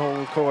throughout the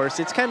whole course.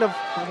 It's kind of,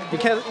 you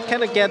can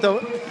kind of get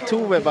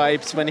Tuve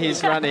vibes when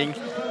he's running.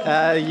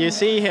 You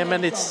see him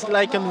and it's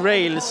like on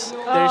rails.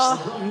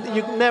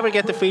 You never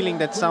get the feeling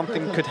that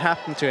something could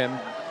happen to him.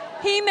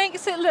 He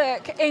makes it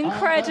look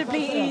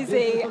incredibly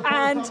easy,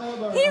 and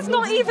he's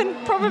not even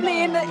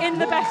probably in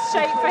the best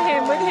shape for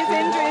him with his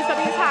injuries that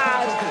he's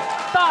had.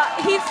 But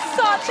he's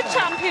such a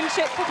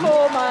championship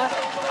performer.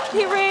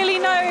 He really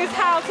knows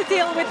how to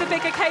deal with the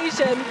big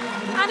occasion.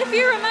 And if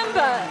you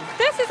remember,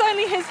 this is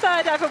only his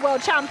 3rd ever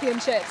World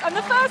Championships, and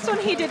the first one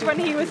he did when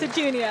he was a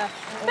junior.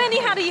 Then he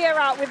had a year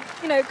out with,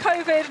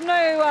 COVID,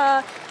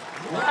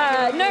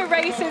 no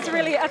races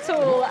really at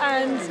all,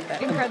 and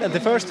incredible. The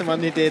first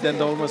one he did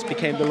and almost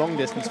became the long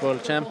distance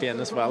world champion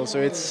as well. So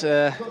it's,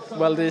 I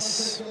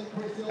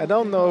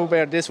don't know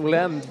where this will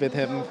end with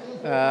him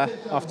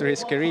after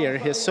his career.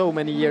 He has so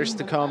many years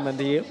to come, and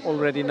he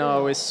already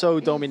now is so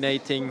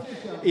dominating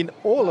in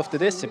all of the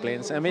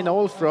disciplines. I mean,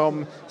 all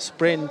from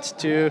sprint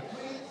to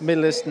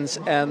middle distance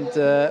and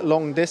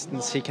long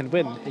distance he can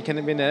win. He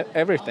can win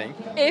everything.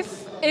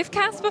 If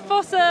Kasper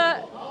Foss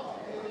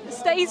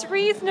stays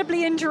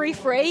reasonably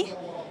injury-free,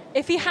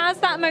 if he has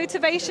that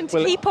motivation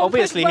to keep on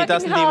obviously working he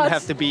doesn't hard, even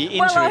have to be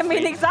injury-free. Well, I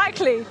mean,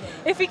 exactly.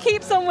 If he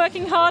keeps on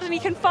working hard and he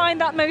can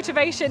find that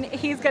motivation,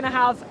 he's going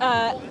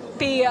to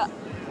be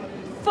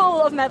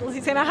full of medals.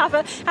 He's going to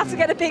have to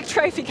get a big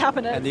trophy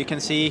cabinet. And you can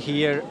see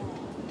here.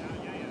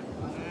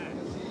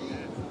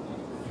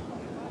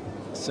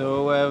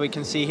 So we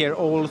can see here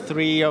all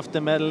 3 of the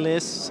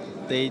medalists.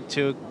 They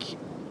took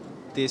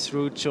this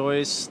route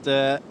choice,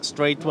 the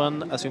straight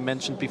one, as we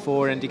mentioned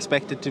before, and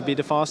expected to be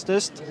the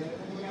fastest.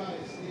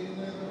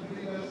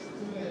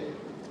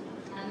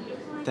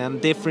 Then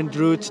different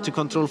route to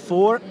control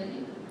 4.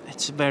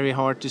 It's very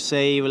hard to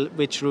say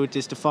which route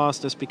is the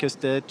fastest because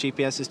the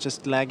GPS is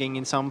just lagging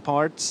in some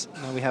parts.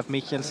 Now we have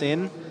Michels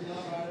in,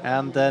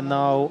 and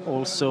now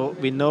also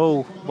we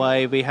know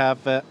why we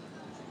have a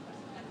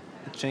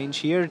change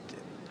here.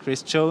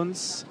 Chris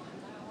Jones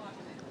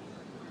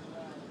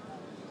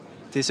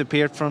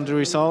disappeared from the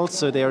results,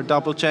 so they are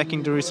double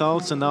checking the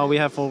results, and now we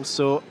have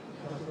also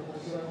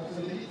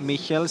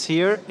Michels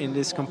here in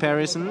this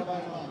comparison,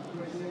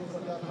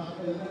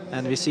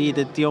 and we see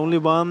that the only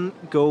one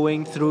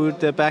going through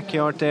the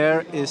backyard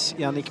there is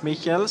Yannick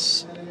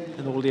Michels,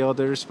 and all the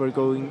others were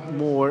going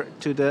more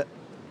to the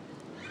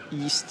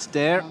east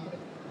there.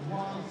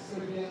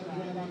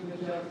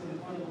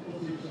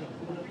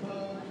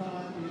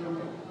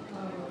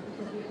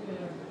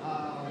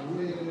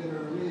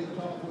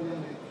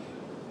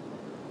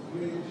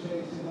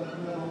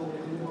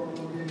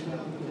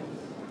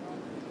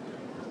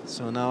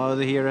 So now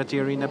here at the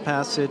arena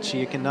passage,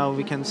 we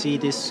can see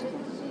this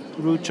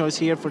route choice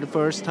here for the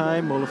first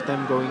time. All of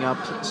them going up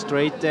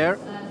straight there.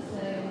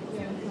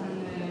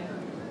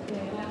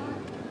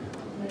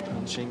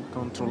 Punching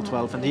control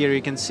 12, and here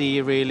you can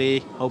see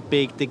really how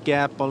big the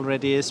gap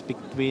already is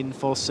between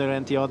Fosser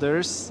and the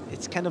others.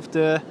 It's kind of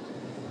the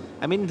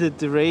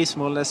race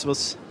more or less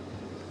was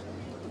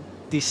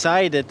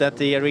decided at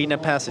the arena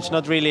passage.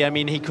 Not really, I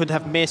mean, he could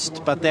have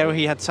missed, but there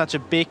he had such a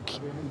big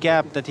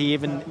gap that he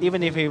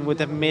even if he would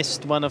have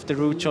missed one of the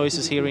route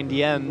choices here in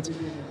the end,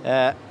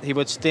 he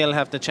would still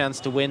have the chance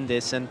to win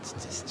this. And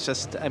it's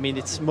just, I mean,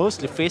 it's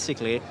mostly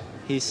physically.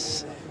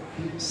 He's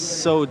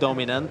so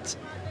dominant.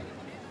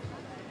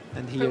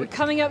 And here we're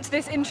coming up to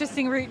this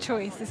interesting route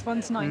choice, this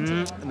 1 to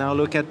 90. Now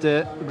look at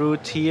the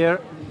route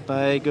here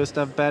by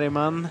Gustav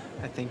Bergman.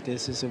 I think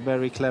this is a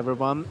very clever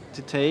one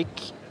to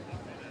take.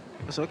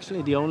 It was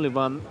actually the only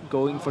one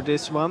going for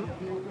this one.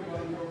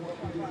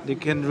 You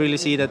can really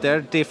see that there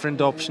are different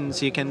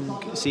options. You can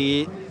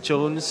see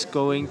Jones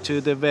going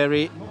to the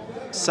very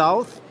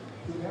south.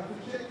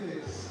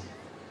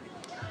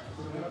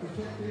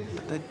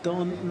 But I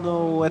don't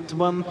know, at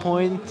one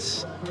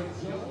point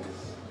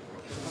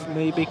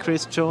maybe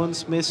Chris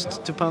Jones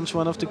missed to punch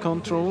one of the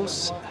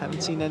controls.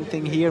 Haven't seen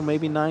anything here,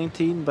 maybe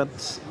 19,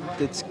 but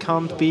it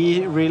can't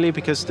be really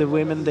because the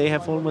women, they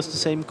have almost the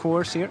same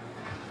course here.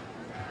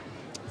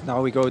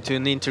 Now we go to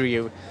an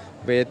interview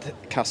with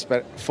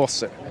Kasper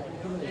Fosser.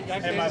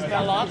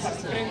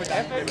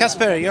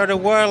 Kasper, you're the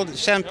world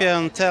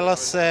champion. Tell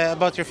us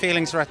about your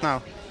feelings right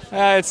now.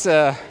 It's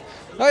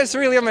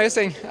really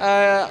amazing.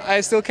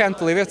 I still can't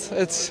believe it.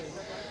 It's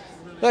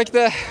like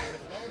the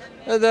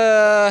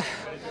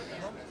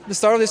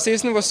start of this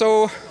season was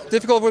so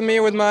difficult with me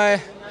with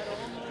my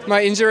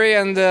my injury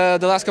and the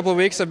last couple of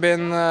weeks have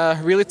been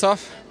really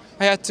tough.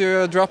 I had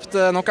to drop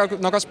the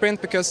knockout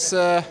sprint because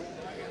I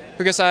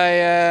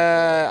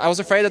was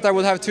afraid that I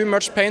would have too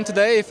much pain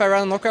today if I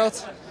ran a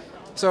knockout.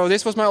 So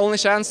this was my only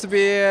chance to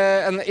be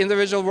an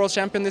individual world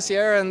champion this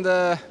year, and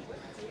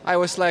I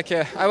was like,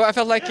 I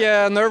felt like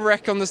a nerve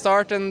wreck on the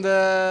start, and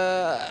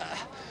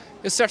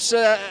it's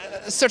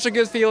such a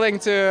good feeling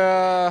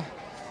to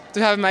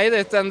have made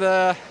it, and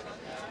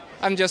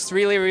I'm just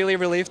really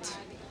relieved.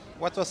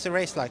 What was the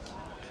race like?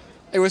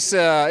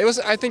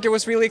 I think it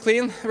was really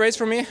clean race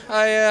for me.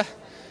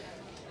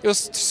 It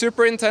was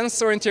super intense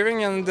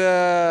orienteering and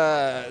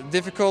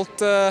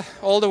difficult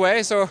all the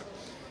way. So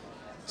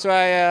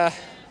I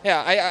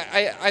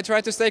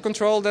tried to stay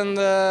controlled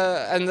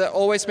and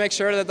always make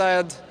sure that I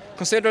had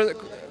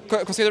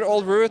considered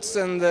all routes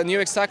and knew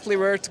exactly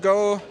where to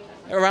go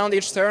around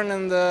each turn.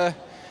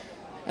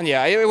 And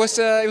yeah, it was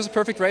a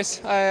perfect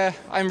race.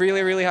 I'm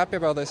really happy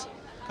about this.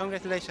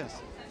 Congratulations.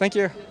 Thank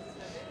you.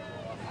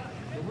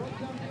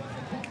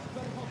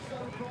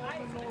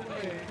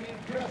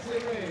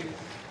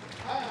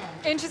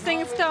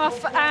 Interesting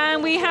stuff,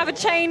 and we have a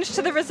change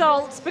to the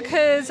results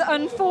because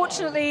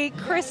unfortunately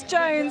Chris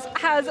Jones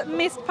has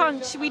missed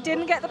punch. We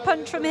didn't get the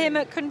punch from him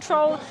at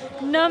control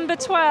number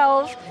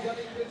 12,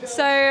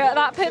 so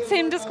that puts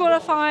him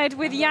disqualified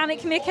with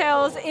Yannick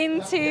Michels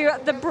into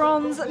the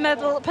bronze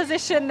medal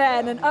position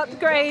then. An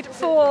upgrade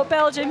for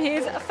Belgium,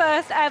 his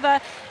first ever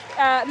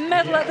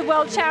medal at the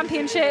World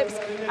Championships,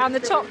 and the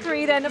top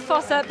three then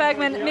Fosse,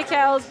 Bergman,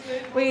 Michels.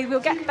 We will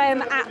get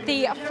them at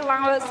the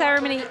flower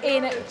ceremony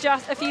in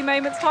just a few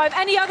moments' time.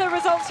 Any other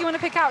results you want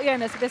to pick out,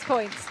 Jonas, at this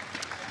point?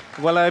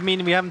 Well, I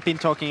mean, we haven't been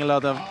talking a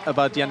lot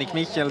about Yannick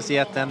Michels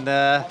yet, and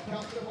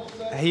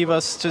he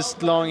was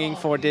just longing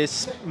for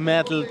this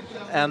medal,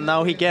 and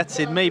now he gets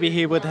it. Maybe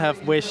he would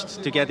have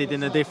wished to get it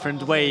in a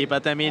different way,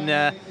 but I mean,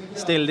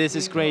 still, this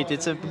is great.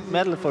 It's a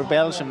medal for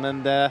Belgium,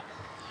 and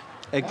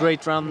a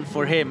great run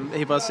for him.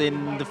 He was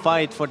in the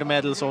fight for the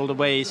medals all the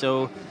way,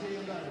 so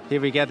here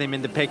we get him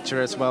in the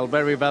picture as well.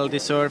 Very well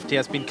deserved. He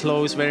has been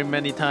close very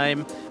many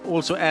times.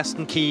 Also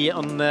Aston Key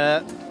on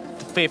the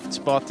 5th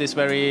spot is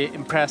very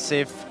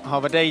impressive.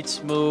 Harvard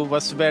 8's move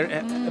was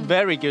a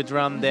very good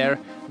run there.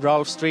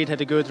 Ralph Street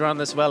had a good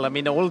run as well. I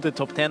mean, all the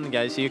top 10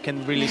 guys, you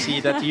can really see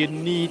that you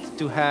need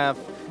to have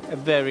a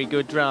very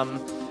good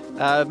run.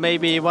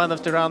 Maybe one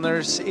of the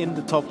runners in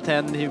the top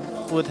 10 who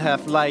would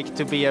have liked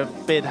to be a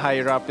bit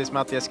higher up is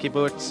Matthias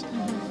Kiburtz.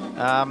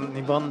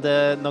 He won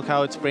the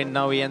knockout sprint,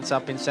 now he ends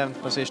up in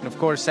 7th position. Of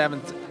course,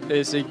 7th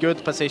is a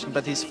good position,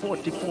 but he's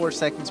 44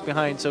 seconds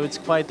behind, so it's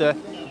quite a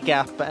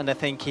gap, and I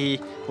think he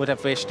would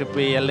have wished to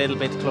be a little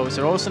bit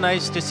closer. Also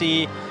nice to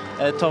see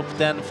top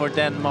 10 for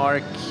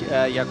Denmark,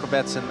 Jakob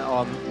Edsen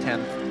on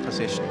 10th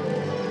position.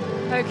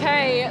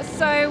 Okay,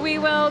 so we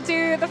will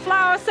do the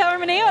flower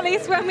ceremony, or at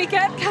least when we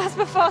get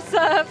Kasper Fosse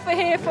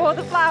here for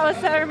the flower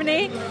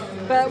ceremony.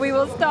 But we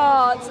will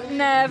start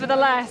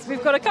nevertheless.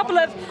 We've got a couple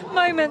of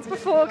moments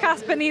before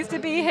Kasper needs to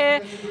be here.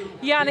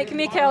 Yannick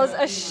Michels,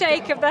 a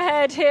shake of the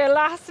head here.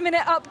 Last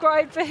minute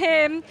upgrade for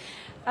him.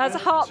 As a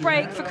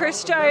heartbreak for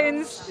Chris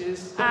Jones,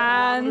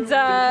 and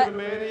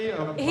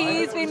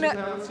he's been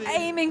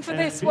aiming for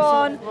this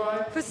one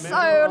for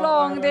so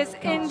long, this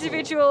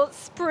individual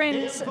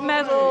sprint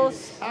medal.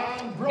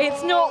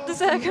 It's not the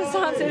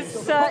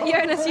circumstances.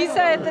 Jonas, you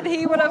said that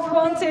he would have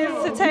wanted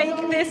to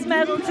take this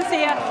medal to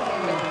see a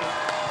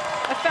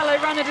fellow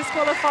runner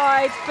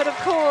disqualified, but of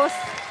course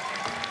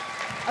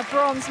a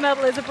bronze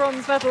medal is a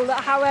bronze medal.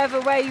 However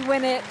way you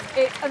win it,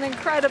 it's an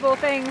incredible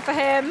thing for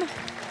him.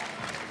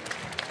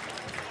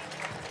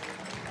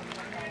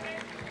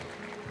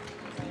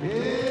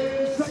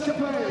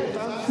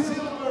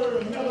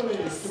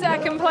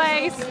 Second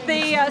place,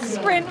 the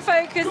sprint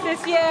focus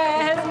this year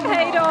has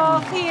paid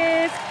off. He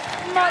is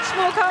much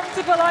more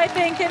comfortable, I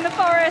think, in the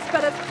forest,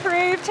 but has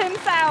proved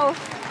himself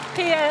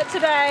here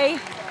today.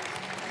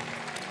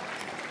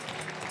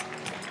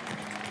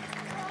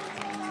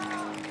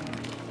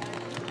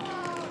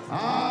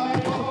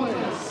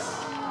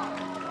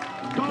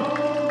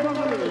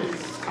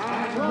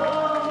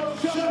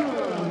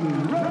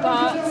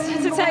 But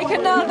to take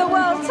another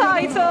world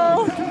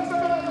title,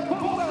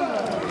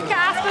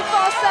 Kasper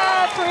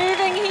Fosse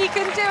proving he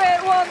can do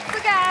it once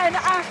again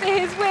after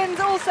his wins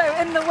also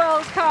in the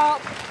World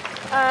Cup.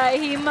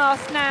 He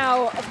must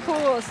now, of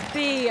course,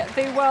 be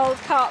the World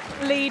Cup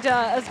leader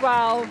as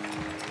well.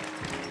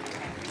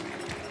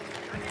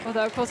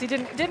 Although, of course, he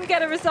didn't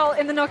get a result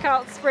in the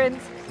knockout sprint.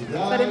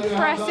 But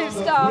impressive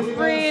stuff,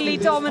 really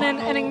dominant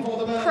and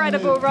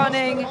incredible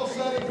running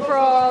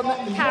from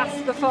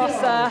Kasper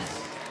Fosse.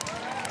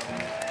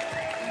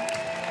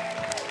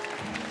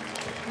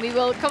 We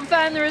will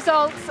confirm the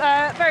results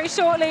very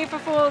shortly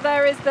before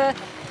there is the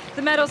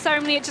medal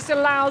ceremony. It just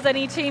allows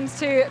any teams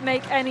to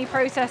make any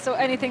protest or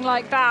anything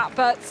like that.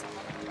 But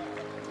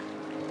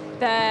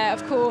there,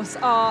 of course,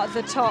 are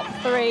the top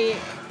three.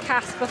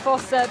 Kasper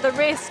Fosse, the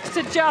risk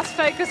to just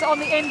focus on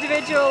the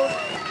individual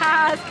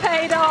has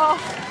paid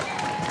off.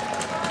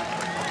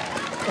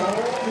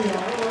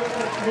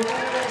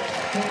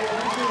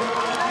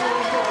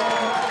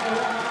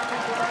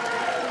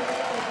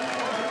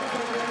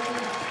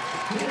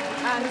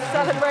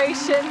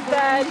 celebrations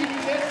then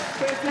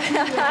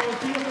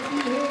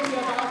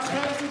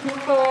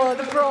for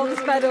the bronze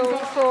medal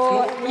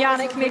for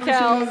Yannick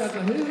Michels.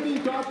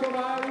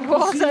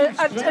 What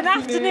an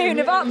afternoon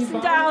of ups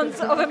and downs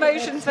of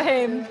emotions for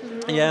him.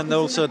 Yeah, and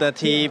also that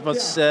he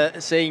was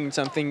saying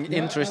something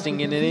interesting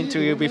in an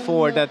interview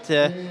before that,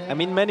 I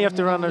mean, many of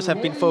the runners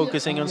have been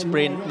focusing on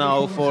sprint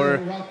now for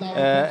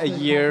a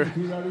year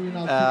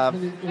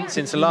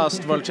since the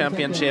last World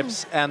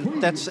Championships,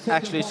 and that's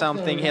actually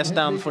something he has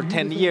done for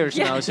 10 years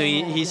now. So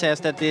he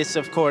says that this,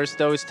 of course,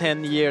 those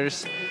 10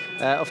 years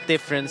of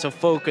difference of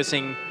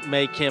focusing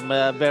make him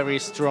a very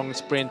strong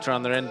sprint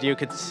runner, and you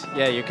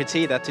could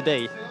see that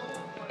today.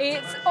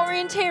 It's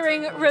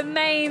orienteering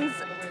remains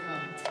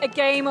a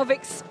game of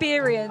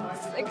experience.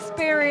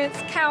 Experience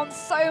counts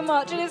so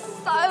much. It is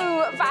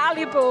so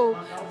valuable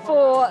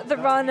for the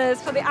runners,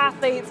 for the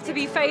athletes, to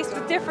be faced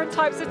with different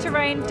types of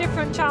terrain,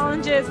 different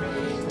challenges,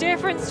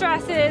 different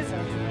stresses,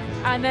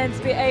 and then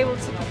to be able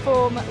to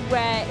perform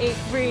where it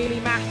really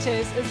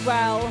matters as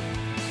well.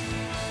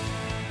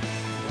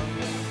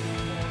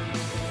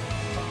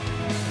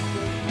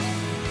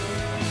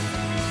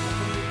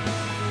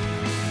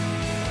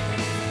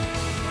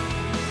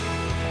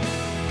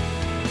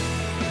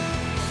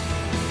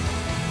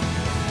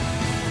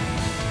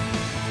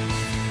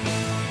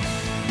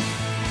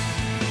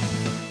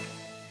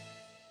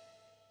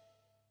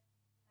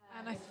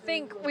 I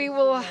think we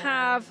will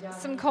have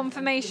some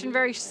confirmation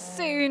very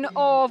soon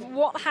of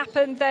what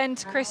happened then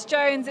to Chris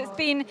Jones. It's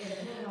been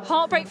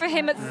heartbreak for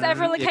him at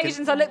several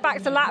occasions. I look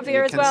back to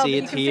Latvia as well.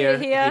 You can see it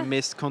here. He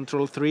missed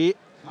control 3.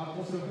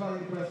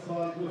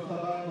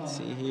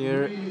 See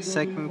here,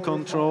 second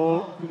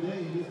control.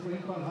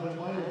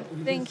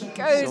 I think he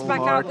goes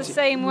back out the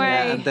same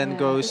way. Yeah, and then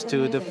goes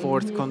to the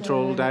fourth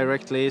control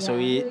directly. So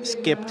he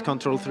skipped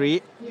control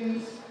 3.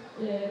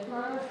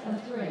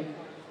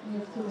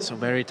 So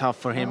very tough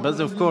for him, but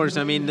of course,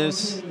 I mean,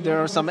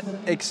 there are some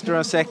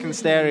extra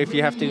seconds there if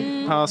you have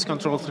to pass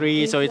control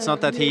 3. So it's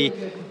not that he,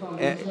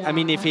 I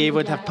mean, if he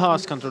would have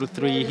passed control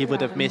 3, he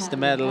would have missed the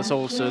medals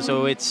also.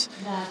 So it's,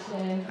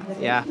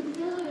 yeah,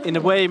 in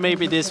a way,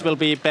 maybe this will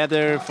be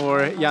better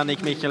for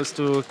Yannick Michels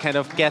to kind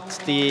of get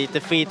the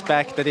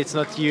feedback that it's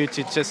not due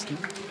to just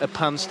a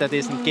punch that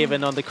isn't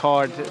given on the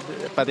card,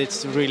 but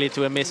it's really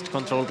to a missed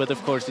control. But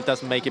of course, it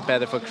doesn't make it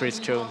better for Chris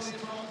Jones.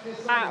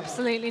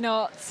 Absolutely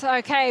not.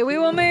 Okay, we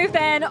will move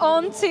then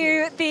on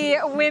to the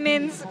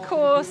women's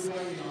course.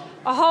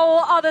 A whole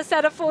other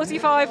set of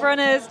 45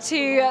 runners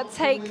to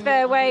take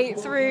their way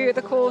through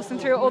the course and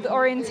through all the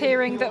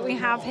orienteering that we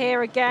have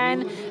here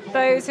again.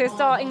 Those who are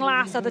starting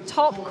last are the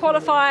top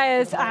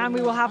qualifiers, and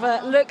we will have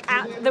a look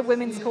at the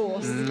women's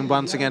course.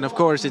 Once again, of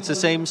course, it's the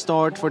same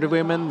start for the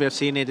women. We've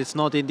seen it, it's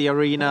not in the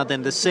arena,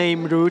 then the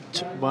same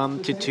route,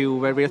 1 to 2,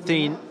 where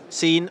we've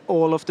seen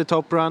all of the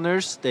top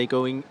runners. They're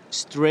going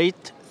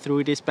straight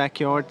through this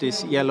backyard,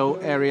 this yellow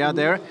area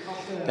there.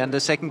 Then the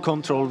second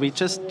control, we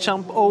just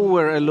jump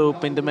over a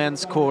loop in the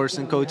men's course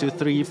and go to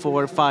 3,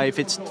 4, 5.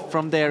 It's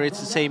from there, it's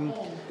the same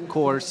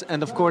course.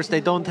 And of course,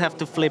 they don't have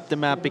to flip the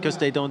map because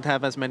they don't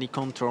have as many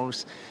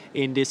controls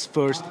in this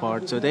first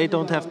part. So they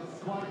don't have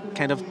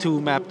kind of 2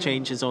 map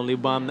changes, only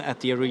one at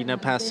the arena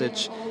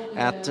passage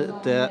at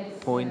the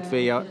point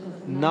we are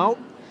now.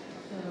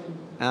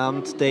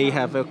 And they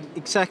have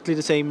exactly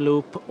the same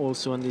loop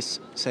also on this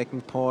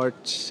second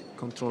part,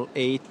 control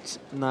 8,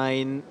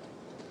 9,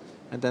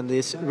 and then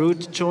this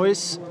route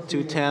choice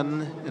to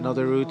 10,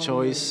 another route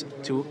choice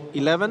to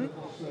 11.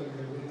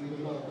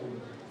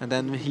 And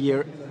then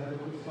here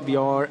we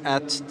are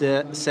at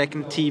the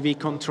second TV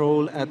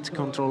control at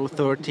control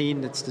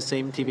 13. It's the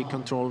same TV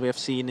control we have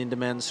seen in the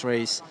men's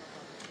race.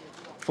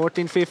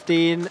 14,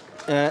 15,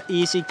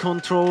 easy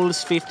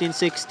controls, 15,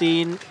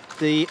 16.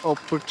 The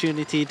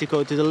opportunity to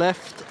go to the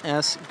left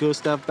as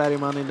Gustav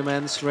Bergman in the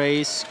men's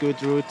race. Good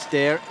route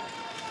there.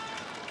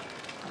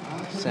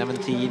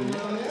 17,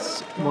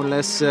 more or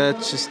less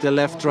just the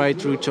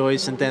left-right route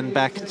choice and then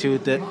back to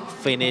the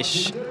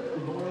finish.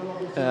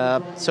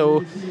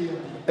 So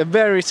a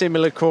very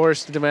similar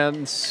course to the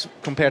men's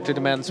compared to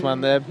the men's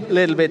one. A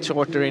little bit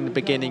shorter in the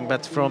beginning,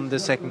 but from the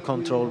second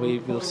control we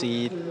will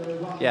see,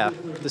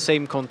 the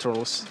same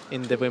controls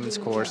in the women's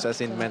course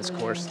as in the men's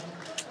course.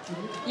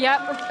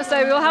 Yep,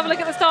 so we'll have a look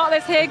at the start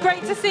list here.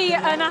 Great to see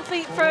an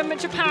athlete from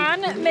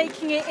Japan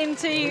making it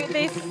into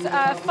this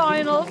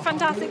final.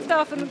 Fantastic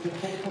stuff, and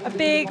a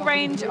big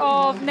range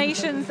of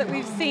nations that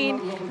we've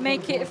seen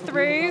make it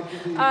through.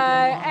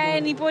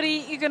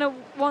 Anybody you're going to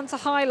want to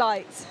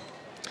highlight?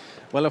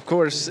 Well, of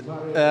course,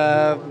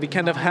 we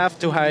kind of have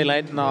to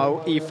highlight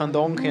now Yves van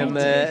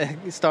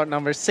Dongen, start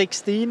number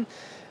 16.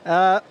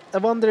 I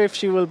wonder if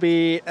she will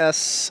be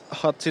as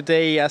hot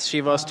today as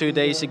she was 2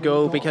 days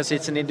ago, because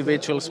it's an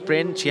individual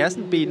sprint. She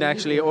hasn't been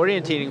actually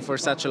orienteering for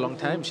such a long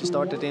time. She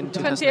started in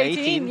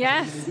 2018.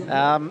 Yes.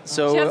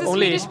 So she has a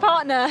only Swedish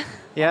partner.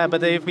 Yeah,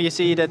 but if we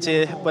see that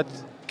what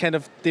kind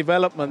of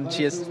development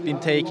she has been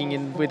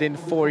taking within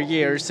 4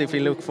 years, if we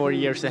look 4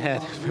 years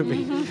ahead, it will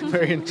be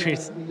very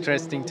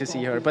interesting to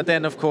see her. But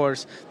then, of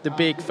course, the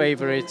big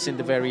favorites in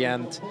the very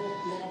end.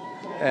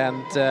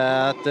 And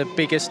the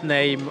biggest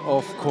name,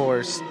 of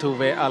course,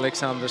 Tove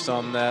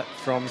Alexandersson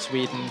from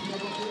Sweden.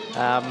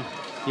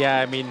 Yeah,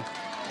 I mean,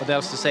 what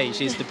else to say?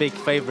 She's the big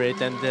favorite,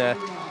 and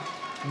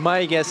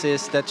my guess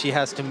is that she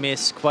has to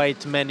miss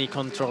quite many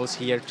controls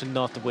here to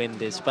not win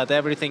this, but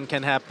everything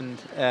can happen.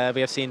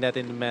 We have seen that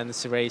in the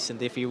men's race, and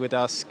if you would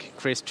ask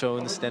Chris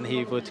Jones, then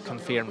he would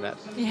confirm that.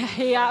 Yeah,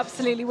 he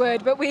absolutely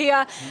would. But we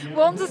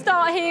want to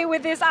start here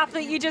with this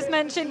athlete you just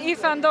mentioned,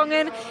 Yves van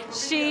Dongen.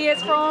 She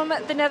is from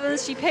the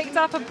Netherlands. She picked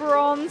up a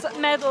bronze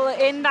medal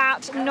in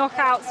that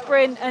knockout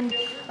sprint, and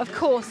of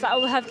course that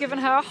will have given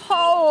her a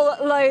whole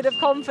load of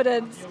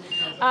confidence.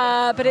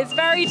 But it's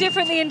very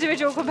different, the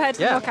individual compared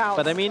to the knockout.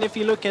 But I mean, if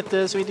you look at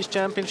the Swedish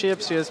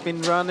Championships, she has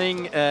been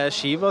running.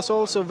 She was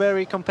also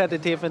very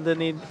competitive in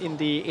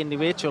the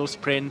individual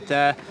sprint.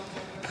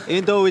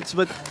 Even though it's,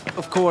 but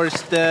of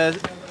course,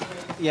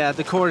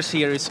 the course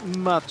here is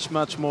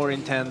much more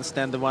intense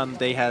than the one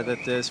they had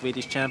at the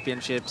Swedish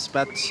Championships.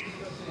 But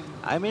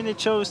I mean, it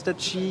shows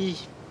that she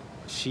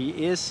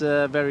is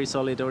a very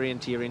solid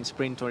orienteering,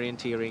 sprint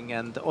orienteering,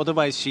 and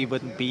otherwise she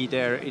wouldn't be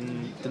there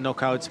in the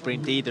knockout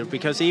sprint either.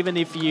 Because even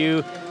if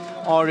you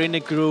are in a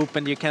group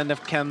and you kind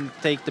of can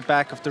take the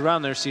back of the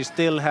runners, you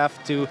still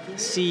have to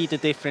see the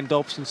different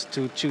options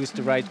to choose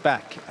the right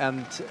back.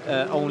 And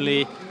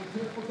only,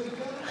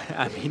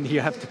 I mean, you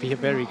have to be a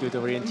very good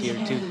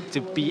orienteer to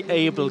be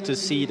able to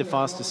see the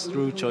fastest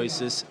through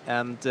choices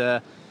and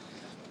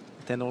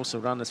then also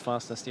run as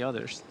fast as the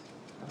others.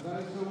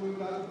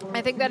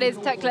 I think that is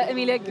Tekla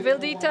Emilia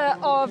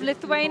Gvildita of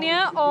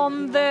Lithuania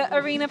on the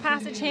arena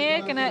passage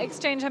here. Going to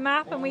exchange her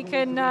map, and we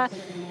can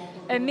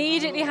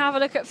immediately have a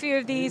look at a few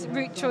of these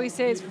route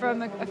choices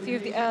from a few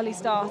of the early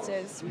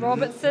starters.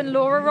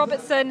 Laura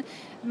Robertson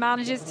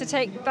manages to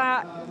take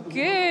that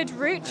good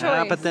route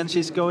choice. But then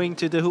she's going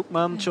to the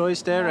Hoopman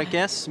choice there, I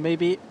guess.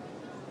 Maybe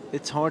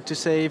it's hard to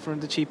say from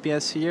the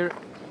GPS here.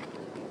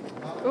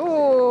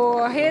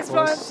 Oh, here's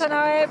Florence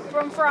Tanae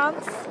from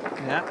France.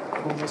 Yeah,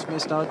 almost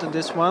missed out on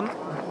this one.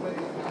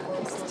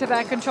 This is to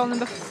their control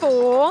number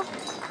 4.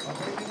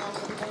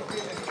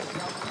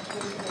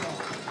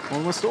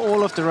 Almost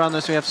all of the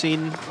runners we have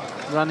seen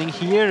running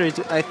here,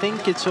 I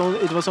think it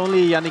was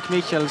only Yannick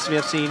Michels we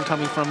have seen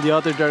coming from the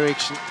other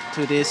direction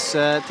to this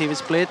TV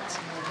split.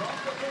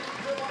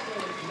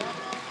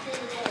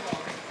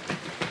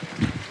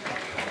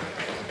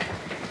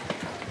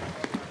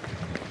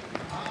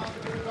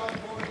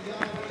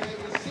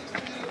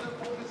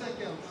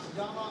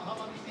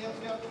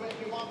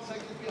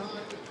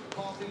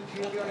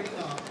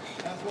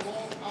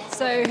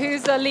 So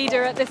who's the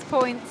leader at this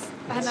point?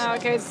 And now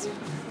it goes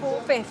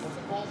 5th.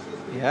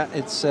 Yeah,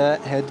 it's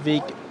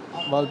Hedvig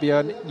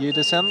Valbjørn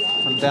Judesen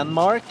from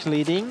Denmark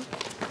leading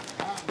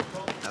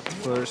at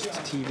first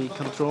TV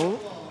control.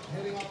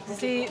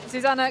 See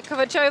Zuzana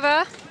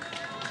Kovachova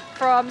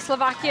from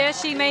Slovakia.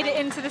 She made it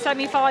into the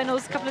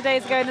semi-finals a couple of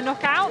days ago in the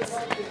knockouts.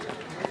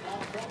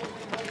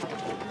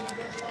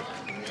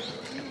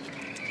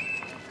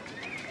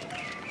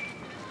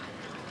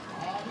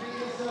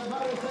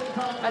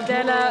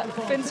 Adela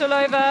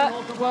Finsulova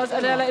was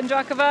Adela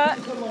Indrakova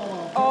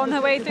on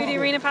her way through the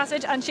arena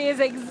passage, and she is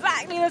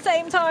exactly the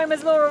same time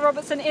as Laura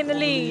Robertson in the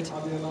lead.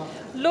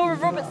 Laura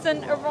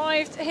Robertson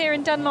arrived here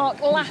in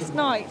Denmark last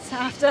night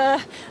after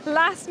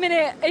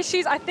last-minute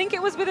issues. I think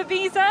it was with a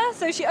visa,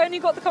 so she only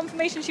got the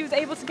confirmation she was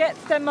able to get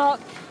to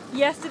Denmark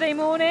yesterday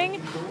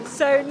morning.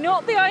 So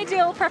not the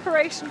ideal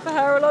preparation for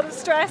her, a lot of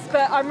stress,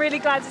 but I'm really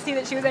glad to see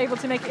that she was able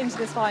to make it into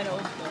this final.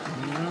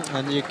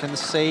 And you can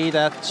say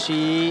that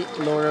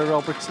Laura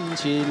Robertson,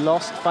 she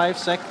lost 5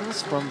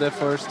 seconds from the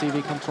first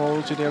TV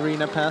control to the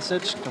arena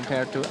passage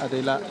compared to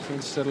Adela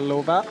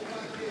Finsterlova.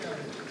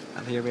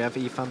 And here we have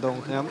Yves van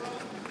Dongen.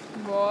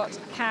 What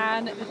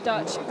can the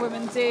Dutch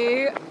woman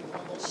do?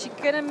 She's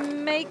gonna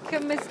make a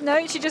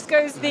no, she just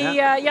goes the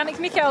Yannick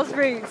Michels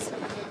route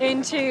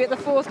into the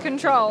 4th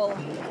control.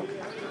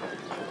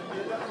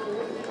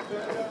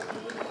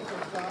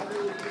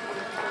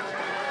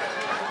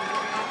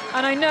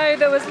 And I know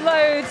there was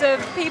loads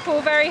of people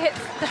very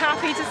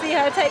happy to see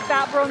her take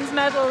that bronze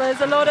medal.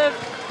 There's a lot of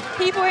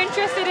people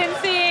interested in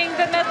seeing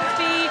the medals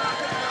be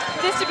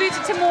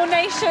distributed to more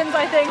nations,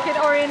 I think, in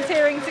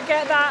orienteering, to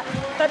get that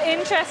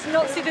interest and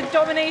not see the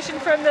domination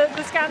from the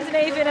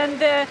Scandinavian and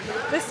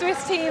the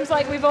Swiss teams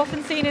like we've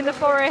often seen in the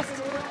forest.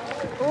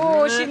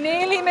 Oh, she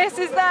nearly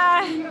misses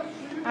there.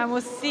 And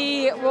we'll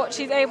see what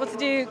she's able to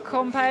do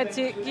compared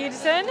to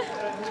Gudesen.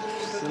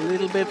 Just a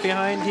little bit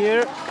behind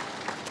here.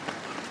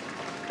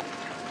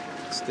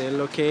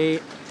 Still okay,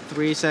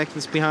 3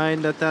 seconds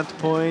behind at that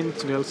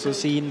point. We also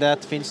seen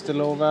that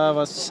Finsterlova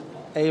was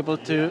able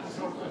to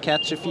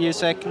catch a few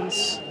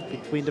seconds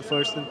between the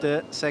first and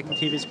the second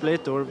TV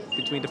split, or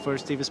between the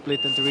first TV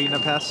split and the arena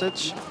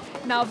passage.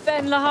 Now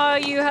Venla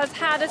Harju has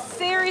had a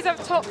series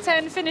of top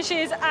 10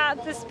 finishes at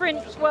the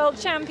Sprint World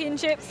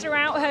Championships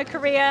throughout her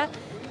career,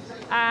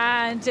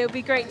 and it'll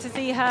be great to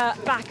see her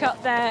back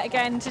up there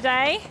again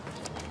today.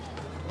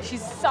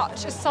 She's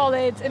such a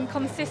solid and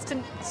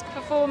consistent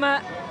performer.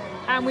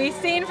 And we've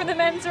seen from the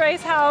men's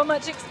race how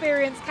much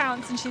experience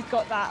counts, and she's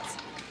got that.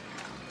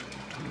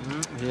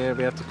 Here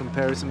we have the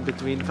comparison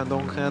between Van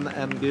Dongen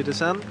and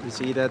Gudesen. We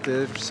see that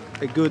there's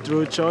a good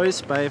route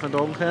choice by Van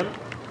Dongen.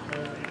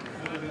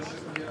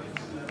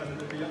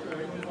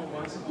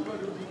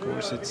 Of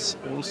course, it's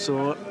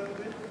also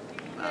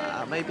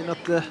maybe not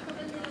the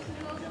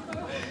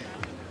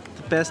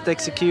best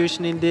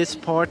execution in this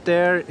part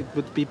there. It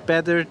would be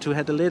better to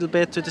head a little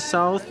bit to the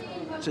south,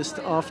 just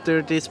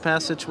after this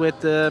passage with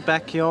the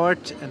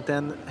backyard, and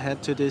then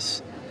head to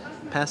this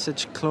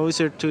passage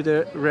closer to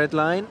the red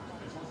line.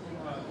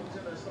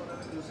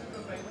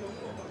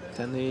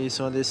 Then we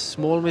saw this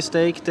small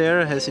mistake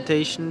there,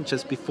 hesitation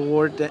just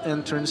before the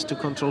entrance to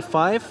control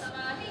 5.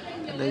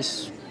 And they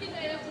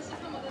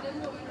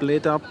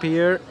split up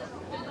here.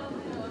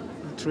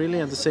 Not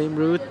really on the same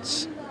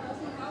route.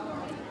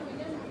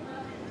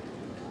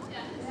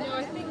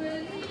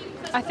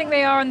 I think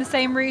they are on the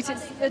same route.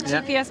 It's the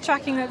GPS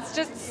tracking that's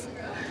just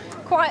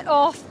quite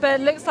off, but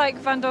it looks like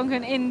Van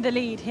Dongen in the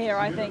lead here.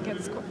 I think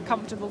it's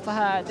comfortable for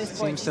her at this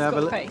point. Seems to have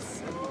a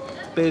pace.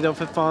 Bit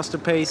of a faster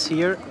pace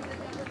here.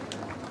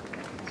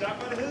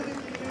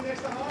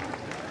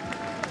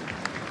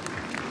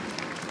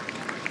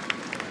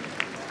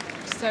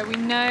 So we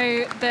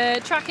know the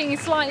tracking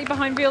is slightly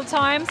behind real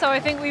time, so I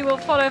think we will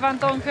follow Van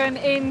Dongen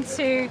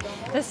into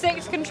the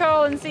 6th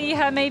control and see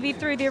her maybe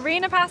through the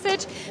arena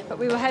passage, but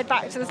we will head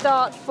back to the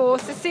start for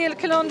Cécile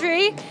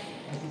Calandry,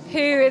 who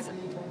is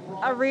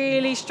a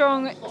really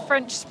strong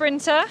French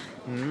sprinter.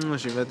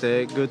 She had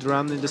a good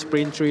run in the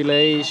sprint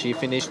relay. She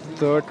finished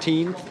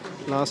 13th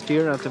last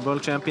year at the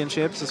World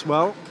Championships as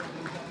well.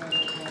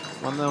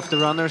 One of the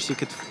runners, you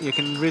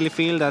can really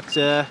feel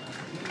that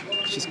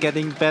she's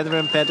getting better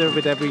and better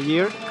with every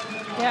year.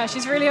 Yeah,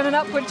 she's really on an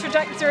upward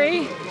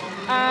trajectory.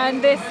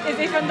 And this is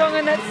Van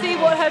Dongen. Let's see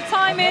what her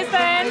time is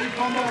then.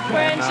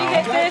 When she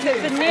hits this,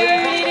 it's a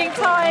new leading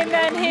time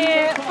then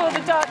here for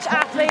the Dutch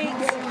athlete.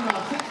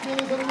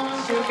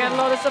 She'll get a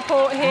lot of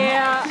support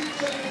here.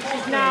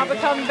 She's now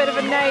become a bit of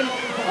a name.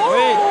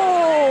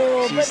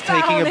 Oh, she's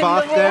taking a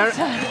bath there.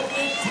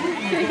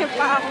 Taking a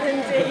bath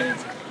indeed.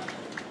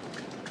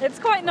 It's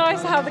quite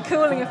nice to have the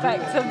cooling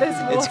effect of this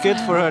water. It's good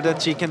for her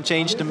that she can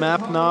change the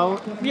map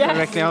now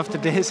directly after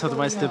this,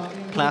 otherwise the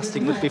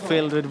plastic would be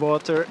filled with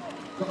water.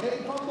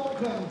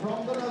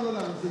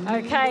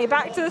 Okay,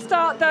 back to the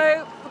start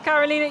though, for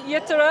Caroline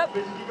Jutterup.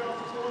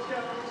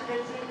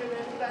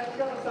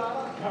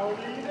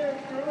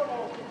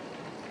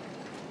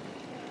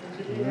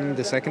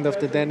 The second of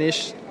the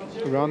Danish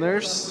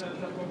runners.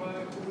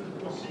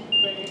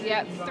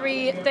 Yeah,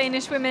 3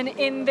 Danish women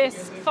in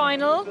this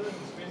final.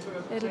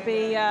 It'll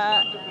be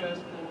Ida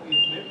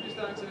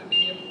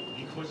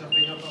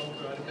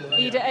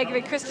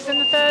Egvik Christensen,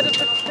 the third of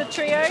the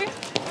trio.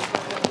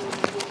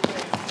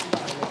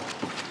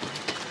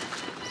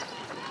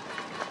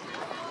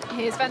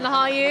 Here's Vejle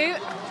Harju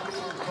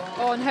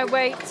on her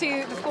way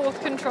to the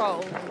 4th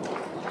control.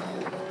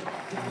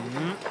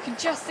 You can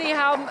just see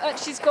how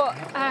much she's got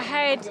her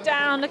head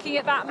down, looking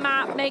at that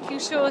map, making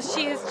sure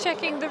she is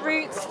checking the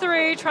routes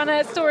through, trying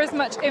to store as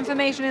much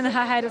information in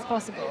her head as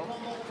possible.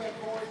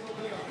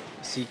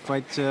 See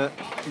quite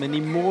many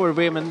more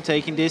women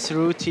taking this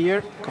route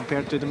here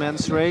compared to the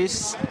men's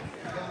race.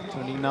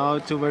 Turning now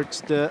towards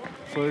the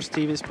first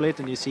TV split,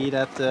 and you see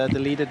that the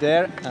leader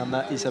there,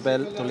 Ana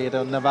Isabel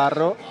Toledo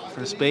Navarro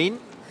from Spain.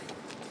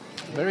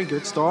 Very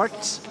good start.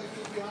 So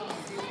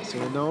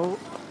you know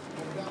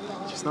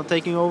she's not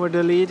taking over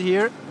the lead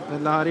here.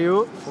 Vejle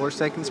Harju, 4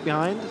 seconds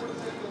behind.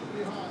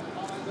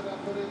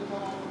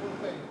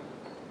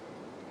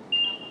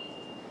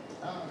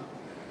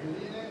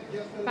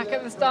 Back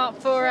at the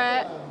start for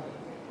a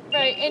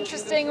very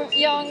interesting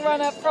young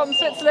runner from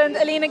Switzerland,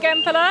 Elina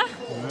Gempeler.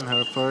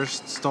 Her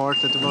first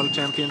start at the World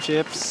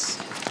Championships.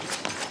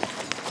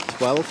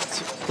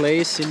 12th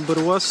place in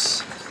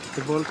Borås,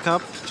 the World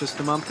Cup, just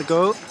a month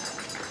ago.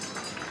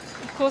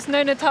 Of course,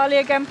 no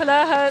Natalia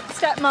Gempeler, her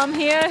stepmom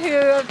here,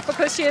 who,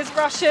 because she is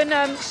Russian,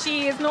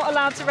 she is not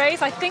allowed to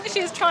race. I think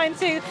she is trying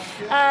to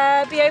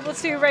be able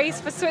to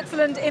race for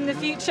Switzerland in the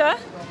future.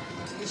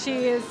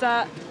 She is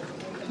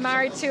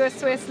married to a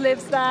Swiss,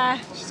 lives there.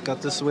 She's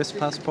got the Swiss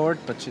passport,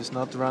 but she's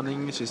not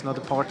running. She's not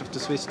a part of the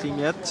Swiss team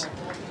yet.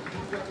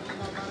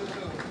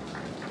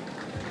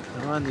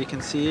 Oh, and you can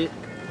see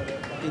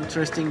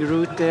interesting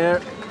route there.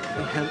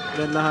 We have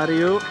Vejle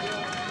Harju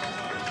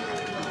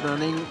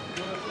running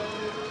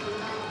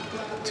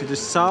to the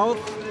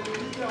south.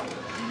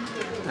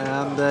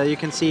 And you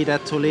can see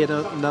that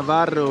Toledo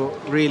Navarro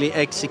really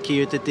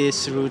executed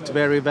this route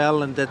very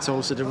well, and that's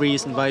also the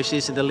reason why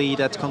she's in the lead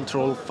at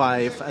control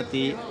 5 at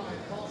the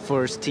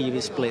first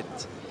TV split.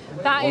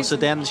 Also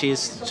then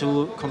she's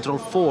to control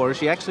 4.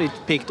 She actually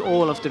picked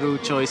all of the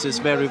route choices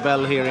very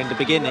well here in the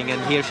beginning,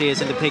 and here she is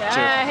in the picture.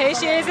 Yeah, here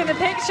she is in the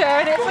picture,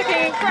 and it's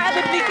looking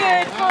incredibly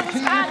good for the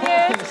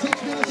Spaniards.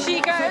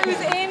 She goes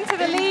into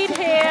the lead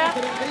here,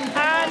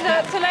 and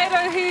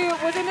Toledo, who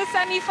was in the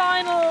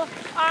semi-final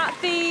at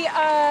the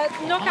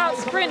knockout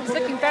sprint,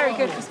 looking very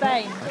good for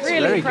Spain. That's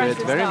really very impressive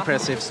good, very stuff.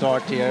 impressive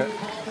start here.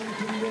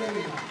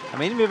 I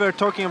mean, we were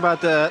talking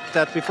about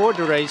that before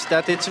the race,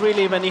 that it's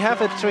really, when you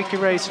have a tricky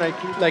race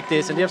like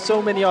this and you have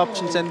so many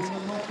options and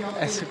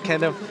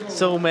kind of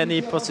so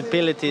many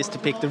possibilities to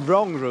pick the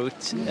wrong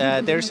route,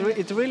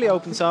 it really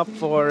opens up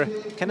for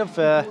kind of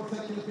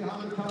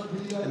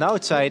an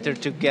outsider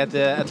to get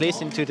at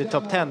least into the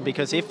top 10,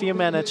 because if you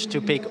manage to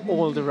pick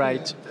all the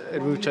right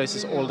route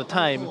choices all the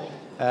time,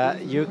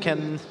 you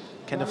can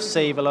kind of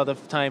save a lot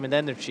of time and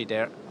energy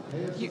there.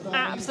 You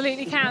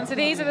absolutely can. So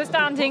these are the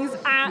standings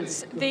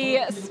at the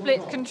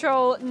split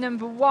control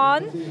number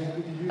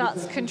 1.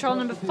 That's control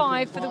number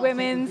 5 for the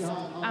women's.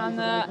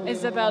 And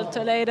Isabel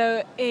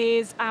Toledo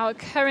is our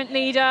current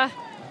leader.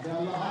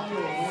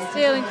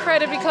 Still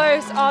incredibly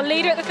close. Our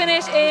leader at the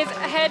finish is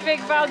Hedvig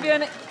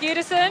Valbjørn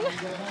Gudesen.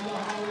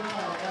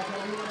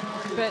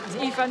 But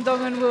Ifan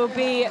Dongen will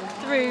be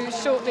through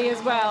shortly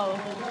as well.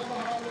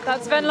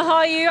 That's Venla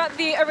Harju at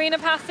the arena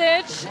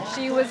passage.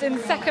 She was in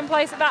second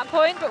place at that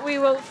point, but we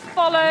will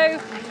follow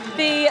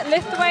the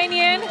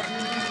Lithuanian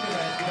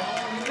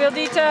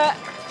Vildita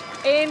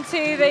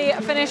into the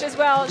finish as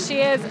well. She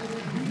is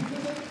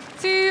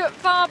too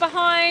far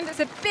behind. It's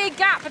a big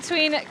gap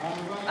between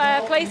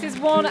places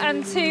 1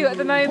 and 2 at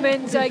the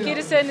moment.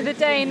 Gudesen, the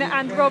Dane,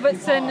 and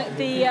Robertson,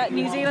 the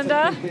New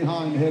Zealander.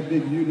 Behind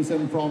Hedvig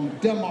Gudesen from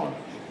Denmark.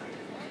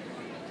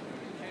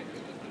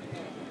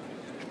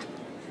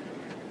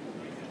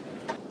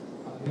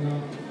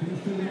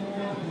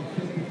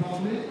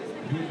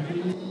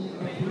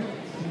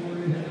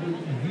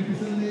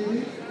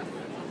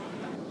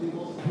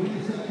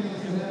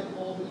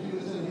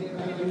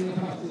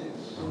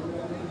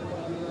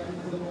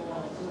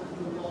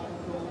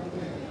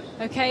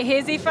 Okay,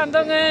 here's Ifan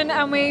Dongen,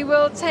 and we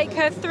will take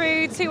her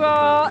through to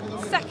our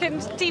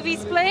second TV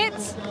split.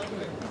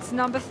 It's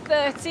number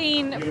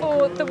 13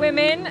 for the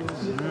women.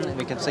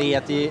 We can see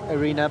at the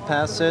arena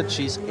passage,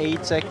 she's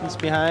 8 seconds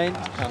behind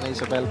Ana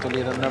Isabel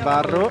Toledo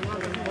Navarro.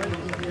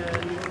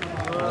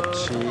 But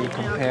she,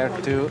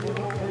 compared to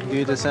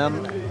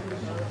Gudesen,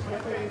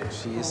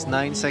 she is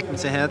 9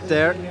 seconds ahead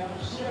there.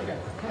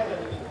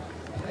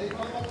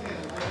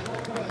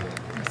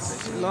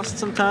 Lost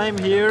some time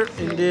here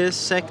in this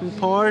second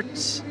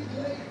part.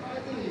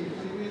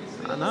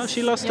 And now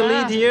she lost the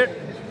lead here.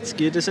 It's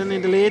Gudesen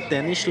in the lead,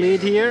 Danish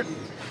lead here.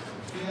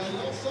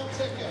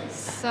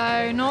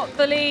 So not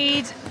the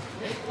lead.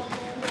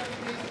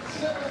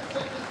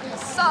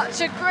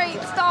 Such a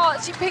great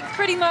start. She picked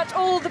pretty much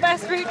all the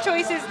best route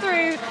choices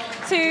through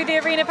to the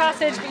arena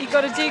passage, but you've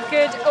got to do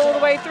good all the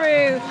way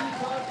through.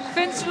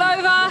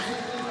 Funslova,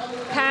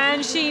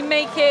 can she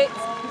make it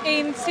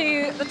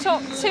into the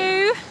top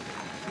 2?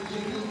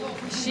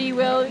 She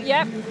will,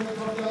 yep.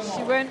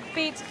 She won't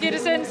beat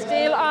Gudesen,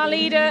 still our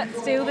leader,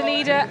 still the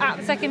leader at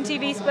the second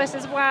TV split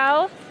as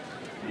well.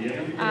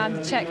 And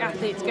the Czech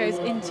athlete goes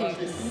into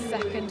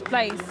second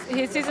place.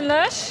 Here's Susan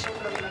Lush.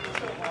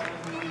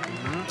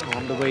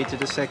 On the way to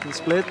the second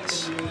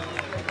split.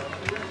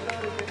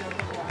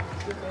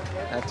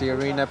 At the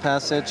arena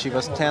passage, she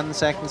was 10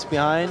 seconds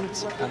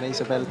behind Ana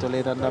Isabel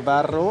Toledo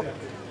Navarro.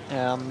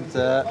 And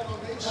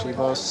she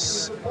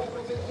was,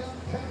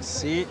 let's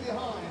see,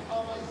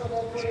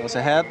 she was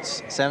ahead,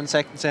 7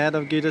 seconds ahead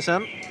of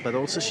Gudesen, but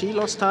also she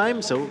lost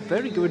time, so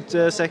very good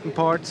second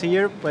part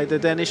here by the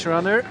Danish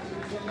runner.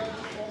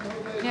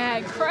 Yeah,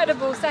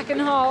 incredible second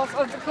half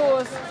of the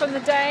course from the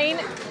Dane.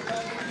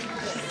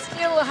 She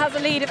still has a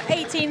lead of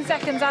 18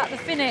 seconds at the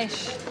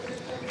finish.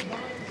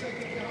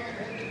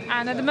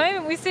 And at the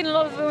moment, we've seen a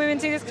lot of the women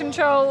do this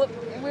control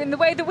in the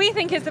way that we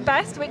think is the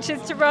best, which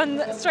is to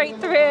run straight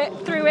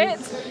through it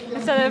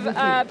instead of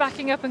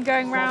backing up and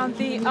going round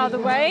the other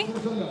way.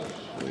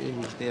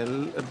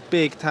 A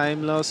big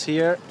time loss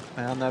here.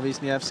 Anna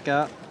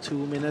Wisniewska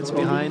 2 minutes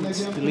behind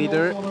the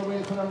leader.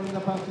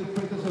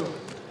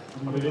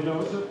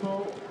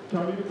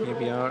 Here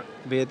we are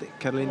with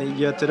Caroline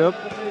Göterup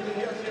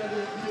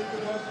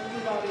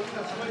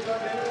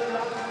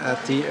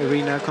at the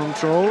arena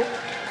control.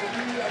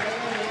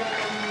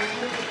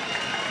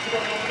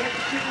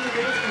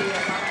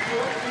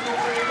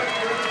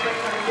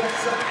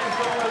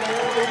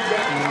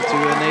 Into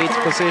an 8th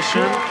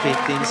position,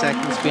 15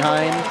 seconds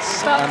behind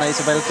Ana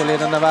Isabel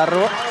Toledo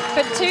Navarro.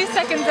 But 2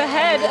 seconds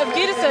ahead of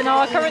Gudesen,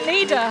 our current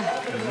leader.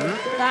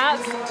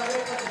 That's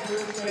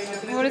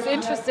what is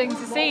interesting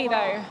to see,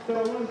 though.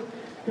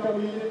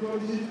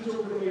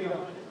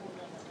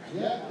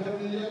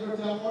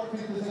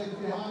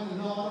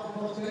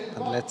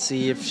 And let's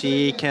see if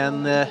she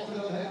can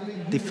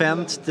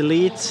defend the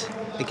lead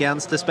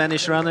against the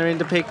Spanish runner in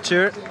the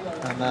picture.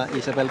 Ana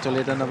Isabel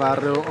Toledo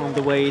Navarro on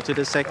the way to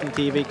the second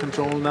TV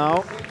control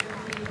now.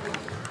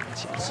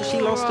 So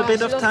she lost a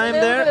bit of time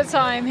there. A bit of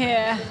time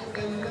here.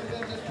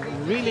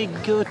 Really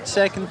good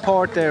second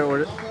part there,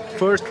 or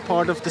first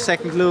part of the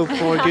second loop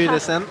for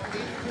Gudesen.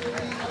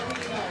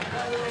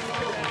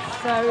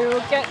 So we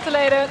will get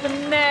Toledo at the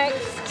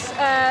next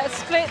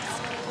split.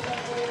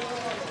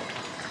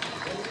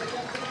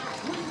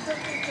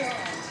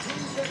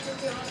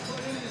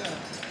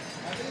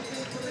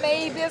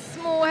 maybe a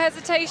small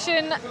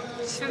hesitation.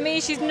 For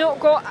me, she's not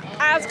got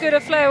as good a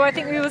flow. I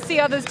think we will see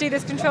others do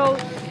this control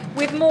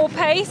with more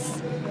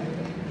pace.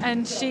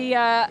 And she...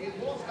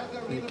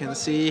 You can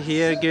see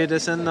here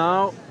Gudesen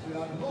now.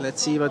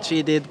 Let's see what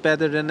she did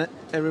better than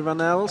everyone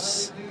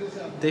else.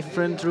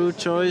 Different route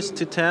choice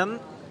to 10.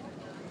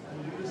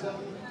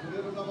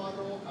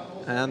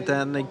 And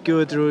then a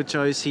good route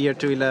choice here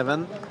to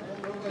 11.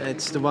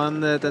 It's the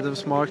one that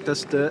was marked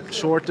as the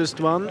shortest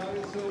one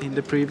in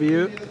the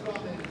preview.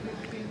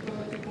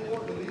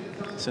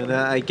 So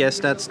I guess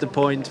that's the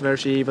point where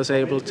she was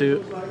able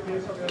to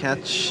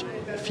catch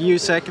a few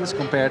seconds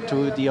compared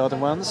to the other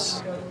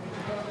ones.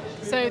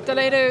 So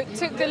Toledo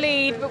took the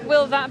lead, but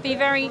will that be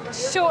very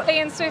shortly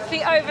and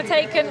swiftly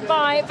overtaken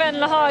by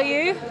Vejle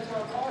Harju?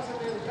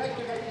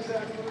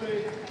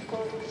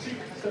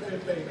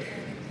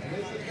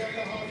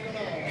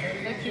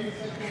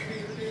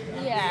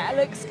 Yeah,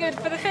 looks good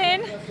for the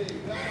Finn.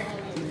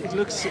 It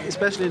looks,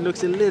 especially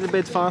looks a little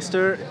bit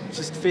faster,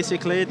 just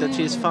physically, that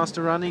she's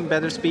faster running,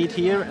 better speed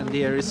here, and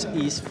here is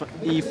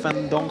Eve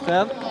van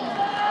Donker.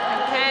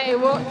 Okay,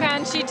 what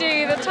can she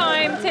do? The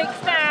time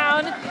ticks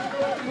down.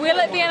 Will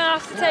it be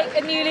enough to take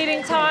a new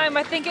leading time?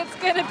 I think it's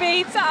going to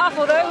be tough,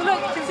 although look,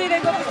 you can see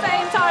they've got the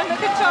same time, the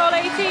control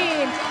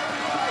 18.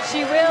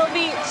 She will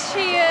be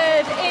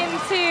cheered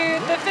into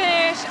the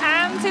finish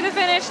and to the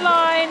finish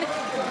line.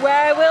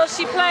 Where will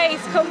she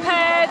place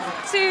compared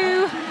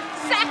to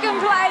second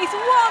place,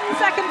 1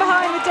 second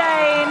behind the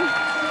Dane?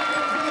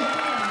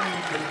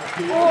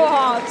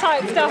 Oh,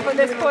 tight stuff at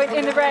this point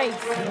in the race.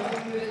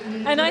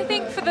 And I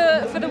think for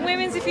the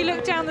women's, if you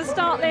look down the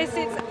start list,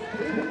 it's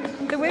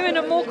the women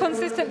are more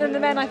consistent than the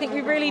men. I think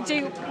we really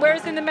do.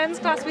 Whereas in the men's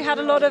class, we had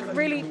a lot of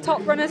really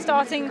top runners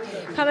starting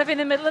kind of in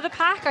the middle of the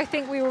pack. I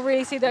think we will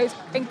really see those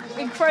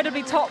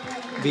incredibly top.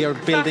 We are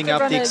building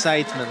up the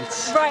excitement.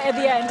 Right at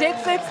the end.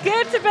 It's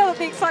good to build up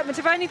the excitement.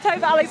 If only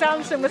Tove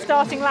Alexandersson was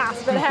starting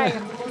last, but hey,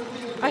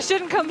 I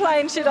shouldn't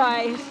complain, should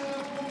I?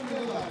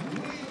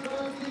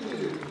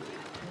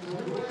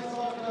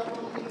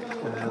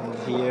 And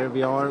here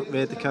we are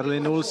with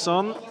Caroline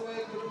Olsson.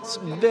 It's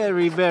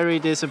very, very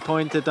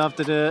disappointed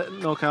after the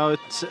knockout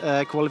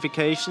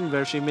qualification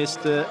where she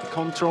missed the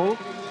control.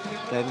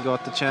 Then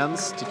got the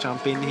chance to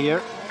jump in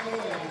here.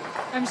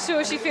 I'm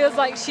sure she feels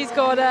like she's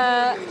got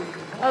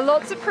a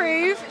lot to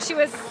prove. She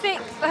was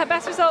 6th. Her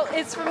best result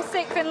is from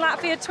 6th in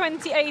Latvia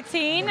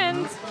 2018,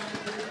 and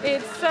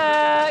it's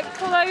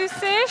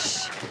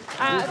close-ish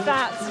at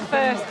that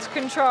first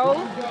control.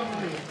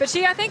 But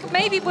she, I think,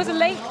 maybe was a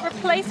late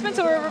replacement,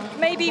 or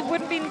maybe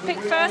wouldn't be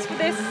picked first for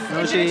this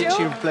individual.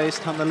 She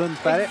replaced Hanna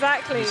Lundberg.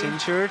 Exactly. Who's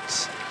injured.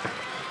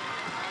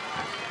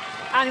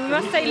 And we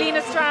must say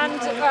Lina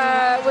Strand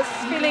was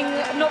feeling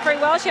not very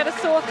well. She had a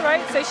sore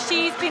throat, so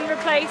she's been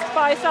replaced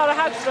by Sara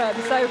Hagström.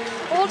 So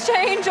all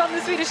change on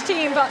the Swedish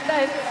team, but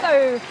they're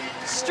so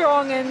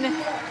strong, and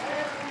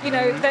you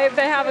know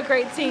they have a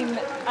great team,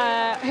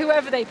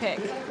 whoever they pick.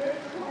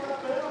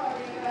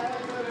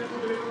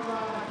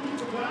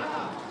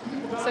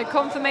 So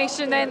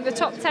confirmation then, the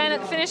top 10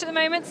 at the finish at the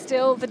moment,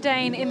 still the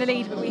Dane in the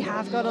lead, but we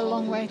have got a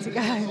long way to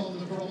go.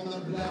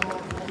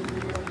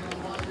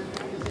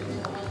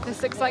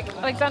 This looks like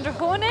Alexandra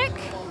Hornick.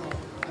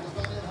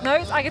 No,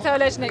 it's Agatha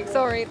Olejnik,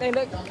 sorry. They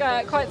look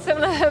quite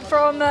similar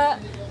from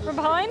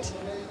behind.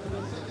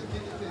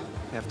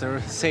 They have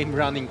the same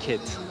running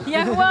kit.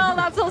 Yeah, well,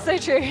 that's also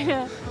true.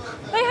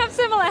 They have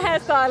similar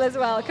hairstyle as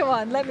well. Come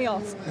on, let me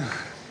off.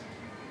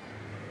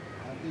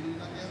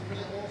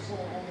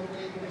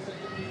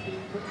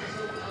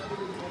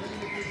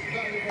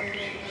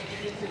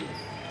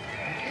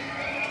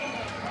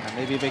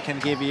 Maybe we can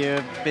give you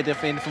a bit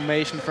of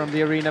information from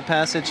the arena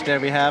passage.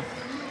 There we have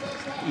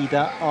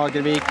Ida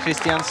Agervik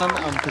Christiansson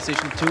on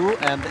position 2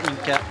 and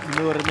Inka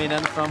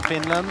Nurminen from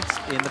Finland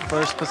in the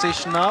first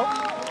position now.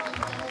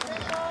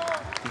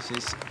 This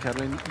is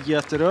Caroline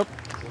Göterup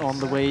on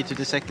the way to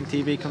the second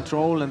TV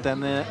control, and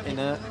then in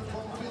a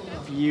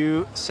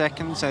few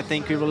seconds I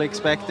think we will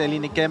expect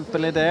Eline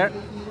Kempele there.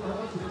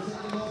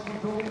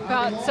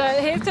 But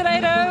here's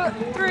Toledo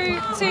through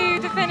to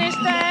the finish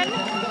then.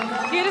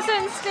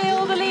 Gudesen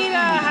still the leader.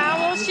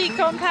 How will she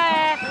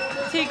compare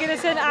to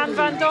Gudesen and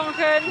Van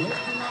Donken?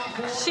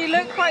 She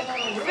looked quite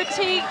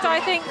fatigued,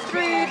 I think,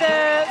 through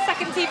the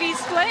second TV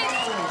split.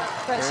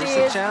 But There's she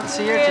is chance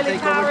here really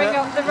powering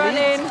up the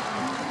run-in.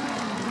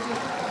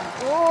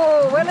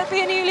 Oh, will it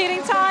be a new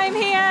leading time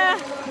here?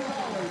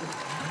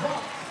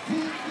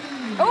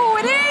 Oh,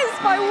 it is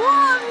by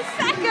 1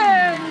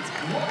 second.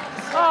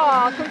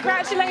 Oh,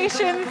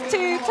 congratulations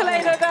to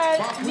Toledo there.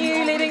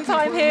 New leading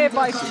time here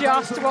by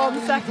just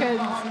 1 second.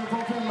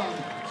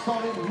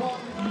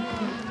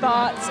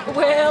 But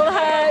will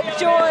her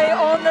joy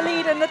on the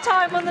lead and the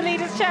time on the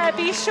leader's chair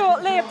be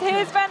short-lived?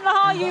 Here's Vejle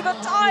Harju. The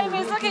time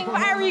is looking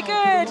very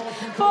good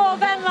for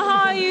Vejle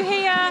Harju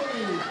here.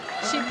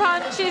 She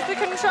punches the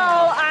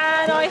control,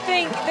 and I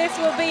think this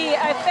will be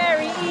a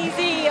very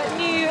easy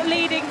new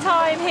leading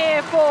time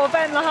here for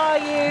Vejle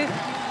Harju.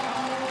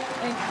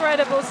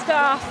 Incredible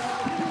stuff.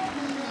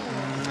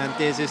 And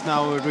this is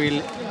now a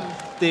real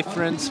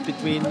difference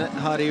between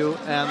Harju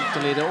and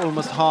Toledo,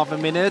 almost half a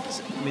minute.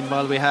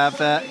 Meanwhile, we have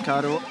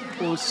Karo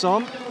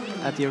Olsson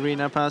at the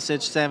arena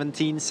passage,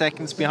 17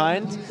 seconds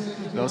behind.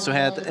 We also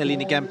had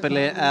Eline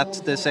Kempele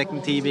at the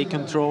second TV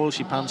control.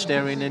 She punched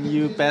there in a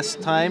new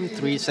best time,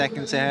 3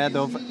 seconds ahead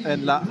of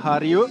Venla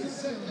Harju.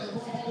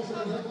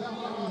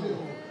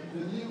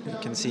 You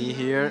can see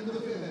here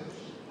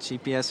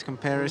GPS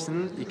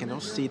comparison. You can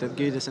also see that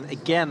Gudesen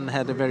again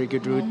had a very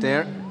good route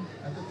there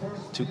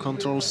to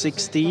control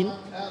 16.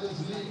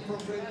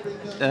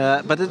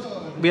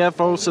 We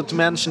have also to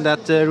mention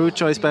that the route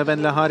choice by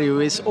Venla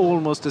Harju is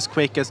almost as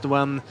quick as the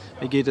one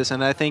by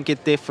Gudesen. I think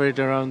it differed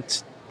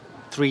around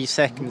 3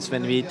 seconds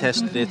when we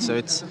tested it, so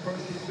it's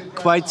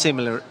quite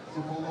similar.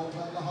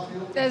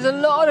 There's a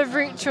lot of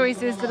route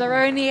choices that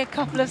are only a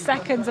couple of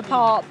seconds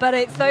apart, but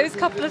it's those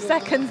couple of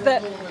seconds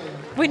that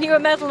win you a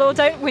medal or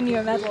don't win you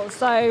a medal.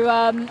 So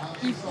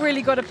you've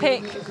really got to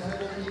pick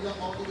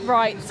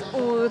right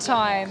all the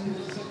time.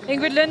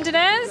 Ingrid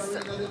Lundenes.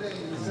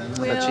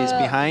 But she's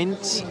behind.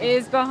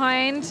 Is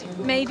behind,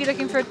 maybe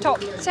looking for a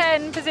top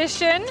 10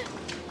 position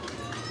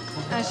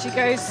as she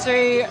goes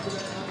through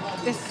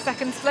this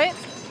second split.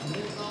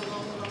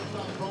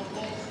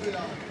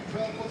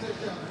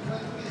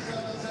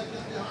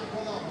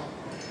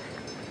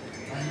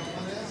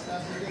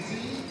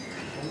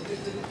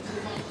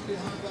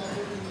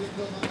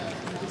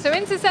 So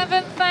into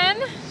 7th then.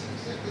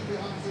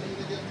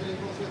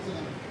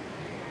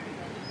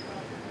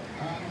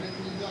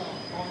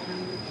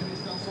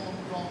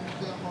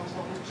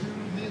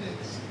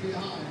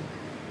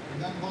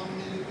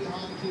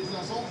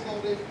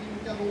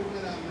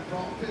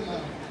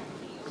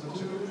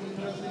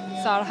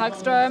 Sara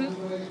Hagström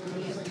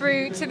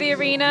through to the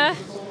arena.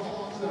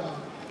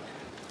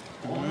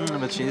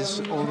 But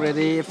she's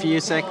already a few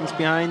seconds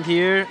behind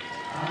here.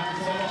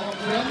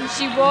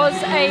 She was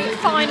a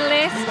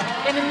finalist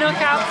in a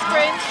knockout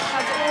sprint,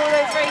 has all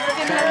those races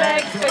in her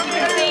legs, but you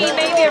can see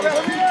maybe a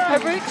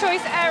route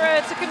choice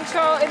error to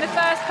control in the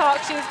first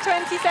part. She was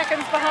 20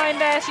 seconds behind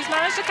there. She's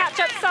managed to catch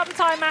up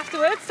sometime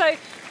afterwards, so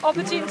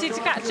opportunity to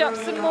catch up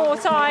some more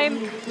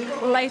time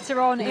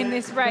later on in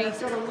this race.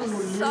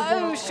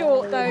 So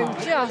short though,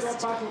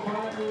 just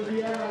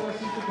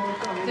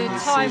the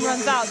time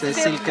runs out.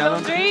 Silke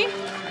Laundry.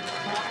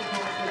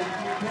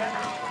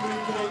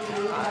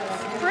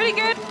 Pretty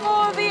good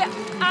for the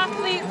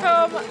athlete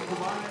from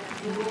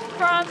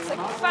France.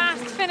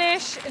 Fast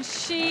finish, and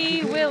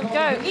she will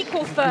go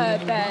equal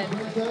third then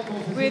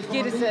with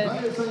Gudesen.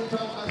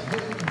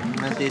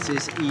 And this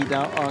is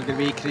Ida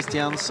Agervik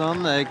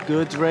Christiansson. A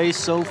good race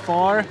so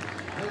far.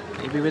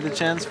 Maybe with a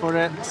chance for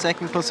a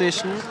second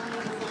position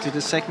to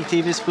the second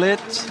TV split.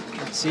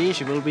 Let's see,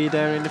 she will be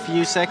there in a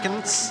few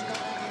seconds.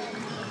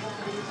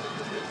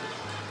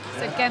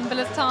 So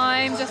Gembele's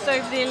time, just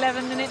over the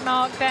 11-minute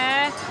mark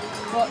there.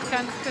 What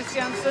can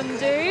Christiansson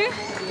do?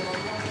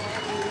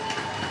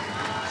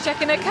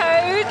 Checking her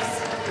codes.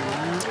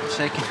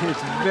 Checking it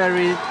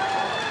very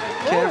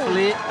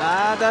carefully.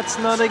 That's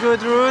not a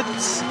good route.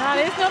 That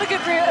is not a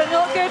good route, and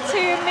not good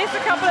to miss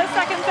a couple of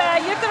seconds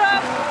there.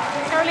 Jutterup,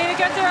 Carolina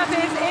Jutterup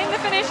is in the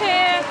finish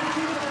here.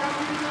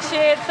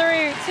 Cheered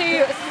through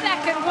to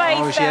second place.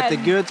 Oh, she had a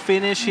good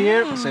finish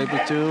here. Was able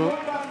to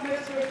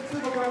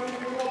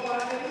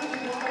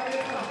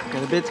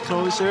get a bit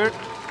closer.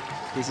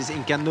 This is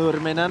Inka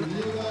Nurminen.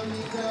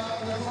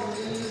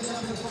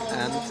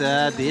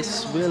 And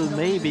this will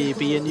maybe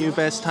be a new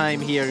best time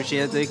here. She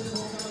had a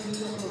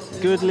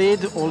good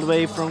lead all the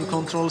way from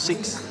control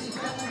 6.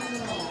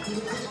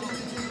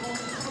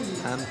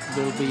 And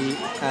will be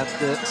at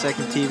the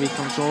second TV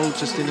control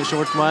just in a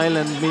short while.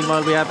 And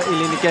meanwhile we have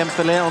Eline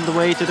Kempele on the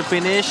way to the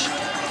finish.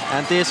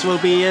 And this will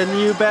be a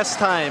new best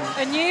time.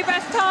 A new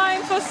best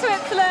time for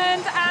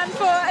Switzerland and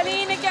for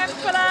Eline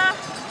Kempele.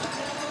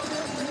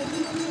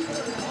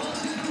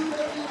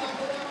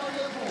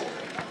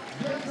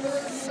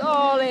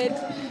 Solid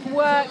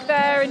work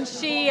there, and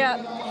she,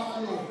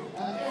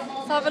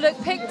 let's have a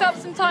look, picked up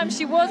some time.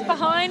 She was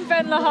behind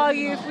Venla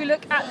Harju. If we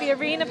look at the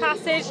arena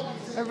passage,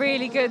 a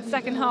really good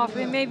second half. I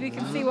mean, maybe we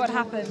can see what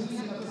happens.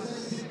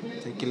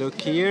 Take a look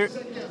here.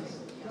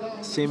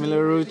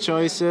 Similar route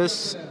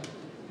choices.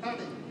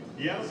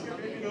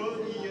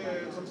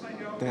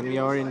 Then we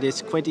are in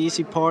this quite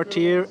easy part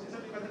here.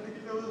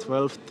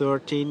 12,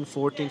 13,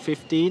 14,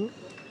 15.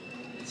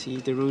 See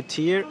the route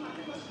here.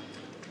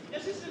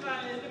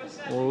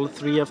 All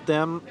three of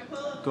them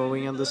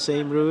going on the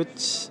same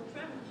route.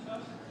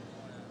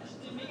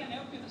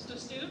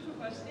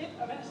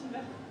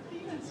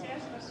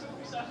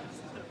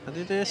 And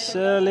it is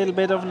a little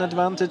bit of an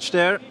advantage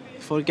there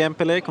for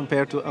Kempele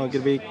compared to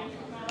Agervik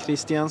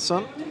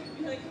Christiansson.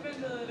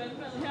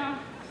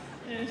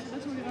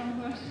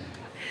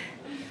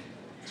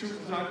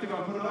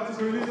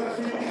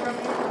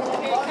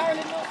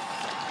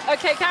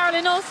 Okay,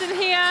 Caroline Olsen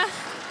here.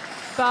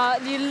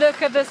 But you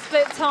look at the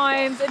split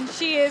times, and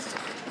she is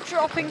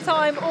dropping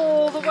time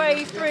all the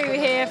way through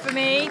here for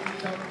me.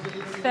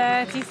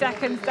 30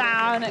 seconds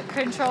down at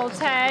control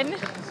 10.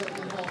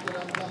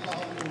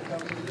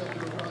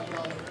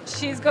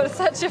 she's got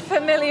such a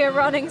familiar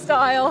running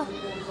style.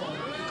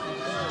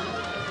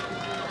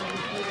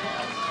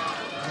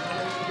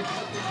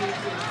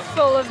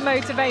 Full of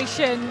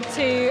motivation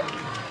to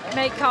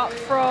make up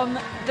from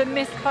the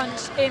missed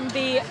punch in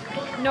the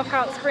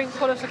knockout sprint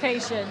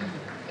qualification.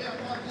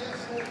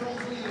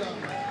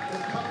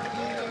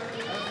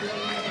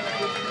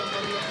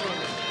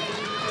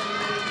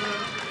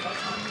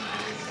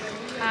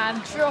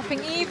 And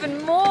dropping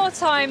even more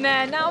time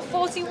there, now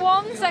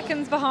 41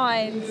 seconds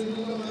behind.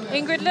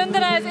 Ingrid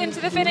Lundenes into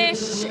the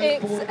finish,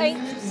 it's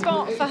 8th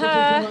spot for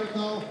her.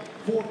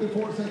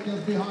 44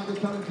 seconds behind the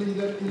current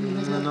leader.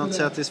 Not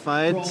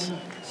satisfied.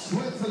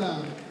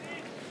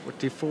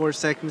 44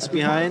 seconds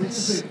behind.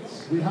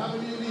 We have a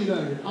new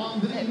leader.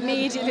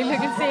 Immediately look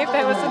and see if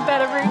there were some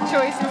better route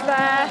choices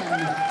there.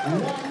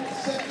 1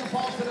 second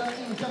faster than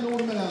Inka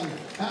Nurminen.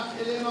 And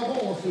Elena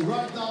Vos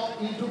right now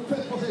into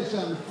 5th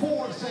position.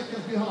 4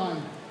 seconds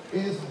behind.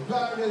 Is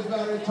very,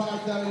 very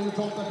tight there in the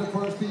top at the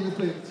first TV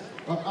split.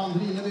 But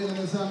Andrine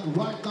Wilhelmsen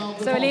right now.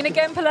 So Elina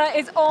Gempele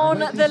is on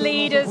the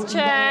leader's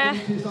chair.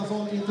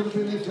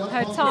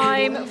 Her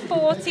time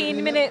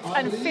 14 minutes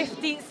and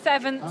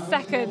 57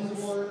 seconds.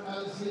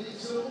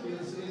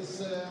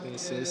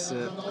 This is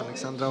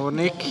Alexandra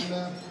Ornik.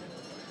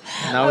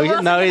 Now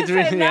it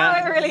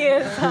really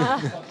is her.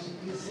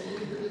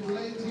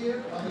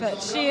 But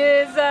she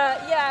is,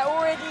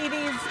 already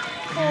these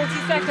 40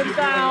 seconds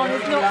down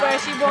is not where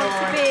she wants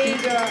to be.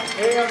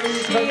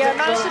 She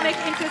managed to make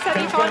it into the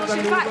semi-finals.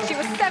 In fact, she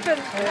was 7th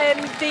in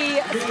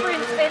the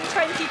sprint in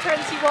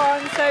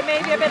 2021, so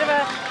maybe a bit of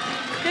a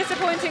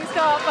disappointing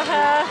start for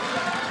her.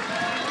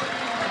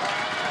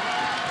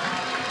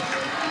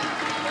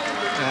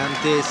 And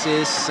this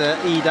is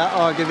Ida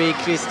Agervik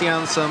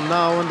Christiansen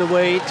now on the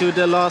way to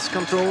the last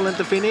control and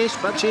the finish,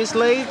 but she's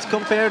late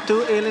compared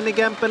to Elina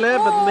Gempele,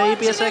 but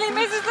maybe a second. She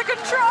nearly misses the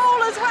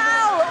control as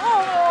well.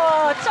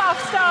 Oh,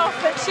 tough stuff,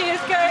 but she is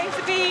going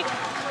to be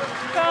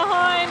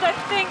behind, I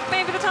think,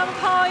 maybe the time of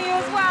Harju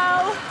as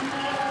well.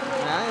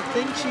 I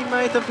think she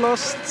might have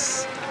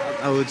lost.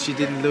 Oh, she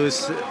didn't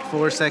lose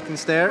 4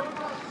 seconds there.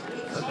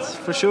 But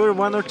for sure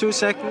 1 or 2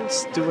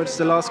 seconds towards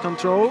the last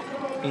control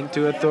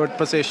into a 3rd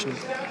position.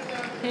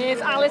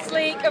 Here's Alice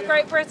Leake of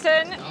Great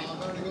Britain.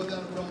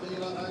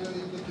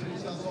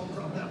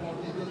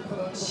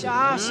 She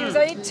was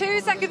only 2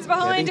 seconds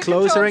behind. Getting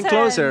closer and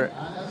closer.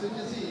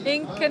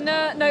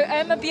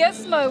 Emma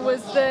Biesmo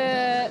was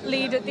the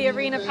lead at the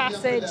arena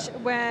passage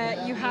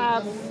where you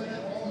have...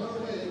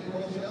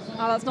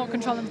 Oh, that's not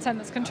control number 10,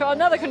 that's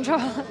another control.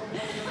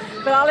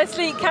 But Alice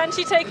Leake, can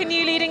she take a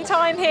new leading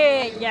time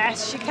here?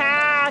 Yes, she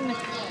can.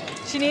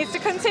 She needs to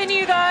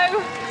continue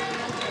though.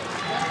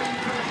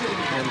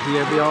 And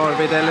here we are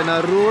with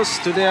Elena Roos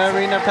to the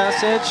arena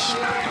passage,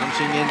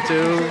 punching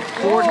into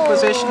 4th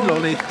position,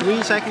 only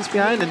 3 seconds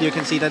behind, and you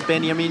can see that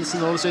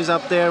Benjaminsen also is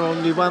up there,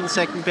 only 1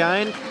 second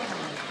behind.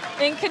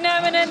 Inka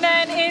Nurminen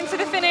then into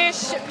the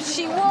finish.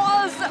 She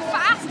was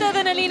faster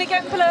than Elina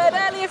Gempele at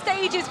earlier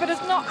stages, but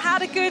has not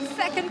had a good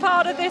second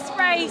part of this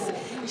race.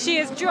 She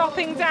is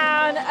dropping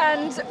down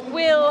and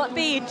will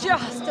be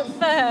just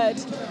 3rd.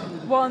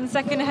 1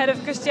 second ahead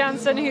of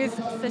Christiansen, who's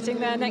sitting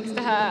there next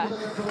to her.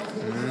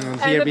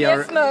 Here we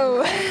are.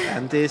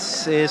 And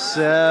this is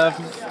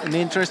an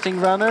interesting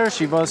runner.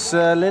 She was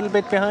a little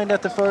bit behind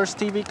at the first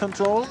TV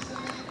control.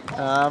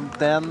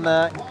 Then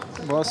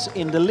was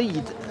in the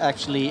lead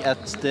actually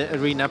at the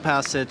arena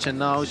passage, and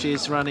now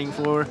she's running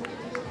for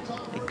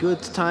a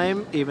good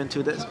time even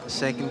to the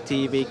 2nd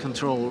TV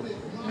control.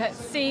 Let's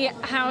see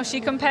how she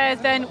compares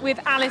then with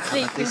Alice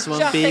Leake. This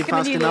won't be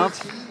fast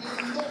enough.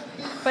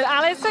 But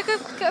Alice took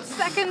a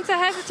second to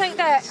hesitate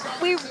there.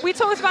 We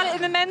talked about it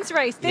in the men's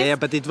race. Yeah,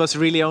 but it was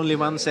really only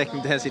 1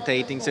 second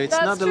hesitating, so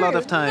it's not a lot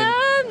of time.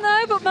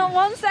 No, but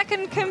 1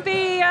 second can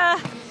be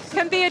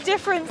a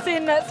difference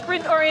in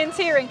sprint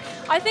orienteering.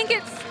 I think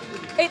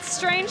it's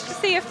strange to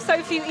see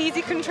so few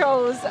easy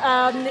controls,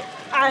 and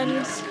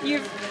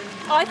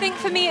I think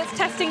for me it's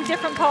testing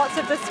different parts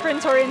of the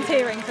sprint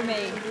orienteering for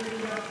me.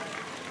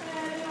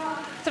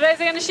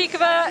 Teresa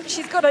Yanashikova,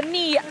 she's got a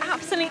knee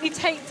absolutely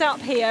taped up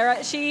here.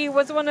 She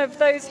was one of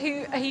those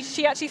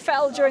she actually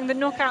fell during the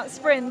knockout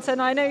sprint, and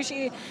I know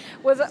she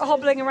was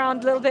hobbling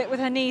around a little bit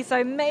with her knee,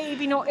 so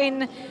maybe not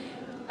in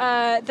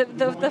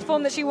the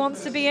form that she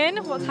wants to be in.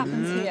 What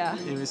happens here?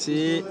 Here we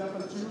see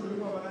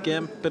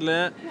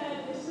Gempele.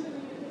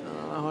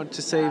 Hard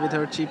to say with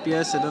her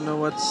GPS. I don't know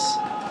what's...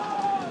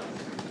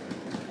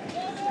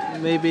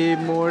 Maybe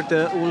more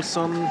the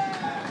Olsson...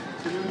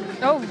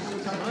 Oh,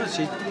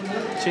 she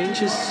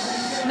changes.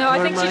 No, I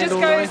think she just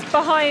goes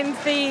behind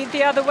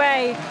the other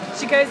way.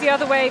 She goes the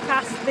other way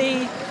past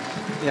the...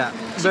 Yeah,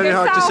 very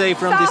hard to say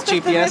from this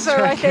GPS.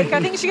 River, I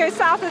think she goes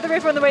south of the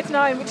river on the way to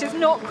 9, which is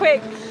not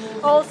quick.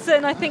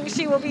 Olsson, I think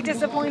she will be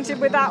disappointed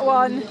with that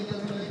one.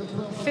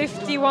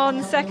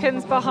 51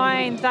 seconds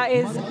behind. That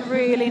is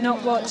really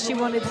not what she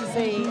wanted to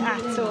see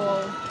at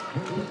all.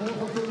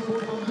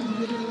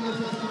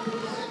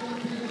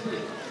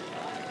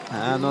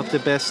 Not the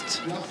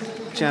best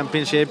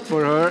championship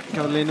for her,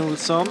 Caroline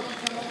Olsson.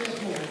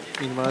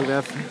 Meanwhile, we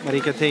have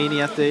Marika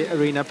Teini at the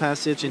arena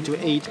passage into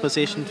 8th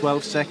position,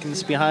 12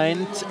 seconds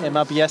behind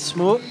Emma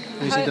Biesmo,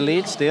 who's in the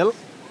lead still.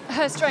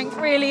 Her strength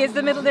really is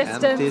the middle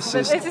distance. And this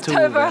is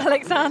Tove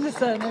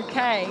Alexanderson.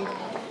 Okay.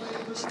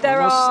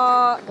 There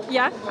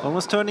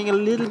almost turning a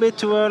little bit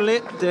too early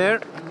there.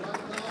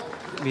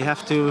 We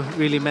have to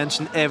really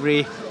mention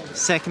every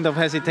second of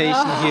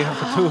hesitation here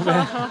for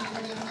Tove.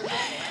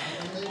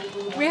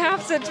 We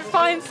have to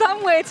find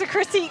some way to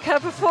critique her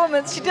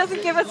performance. She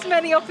doesn't give us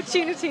many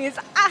opportunities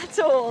at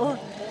all.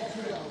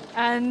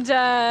 And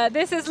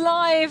this is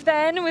live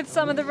then with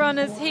some of the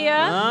runners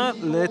here.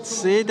 Let's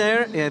see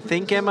there. I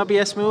think Emma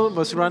Biesmo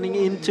was running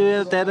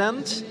into a dead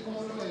end.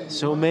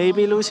 So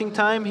maybe losing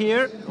time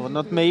here. Or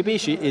not maybe,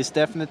 she is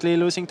definitely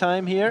losing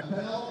time here.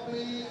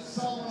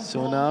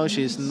 So now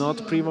she's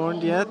not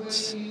pre-warned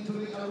yet.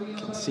 You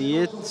can see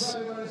it.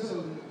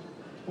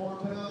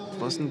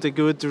 Wasn't a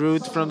good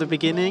route from the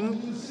beginning.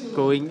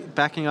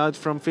 Backing out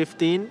from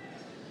 15.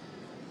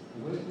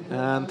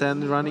 And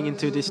then running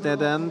into this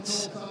dead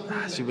end.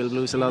 She will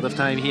lose a lot of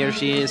time here.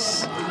 She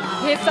is.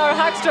 Here's Sarah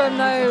Hagström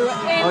though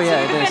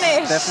into the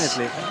finish.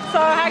 Definitely.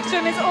 Sarah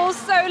Hagström is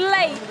also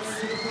late.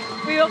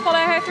 We will follow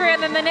her through,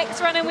 and then the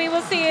next runner we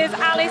will see is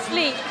Alice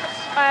Leek.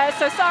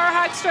 So Sarah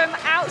Hagström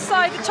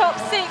outside the top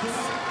 6.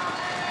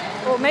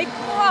 Or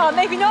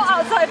maybe not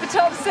outside the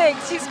top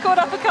 6. She's caught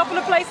up a couple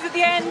of places at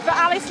the end, but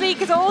Alice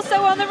Leek is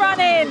also on the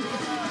run-in.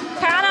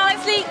 Can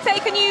Alice Leek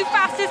take a new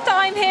fastest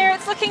time here?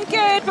 It's looking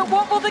good, but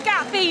what will the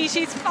gap be?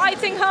 She's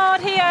fighting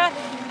hard here.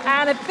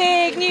 And a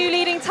big new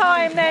leading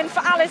time then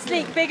for Alice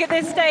Leek, big at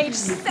this stage,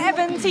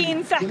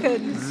 17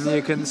 seconds.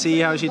 You can see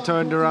how she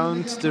turned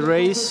around the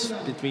race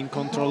between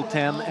control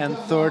 10 and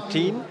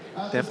 13.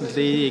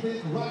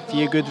 Definitely a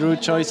few good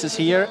route choices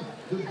here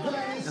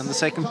and the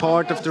second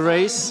part of the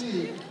race.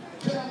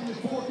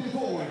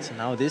 So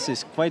now this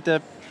is quite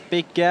a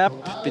big gap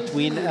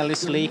between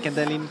Alice Leek and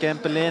Eline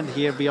Kempele, and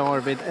here we are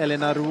with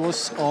Elena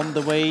Roos on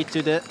the way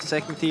to the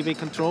second TV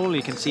control.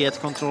 You can see at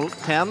control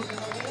 10,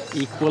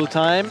 equal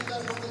time.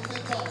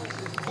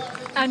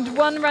 And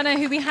one runner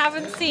who we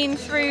haven't seen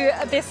through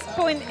at this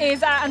point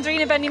is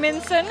Andrina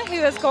Benjaminsen,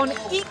 who has gone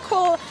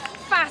equal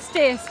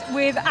fastest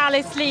with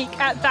Alice Leek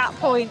at that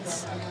point.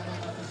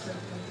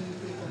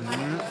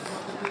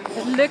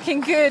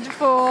 Looking good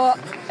for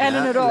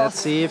Elena Roos. Let's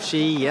see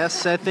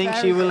if I think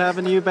she will have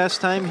a new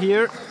best time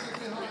here.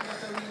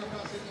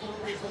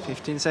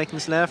 15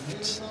 seconds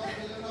left.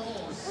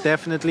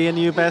 Definitely a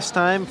new best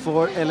time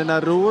for Elena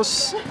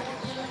Roos.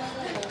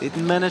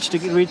 Didn't manage to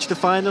reach the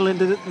final in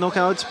the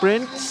knockout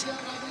sprint.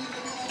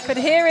 But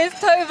here is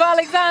Tove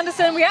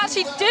Alexanderson. We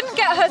actually didn't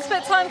get her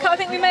split time cut. I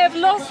think we may have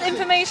lost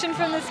information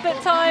from the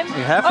split time.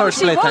 You have her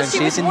split time.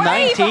 She's in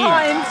 19.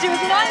 Behind. She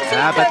was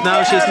 19. But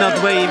now she's not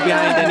way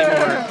behind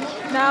anymore.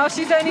 Now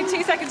she's only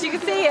 2 seconds. You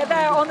can see it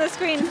there on the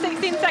screen.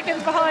 16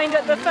 seconds behind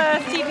at the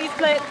first TV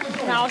split.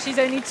 Now she's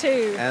only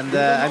 2. And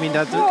I mean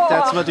that's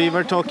what we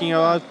were talking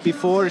about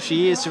before.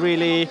 She is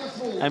really,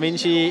 I mean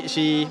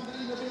she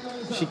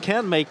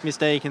can make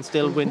mistakes and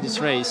still win this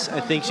race. I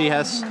think she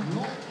has.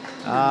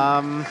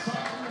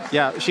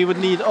 She would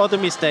need other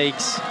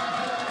mistakes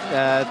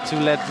to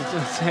let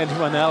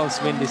anyone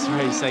else win this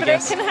race, I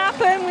guess. But it can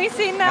happen. We've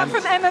seen that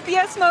from Emma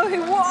Biesmo,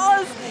 who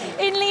was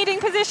in leading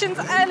positions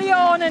early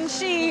on, and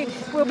she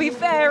will be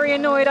very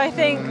annoyed, I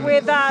think,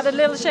 with that. A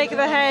little shake of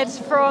the head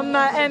from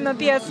Emma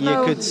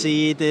Biesmo. You could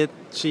see that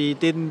she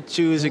didn't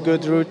choose a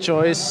good route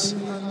choice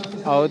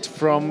out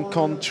from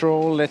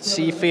control, let's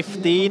see,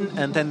 15,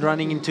 and then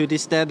running into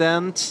this dead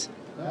end.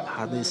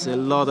 There's a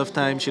lot of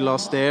time she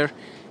lost there.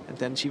 And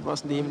then she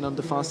wasn't even on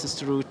the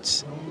fastest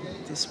route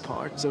this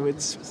part, so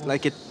it's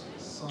like a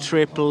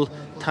triple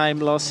time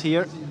loss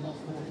here.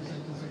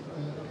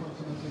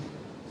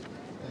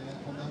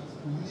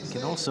 You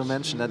can also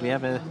mention that we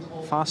have a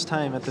fast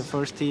time at the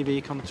first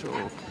TV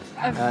control.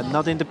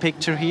 Not in the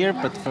picture here,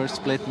 but first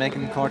split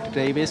Megan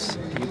Carter-Davis,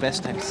 new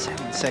best time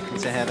 7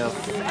 seconds ahead of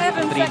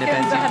Andrina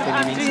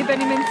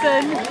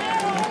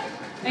Benjaminsen.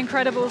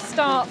 Incredible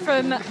start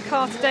from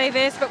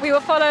Carter-Davis, but we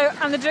will follow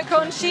Anna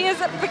Drikon. She has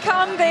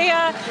become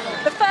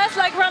the first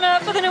leg runner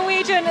for the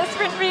Norwegian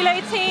sprint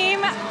relay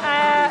team.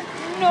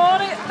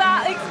 Not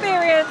that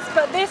experienced,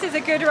 but this is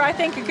a good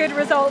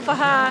result for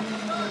her.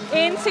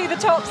 Into the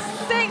top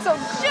 6, or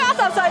just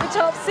outside the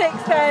top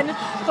 6 then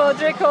for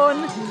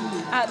Drikon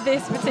at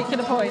this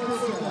particular point.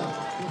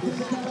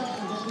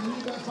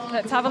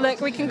 Let's have a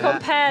look. We can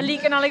compare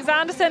Leek and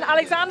Alexanderson.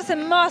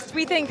 Alexanderson must,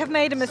 we think, have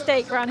made a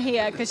mistake around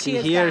here, because she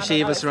is here.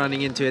 She was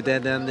running into a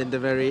dead end in the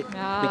very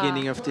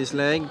beginning of this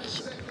leg.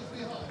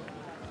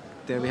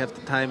 There we have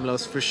the time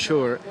loss for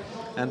sure.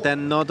 And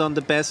then not on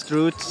the best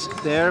route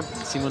there.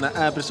 Simona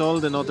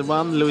Abersold, another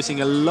one,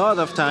 losing a lot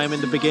of time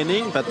in the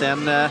beginning, but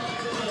then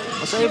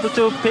was able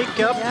to pick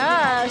up,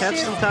 catch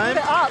some time.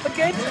 A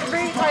good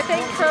route, I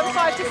think, from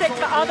 5 to 6,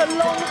 the other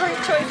long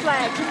route choice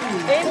leg.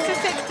 Into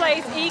 6th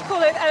place, equal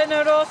with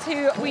Elena Roos,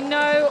 who we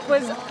know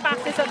was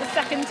fastest at the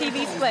second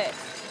TV split.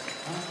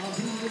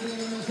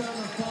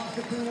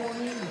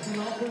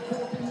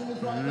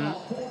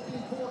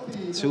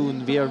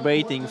 soon we are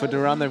waiting for the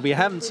runner we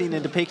haven't seen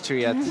in the picture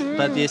yet,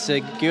 but it's a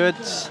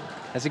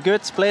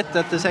good split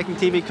at the second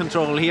TV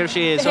control. Here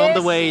she is on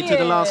the way to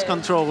the last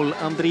control,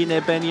 Andrine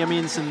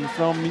Benjaminsen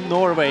from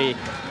Norway.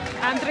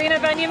 Andrine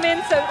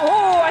Benjaminsen,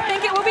 oh, I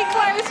think it will be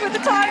close with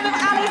the time of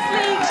Alice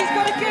Leek. She's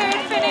got a good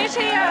finish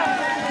here.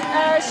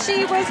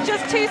 She was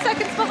just 2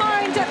 seconds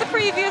behind at the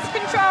previous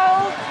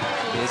control.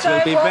 This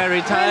will be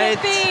very tight.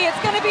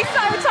 It's going to be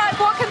so tight.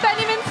 What can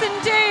Benjaminsen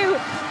do?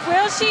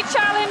 Will she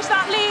challenge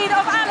that lead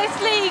of Alice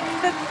Leek?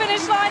 The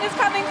finish line is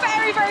coming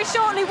very, very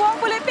shortly.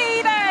 What will it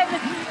be then?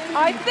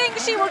 I think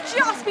she will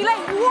just be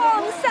like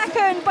 1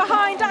 second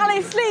behind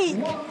Alice Leek.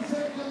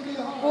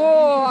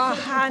 Oh,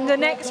 and the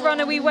next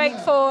runner we wait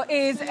for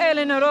is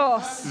Elinor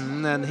Ross.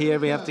 And here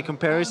we have the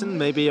comparison,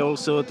 maybe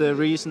also the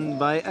reason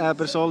why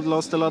Abersold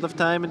lost a lot of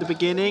time in the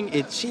beginning.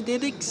 She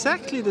did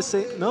exactly the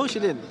same. No, she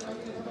didn't.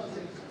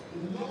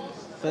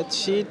 But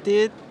she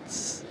did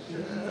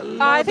a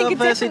lot of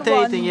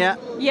hesitating, yeah.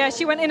 Yeah,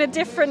 she went in a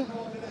different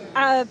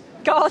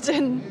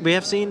garden. We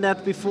have seen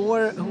that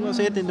before. Who was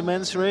it in the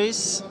men's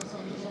race?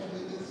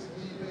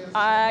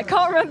 I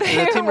can't remember who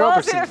it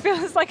was. It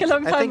feels like a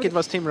long time. I think it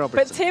was Tim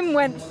Robertson. But Tim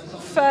went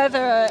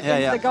further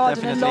into the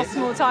garden and lost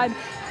more time.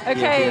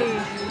 Okay.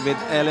 Yeah, with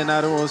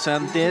Elinor Roos,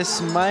 and this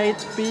might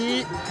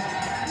be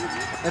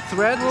a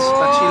threat,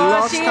 but she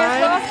lost time. She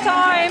has lost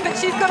time, but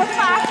she's got a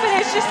fast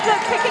finish. She's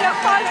picking up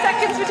 5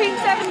 seconds between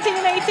 17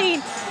 and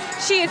 18.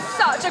 She is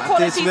such a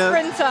quality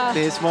sprinter.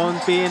 This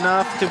won't be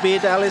enough to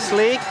beat Alice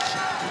Leek.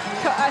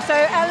 So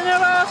Elinor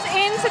Ross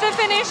into the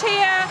finish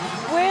here.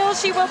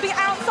 She will be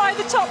outside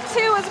the top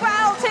 2 as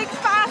well. Ticks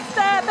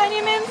faster,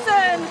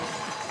 Benjaminsen.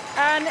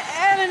 And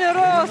Elinor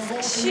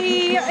Ross,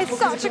 she is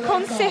such a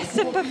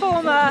consistent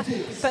performer,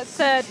 but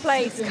 3rd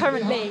place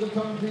currently.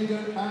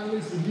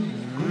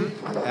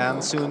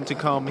 And soon to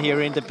come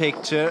here in the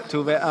picture,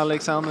 Tove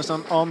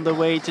Alexandersson on the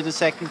way to the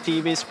second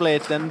TV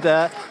split. And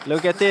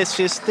look at this,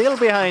 she's still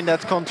behind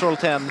at control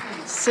 10.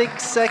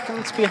 6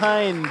 seconds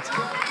behind.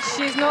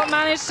 She's not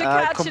managed to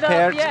catch it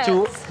up yet. Compared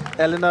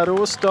to Elinor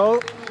Roos though.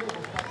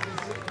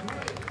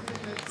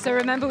 So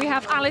remember, we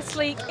have Alice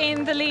Leek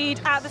in the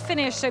lead at the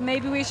finish, so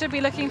maybe we should be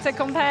looking to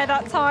compare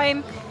that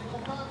time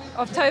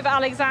of Tove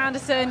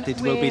Alexandersson. It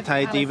will be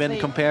tight Alice even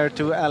Leek. compared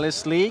to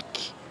Alice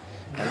Leek.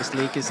 Alice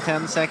Leek is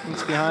 10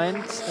 seconds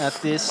behind at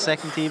this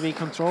second TV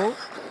control.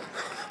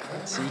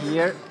 Let's see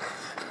here.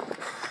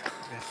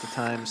 We have the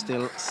time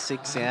still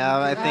 6. Yeah,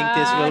 I think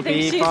this will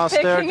be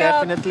faster,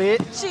 definitely.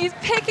 She's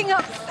picking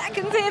up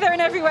seconds here, there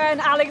and everywhere,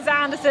 and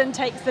Alexandersson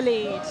takes the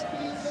lead.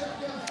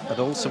 But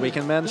also we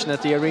can mention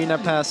at the arena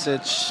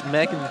passage,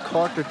 Megan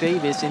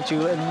Carter-Davies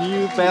into a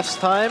new best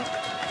time.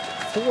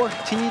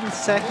 14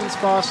 seconds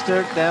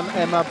faster than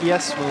Emma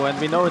Biesmo, and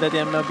we know that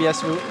Emma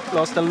Biesmo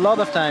lost a lot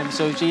of time,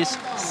 so she's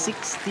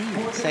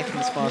 16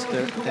 seconds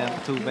faster than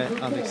Tove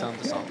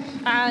Alexandersson.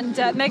 And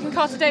Megan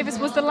Carter-Davies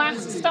was the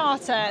last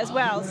starter as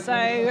well,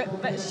 so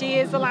but she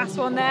is the last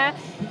one there.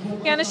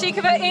 Jana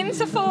Shikova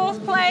into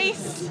 4th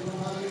place,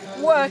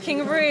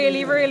 working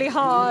really, really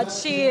hard.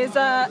 She is,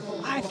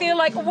 I feel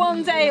like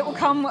one day it will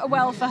come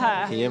well for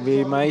her. Here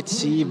we might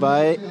see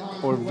why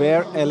or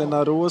where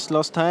Elinor Roos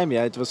lost time.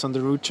 Yeah, it was on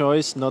the route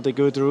choice, not a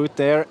good route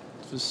there.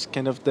 It was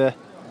kind of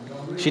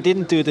she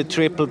didn't do the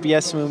triple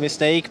Biesmo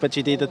mistake, but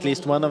she did at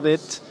least one of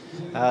it.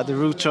 The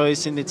route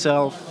choice in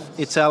itself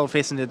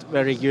isn't it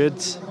very good.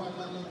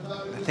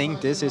 I think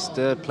this is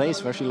the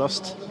place where she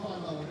lost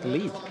the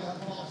lead.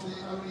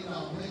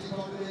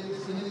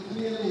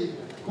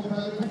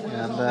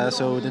 And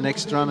so the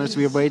next runners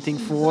we are waiting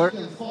for,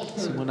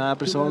 Simona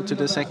Abersold to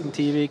the second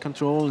TV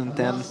control, and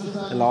then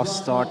the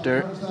last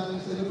starter,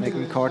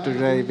 Megan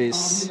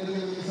Carter-Davies.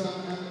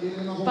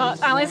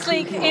 But Alice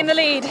Leek in the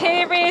lead.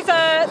 Here is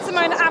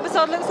Simona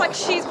Abersold. Looks like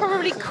she's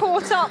probably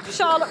caught up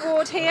Charlotte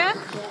Ward here.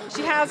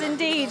 She has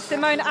indeed.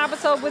 Simona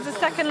Abersold was the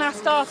 2nd last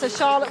starter.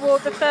 Charlotte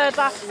Ward the 3rd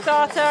last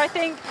starter, I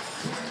think.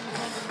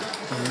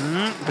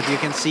 But you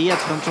can see at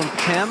control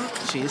 10,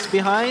 she's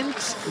behind,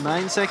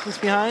 9 seconds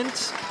behind.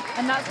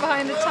 And that's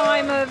behind the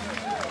time of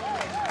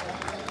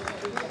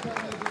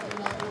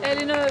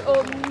Elinor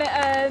or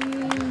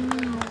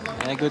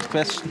Yeah, good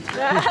question.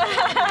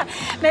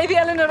 maybe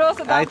Elinor Roos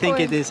at that I think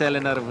point. it is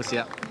Elinor Roos,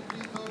 yeah.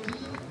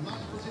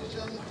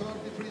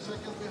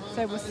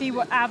 So we'll see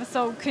what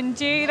Abersold can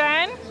do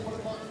then.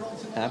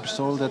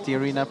 Abersold at the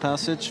arena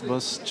passage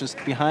was just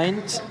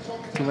behind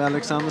to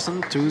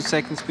Alexandersson, 2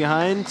 seconds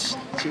behind.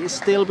 She's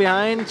still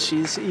behind.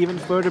 She's even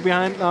further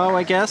behind now,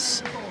 I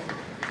guess.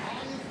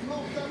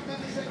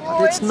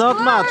 But it's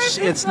not much.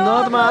 It's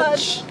not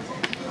much.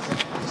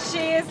 She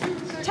is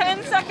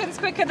 10 seconds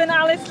quicker than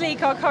Alice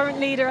Leek, our current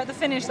leader at the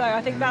finish, though.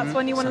 I think that's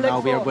one you want to look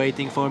now for. we are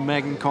waiting for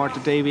Megan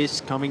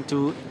Carter-Davies coming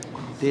to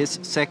this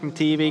second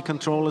TV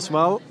control as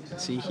well.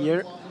 See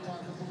here.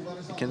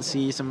 You can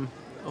see some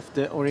of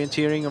the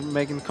orienteering of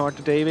Megan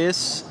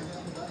Carter-Davies.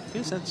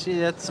 Feels that she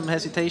had some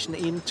hesitation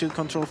into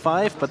control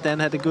 5, but then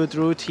had a good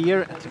route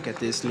here. Look at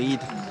this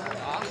lead.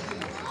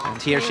 And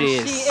And here she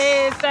is. She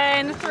is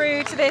then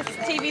through to this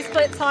TV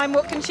split time.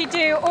 What can she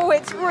do? Oh,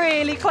 it's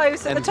really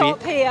close at the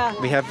top here.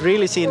 We have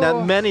really seen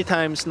that many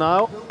times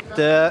now.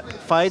 The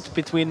fight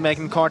between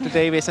Megan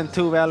Carter-Davies and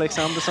Tove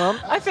Alexandersson.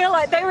 I feel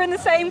like they were in the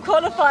same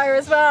qualifier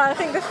as well. I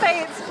think the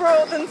fates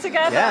brought them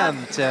together. Yeah,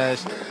 and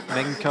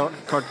Megan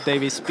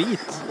Carter-Davies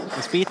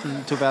has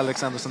beaten Tove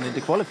Alexandersson in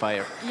the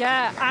qualifier.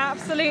 Yeah,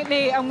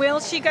 absolutely. And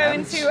will she go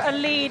into a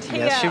lead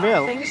here? Yes, she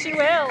will. I think she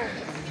will.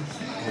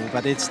 Oh,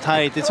 but it's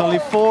tight. It's only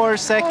 4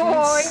 seconds.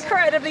 Oh,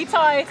 incredibly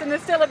tight, and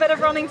there's still a bit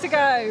of running to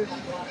go.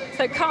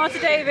 So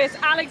Carter-Davies,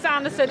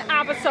 Alexandersson,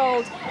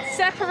 Abersold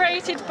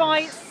separated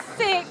by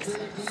 6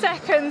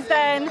 seconds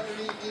then.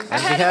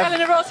 Ahead of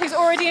Eleanor Ross, who's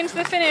already into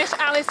the finish.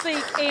 Alice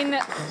Leak in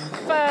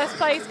first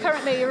place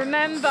currently,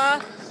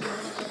 remember.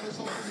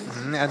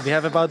 And we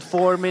have about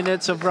 4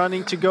 minutes of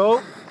running to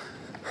go.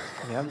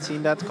 We haven't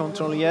seen that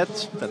control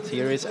yet, but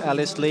here is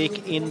Alice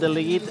Leak in the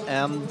lead,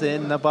 and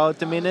in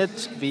about a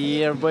minute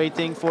we are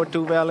waiting for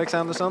Tove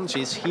Alexandersson.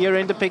 She's here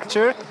in the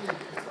picture.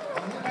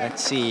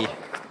 Let's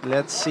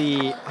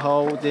see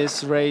how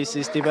this race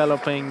is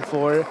developing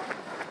for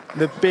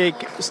the big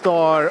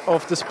star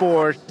of the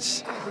sport,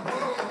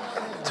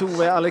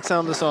 Tove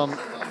Alexandersson.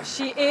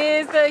 She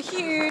is the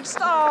huge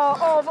star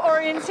of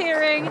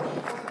orienteering,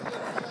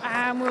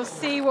 and we'll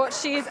see what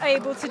she is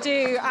able to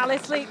do.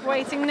 Alice Leak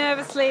waiting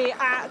nervously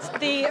at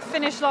the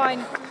finish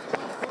line.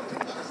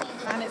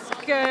 And it's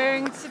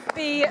going to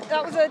be, I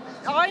don't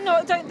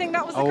think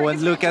that was the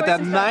and look at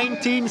that,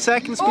 19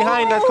 seconds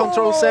behind at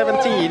control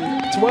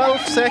 17.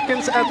 12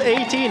 seconds at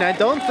 18. I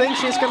don't think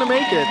she's going to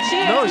make it.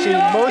 She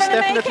most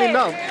definitely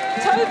not.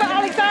 Tove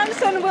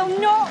Alexandersson will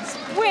not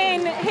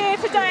win here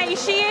today.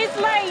 She is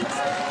late.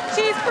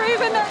 She's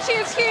proven that she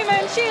is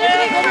human. She is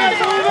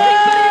incredible, but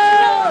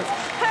it's not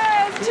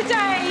hers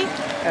today.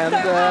 And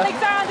so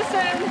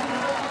Alexandersson,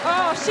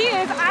 she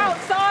is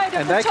outside of the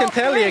top 3. And I can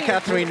tell you,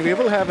 Katherine, we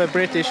will have a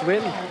British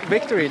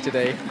victory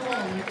today.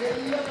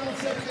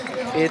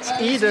 It's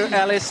either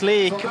Alice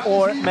Leak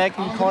or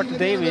Megan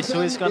Carter-Davies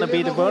who is going to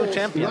be the world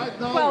champion.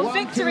 Well,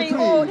 victory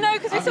or no,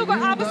 because we've still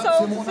got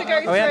Abersold to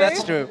go through. Oh yeah,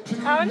 that's true.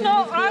 I'm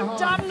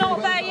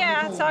not there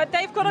yet. So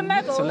they've got a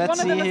medal. So let's One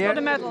of them see here. has got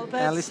a medal.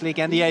 But Alice Leak,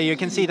 and yeah, you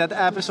can see that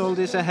Abersold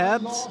is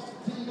ahead.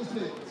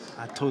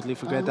 I totally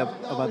forget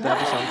about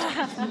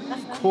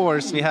Abersold. Of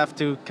course, we have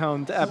to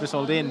count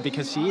Abersold in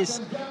because she is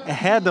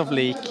ahead of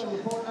Leak.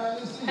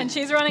 And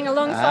she's running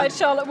alongside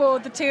Charlotte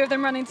Ward, the two of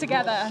them running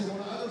together.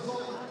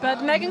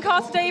 But Megan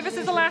Carter-Davies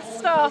is the last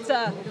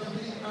starter.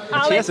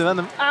 Alice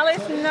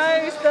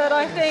knows that,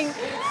 I think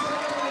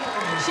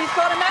she's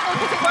got a medal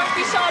because it won't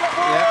be Charlotte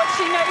Ward. Yeah.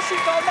 She knows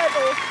she's got a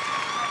medal.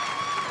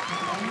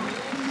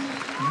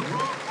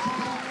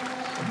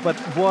 But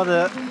what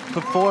a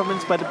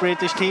performance by the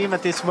British team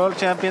at this World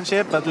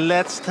Championship. But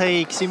let's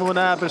take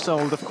Simona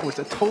Abersold, of course.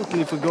 I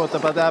totally forgot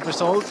about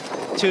Abersold,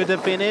 to the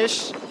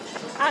finish.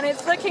 And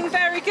it's looking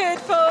very good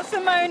for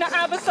Simona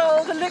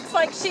Abersold. It looks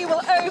like she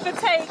will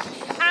overtake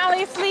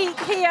Alice Leak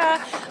here.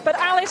 But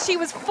Alice, she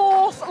was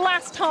 4th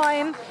last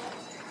time.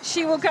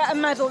 She will get a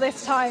medal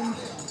this time.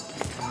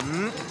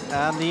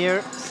 And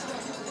here,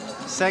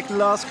 second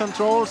last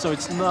control. So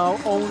it's now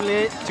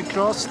only to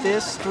cross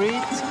this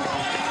street.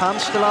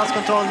 Punch the last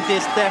control, and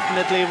this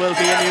definitely will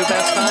be a new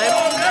best time.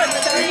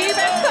 So a new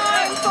best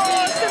time for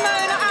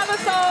Simona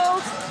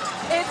Abersold.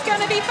 It's going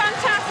to be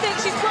fantastic.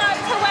 She's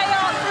worked her way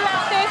up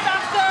throughout this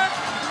after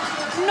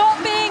not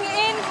being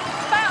in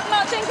that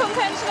much in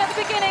contention at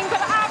the beginning,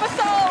 but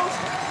Abersold,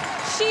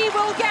 she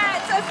will get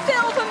a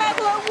silver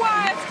medal at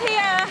worst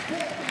here.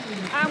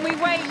 And we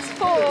wait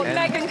for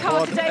Megan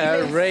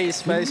Carter-Davies. What a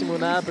race by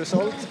Simona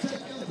Abersold.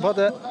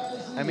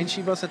 I mean,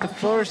 she was at the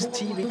first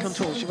TV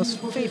control. She was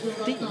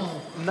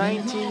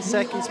 19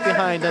 seconds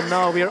behind, and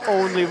now we are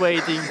only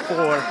waiting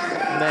for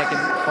Megan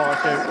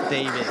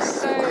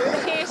Carter-Davies. So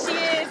here she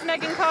is,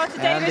 Megan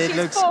Carter-Davies. And it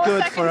looks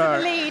good for her.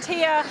 In the lead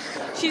here.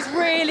 She's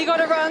really got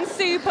to run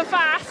super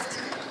fast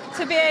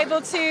to be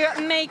able to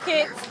make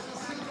it.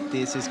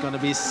 This is going to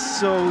be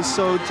so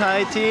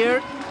tight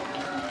here.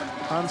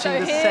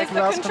 Punching the second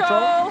last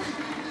control.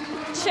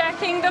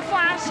 Checking the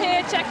flash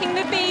here, checking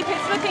the beep.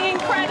 It's looking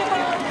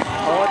incredible.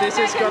 Oh, this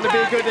is going to be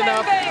good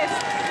enough.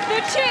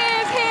 The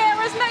cheers here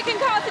as Megan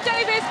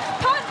Carter-Davies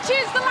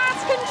punches the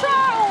last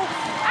control.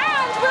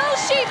 And will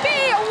she be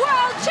a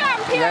world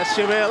champion? Yes,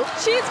 she will.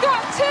 She's got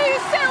 2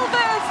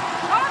 silvers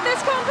on this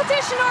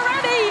competition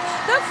already.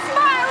 The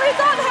smile is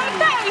on her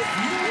face.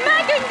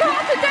 Megan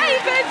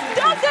Carter-Davies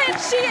does it.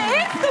 She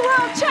is the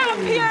world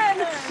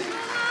champion.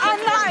 And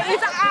that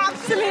is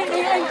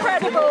absolutely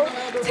incredible.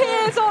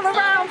 Tears all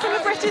around from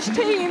the British British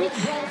team.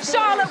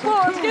 Charlotte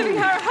Ward giving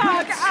her a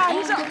hug,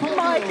 and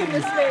my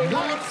goodness me.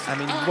 I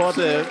mean, what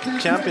a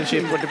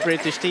championship for the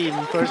British team.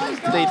 First,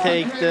 they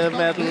take the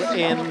medal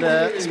in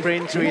the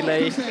sprint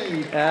relay.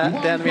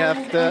 Then we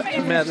have the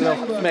medal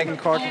of Megan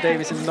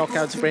Carter-Davies in the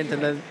knockout sprint,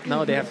 and then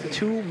now they have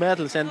 2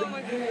 medals. And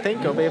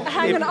think of it.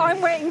 Hang on,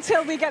 I'm waiting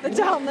until we get the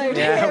download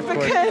here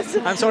because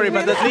I'm sorry,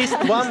 but at least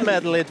 1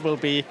 medal it will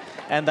be,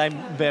 and I'm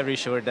very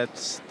sure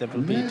that there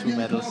will be 2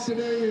 medals.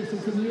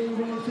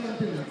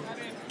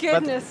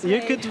 Goodness but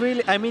you could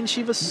really, I mean,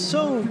 she was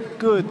so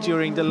good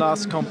during the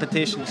last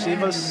competition. She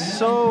was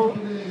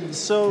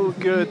so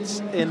good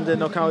in the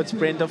knockout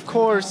sprint. Of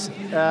course,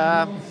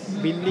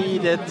 we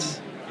needed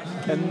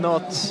a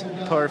not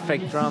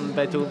perfect run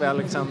by Tove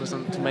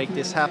Alexandersson to make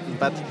this happen,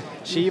 but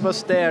she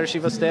was there. She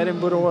was there in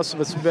Borås,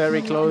 was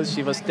very close.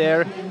 She was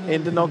there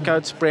in the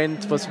knockout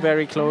sprint, was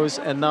very close,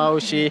 and now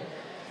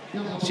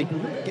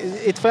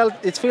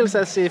it feels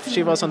as if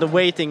she was on the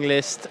waiting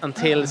list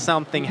until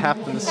something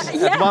happens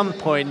at one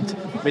point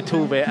with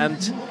Tove,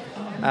 and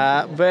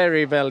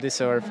very well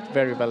deserved.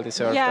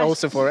 Yeah.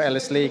 Also for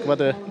Alice Leak,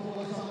 what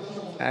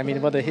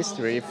a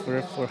history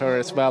for her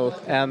as well.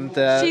 And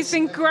she's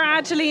been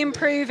gradually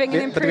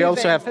improving. But we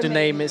also have to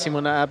name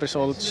Simona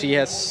Aebersold. She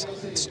has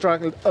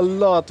struggled a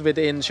lot with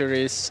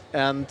injuries,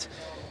 and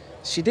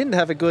she didn't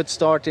have a good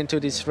start into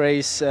this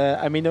race.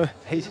 I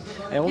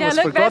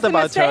almost forgot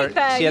about her.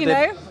 There, she had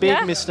a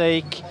big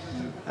mistake.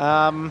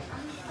 And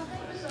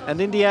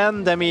in the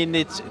end, I mean,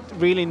 it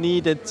really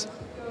needed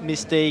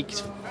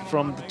mistakes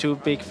from the 2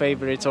 big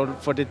favorites, or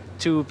for the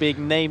 2 big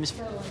names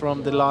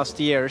from the last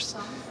years,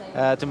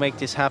 to make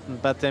this happen.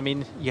 But I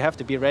mean, you have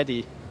to be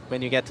ready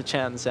when you get the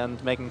chance,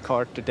 and Megan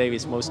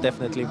Carter-Davies most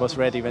definitely was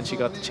ready when she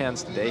got the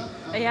chance today.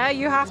 Yeah,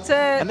 you have to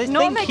and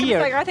not make here,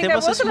 a mistake. I think there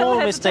was a small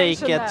mistake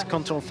there. at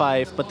control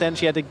 5, but then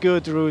she had a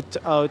good route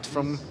out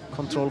from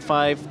control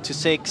 5 to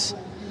 6.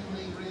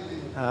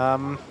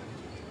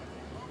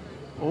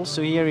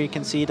 Also here you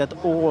can see that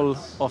all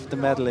of the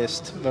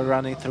medalists were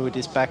running through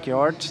this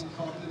backyard,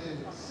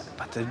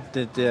 but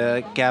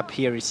the gap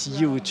here is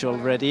huge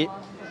already.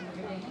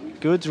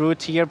 Good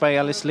route here by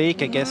Alice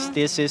Leak. I guess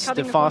this is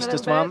the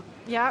fastest one.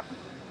 Yeah.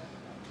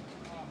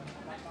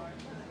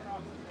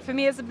 For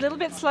me, it's a little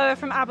bit slower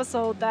from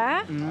Aebersold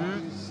there.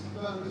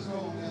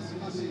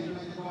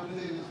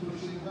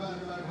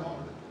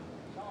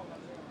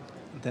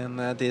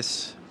 Then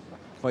this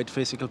quite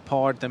physical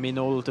part, I mean,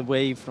 all the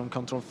way from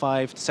control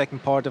 5, the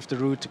second part of the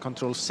route to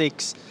control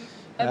 6.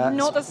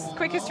 Not the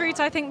quickest route,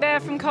 I think, there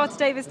from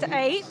Carter-Davies to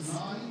 8.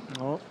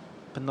 No,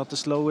 but not the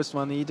slowest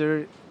one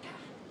either.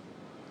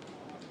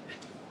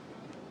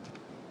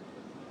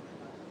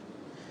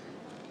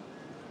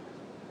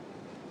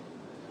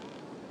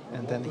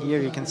 And then here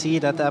you can see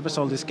that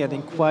Aebersold is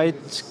getting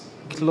quite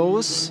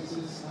close.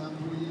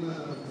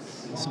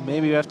 So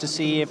maybe you have to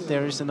see if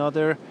there is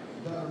another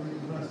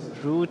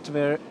route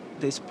where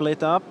they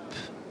split up.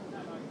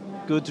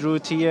 Good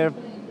route here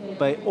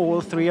by all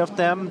 3 of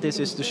them. This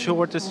is the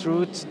shortest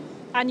route.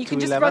 And you can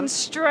just run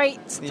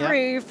straight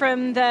through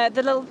from the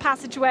little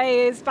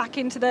passageways back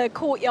into the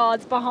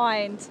courtyards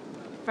behind.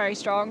 Very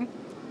strong.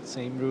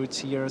 Same routes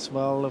here as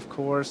well, of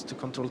course, to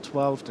control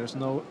 12. There's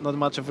not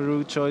much of a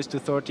route choice to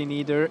 13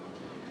 either.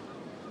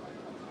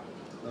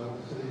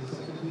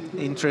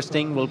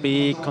 Interesting will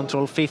be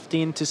control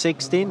 15 to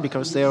 16,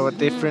 because there are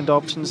different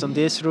options on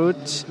this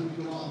route.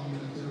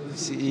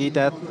 See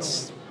that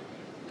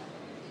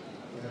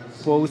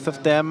both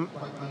of them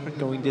are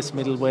going this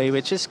middle way,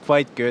 which is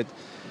quite good.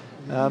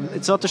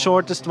 It's not the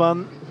shortest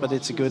one, but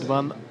it's a good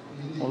one.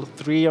 All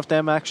 3 of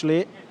them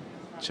actually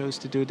chose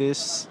to do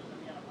this.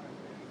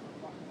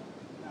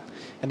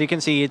 And you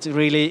can see it's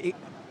really,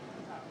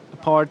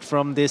 apart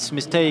from this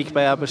mistake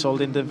by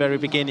Aebersold in the very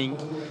beginning,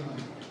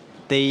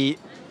 they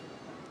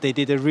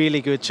did a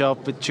really good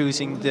job with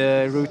choosing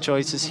the route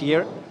choices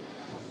here.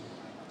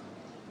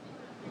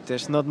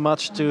 There's not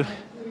much to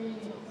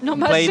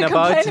complain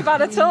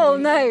about at all,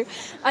 no.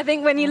 I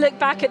think when you look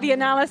back at the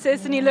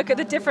analysis and you look at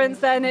the difference,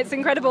 then it's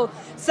incredible.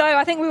 So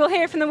I think we will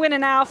hear from the winner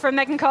now, from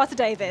Megan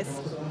Carter-Davies.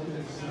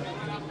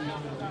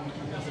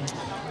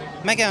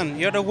 Megan,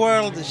 you're the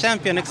world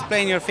champion.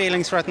 Explain your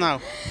feelings right now.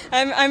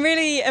 I'm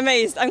really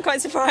amazed. I'm quite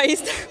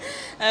surprised.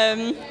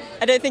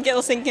 I don't think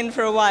it'll sink in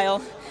for a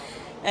while.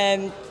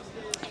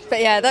 But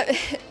yeah,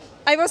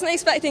 I wasn't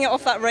expecting it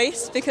off that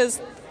race,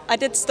 because I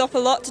did stop a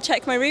lot to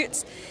check my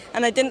routes,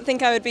 and I didn't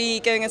think I would be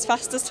going as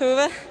fast as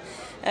Tove.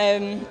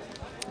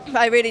 But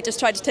I really just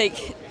tried to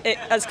take it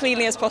as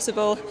cleanly as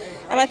possible,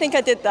 and I think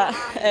I did that.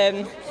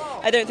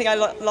 I don't think I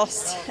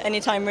lost any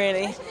time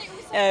really.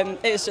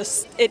 It was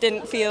just, it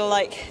didn't feel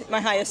like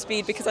my highest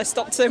speed because I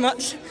stopped so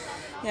much.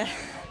 Yeah.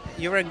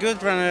 You were a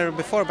good runner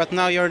before, but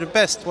now you're the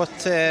best. What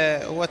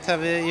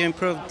have you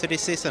improved to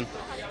this season?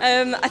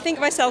 I think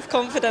my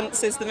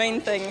self-confidence is the main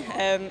thing.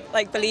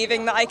 Like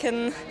believing that I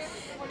can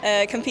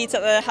compete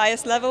at the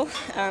highest level,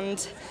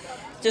 and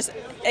just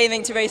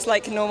aiming to race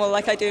like normal,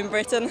 like I do in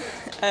Britain.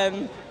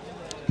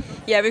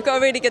 Yeah, we've got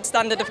a really good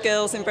standard of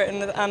girls in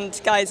Britain, and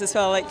guys as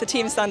well. Like the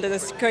team standard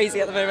is crazy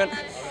at the moment.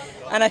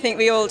 and I think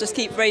we all just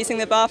keep raising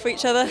the bar for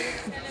each other,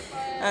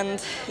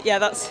 and yeah,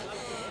 that's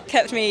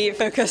kept me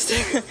focused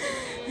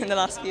in the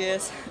last few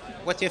years.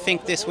 What do you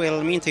think this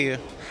will mean to you?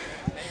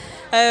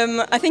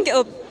 I think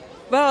it'll,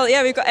 well,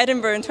 yeah, we've got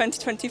Edinburgh in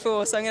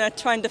 2024, so I'm going to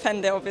try and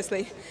defend it,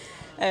 obviously.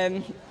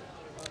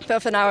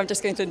 But for now, I'm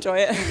just going to enjoy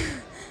it.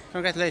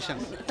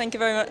 Congratulations. Thank you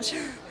very much.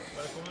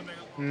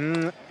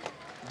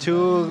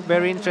 Two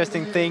very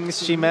interesting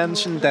things. She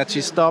mentioned that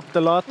she stopped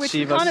a lot. Which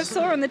we kind of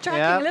saw on the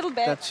tracking a little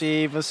bit. That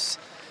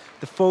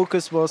the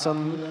focus was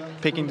on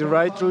picking the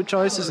right route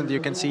choices, and you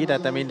can see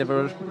that. I mean, there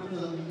were,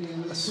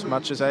 as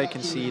much as I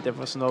can see, there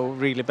was no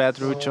really bad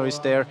route choice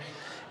there.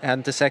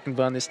 And the second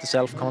one is the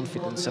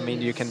self-confidence. I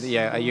mean, you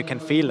can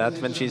feel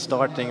that when she's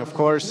starting. Of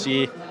course,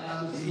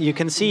 you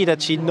can see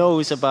that she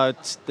knows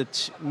about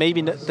that.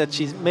 That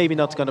she's maybe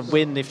not going to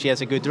win if she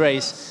has a good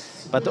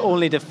race. But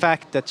only the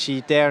fact that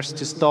she dares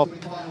to stop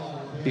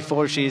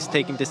before she is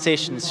taking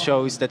decisions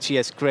shows that she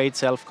has great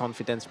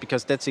self-confidence,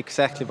 because that's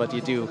exactly what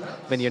you do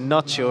when you're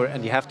not sure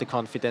and you have the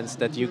confidence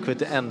that you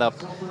could end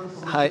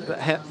high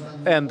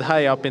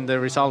up in the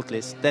result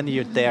list. Then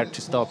you dare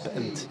to stop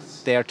and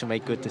dare to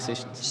make good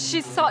decisions.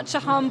 She's such a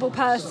humble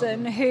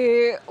person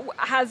who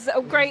has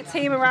a great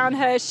team around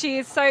her. She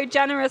is so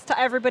generous to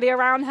everybody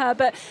around her.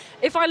 But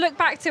if I look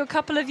back to a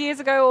couple of years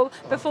ago or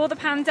before the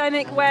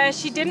pandemic, where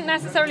she didn't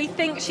necessarily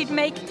think she'd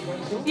make,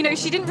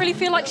 she didn't really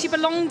feel like she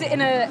belonged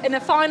in a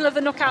final of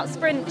the knockout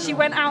sprint. She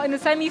went out in the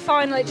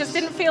semi-final. It just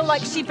didn't feel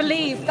like she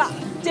believed. That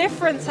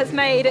difference has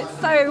made it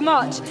so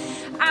much.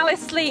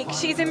 Alice Sleek,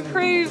 she's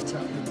improved.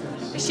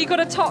 She got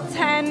a top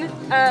 10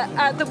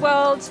 at the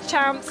World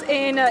Champs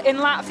in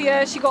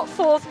Latvia. She got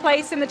 4th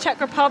place in the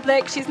Czech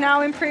Republic. She's now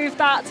improved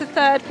that to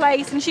 3rd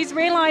place, and she's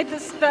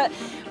realised that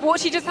what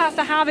she just has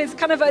to have is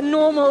kind of a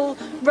normal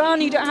run.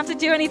 You don't have to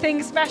do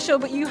anything special,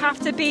 but you have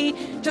to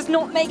just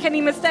not make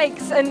any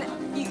mistakes, and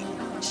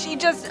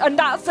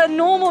that's a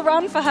normal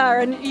run for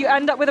her, and you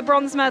end up with a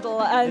bronze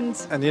medal. And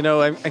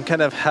I'm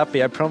kind of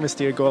happy. I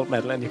promised you a gold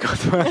medal, and you got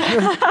one.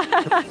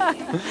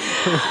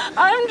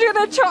 I'm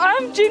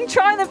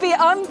trying to be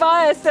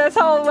unbiased this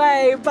whole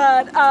way,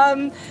 but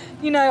I've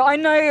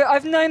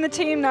known the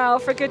team now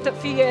for a good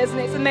few years, and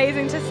it's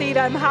amazing to see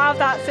them have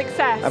that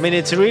success. I mean,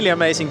 it's really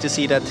amazing to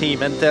see that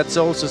team, and that's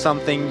also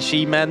something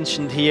she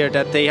mentioned here,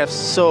 that they have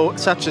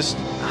such a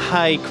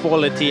high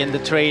quality in the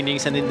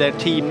trainings and in their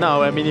team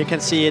now. I mean, you can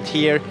see it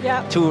here.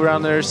 Yeah. 2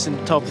 runners in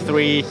top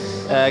 3.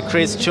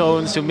 Chris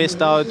Jones, who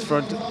missed out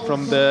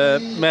from the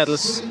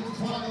medals,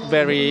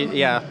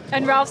 very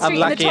and Ralph Street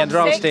unlucky, in the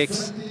top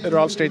and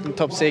Ralph Street in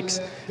top 6.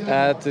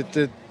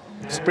 The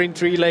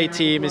sprint relay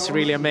team is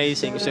really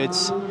amazing, so it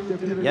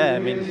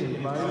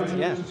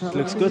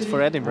looks good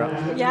for Edinburgh.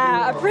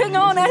 Yeah, bring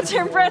on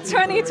Edinburgh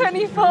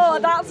 2024,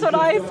 that's what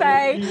I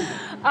say.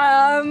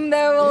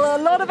 There will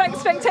a lot of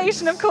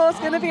expectation, of course,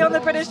 going to be on the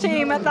British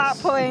team at that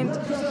point,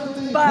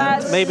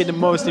 but maybe the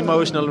most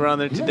emotional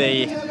runner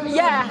today.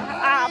 Yeah,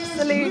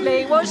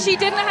 absolutely. Well, she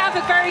didn't have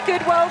a very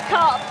good World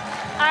Cup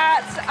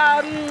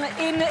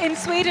in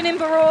Sweden, in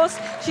Borås.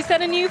 She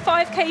set a new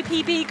 5k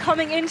PB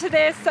coming into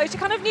this, so she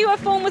kind of knew her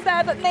form was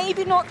there, but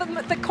maybe not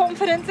the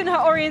confidence in her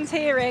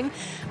orienteering.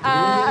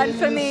 And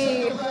for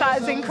me,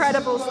 that is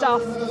incredible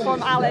stuff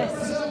from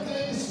Alice.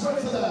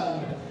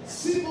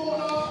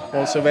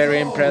 Also very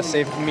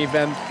impressive.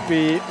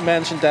 We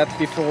mentioned that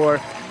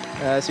before.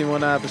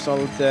 Simona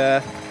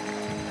Abersold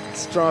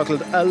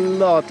struggled a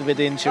lot with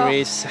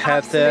injuries.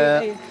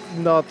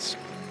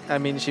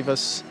 She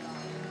was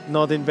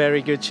not in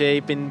very good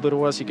shape in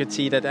Borås. You could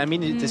see that. I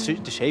mean,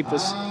 the shape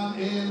was.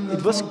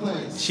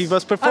 She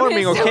was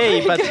performing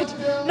okay, but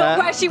not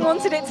where she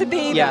wanted it to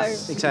be.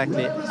 Yes, though.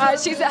 Exactly.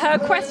 Her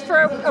quest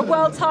for a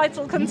world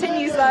title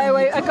continues, though.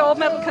 A gold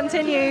medal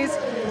continues,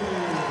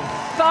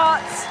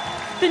 but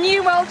the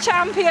new world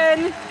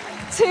champion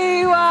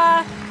to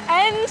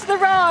end the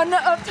run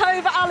of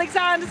Tove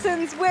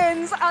Alexandersson's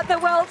wins at the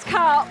World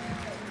Cup.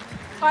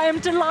 I am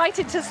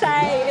delighted to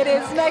say it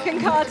is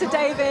Megan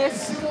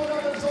Carter-Davies,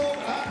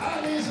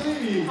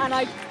 and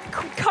I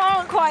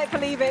can't quite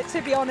believe it,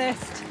 to be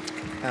honest.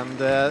 And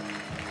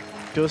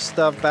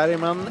Gustav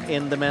Bergman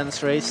in the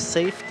men's race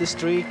saved the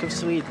streak of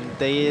Sweden.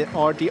 They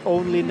are the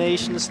only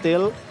nation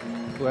still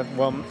who have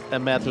won a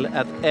medal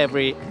at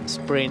every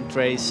sprint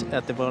race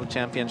at the World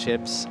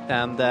Championships.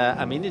 And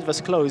it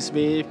was close.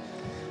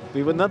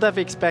 We would not have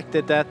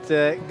expected that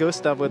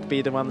Gustav would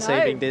be the one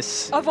saving this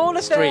streak. Of all of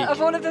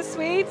the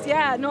Swedes,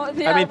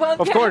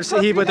 of course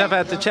he would have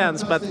had the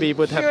chance, but we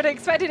would have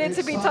expected it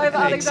to be Tove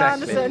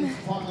Alexandersson.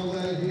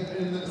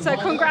 So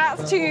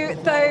congrats to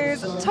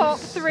those top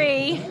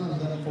 3.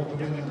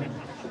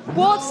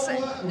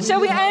 Shall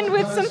we end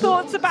with some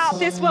thoughts about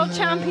this World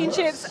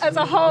Championships as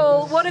a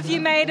whole? What have you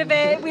made of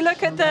it? We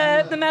look at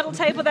the medal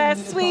table there.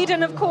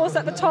 Sweden, of course,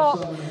 at the top.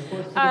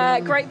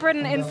 Great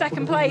Britain in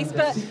 2nd place,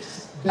 but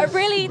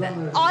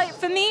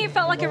for me, it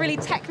felt like a really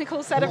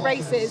technical set of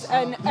races,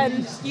 and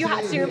you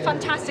had to do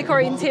fantastic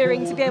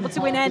orienteering to be able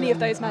to win any of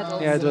those medals.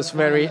 Yeah, it was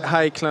very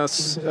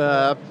high-class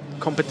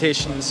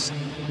competitions.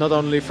 not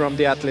only from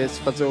the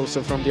athletes but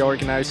also from the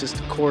organizers,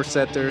 the course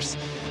setters.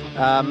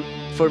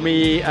 For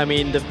me, I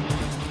mean,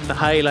 the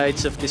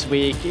highlights of this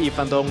week: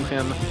 Yvan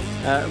Dongen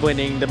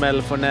winning the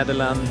medal for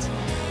Netherlands,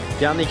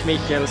 Yannick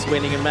Michels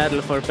winning a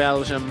medal for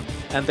Belgium,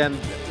 and then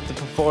the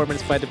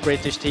performance by the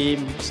British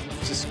team was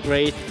just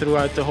great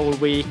throughout the whole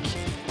week.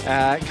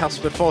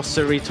 Kasper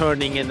Fosser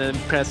returning in an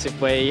impressive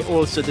way.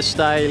 Also the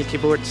style,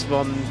 Kiburtz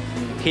won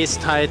his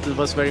title,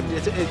 was very...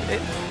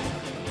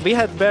 we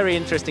had very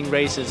interesting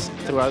races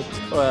throughout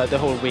the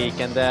whole week,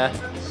 and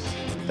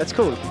that's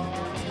cool.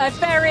 A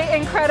very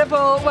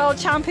incredible World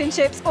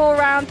Championships all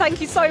round.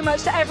 Thank you so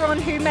much to everyone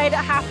who made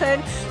it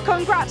happen.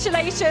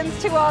 Congratulations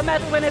to our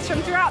medal winners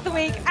from throughout the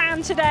week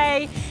and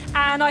today.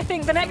 And I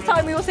think the next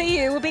time we will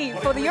see you will be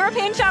for the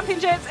European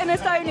Championships in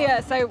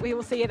Estonia. So we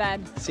will see you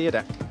then. See you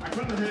there.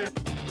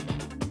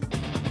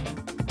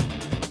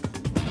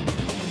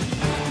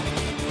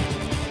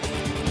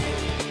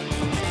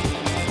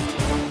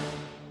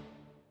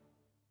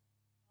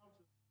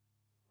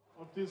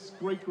 Of this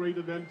great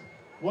event.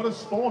 What a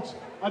sport.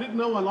 I didn't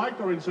know I liked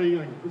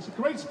orienteering. It's a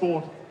great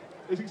sport.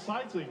 It's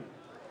exciting.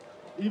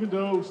 Even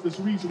though the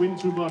Swedes win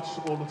too much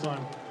all the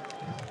time.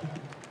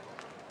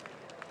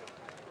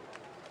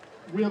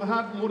 We have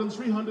had more than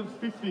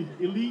 350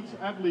 elite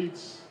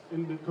athletes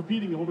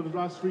competing over the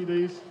last 3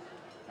 days,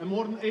 and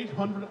more than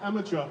 800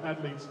 amateur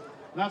athletes.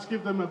 Let's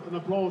give them an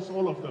applause,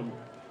 all of them.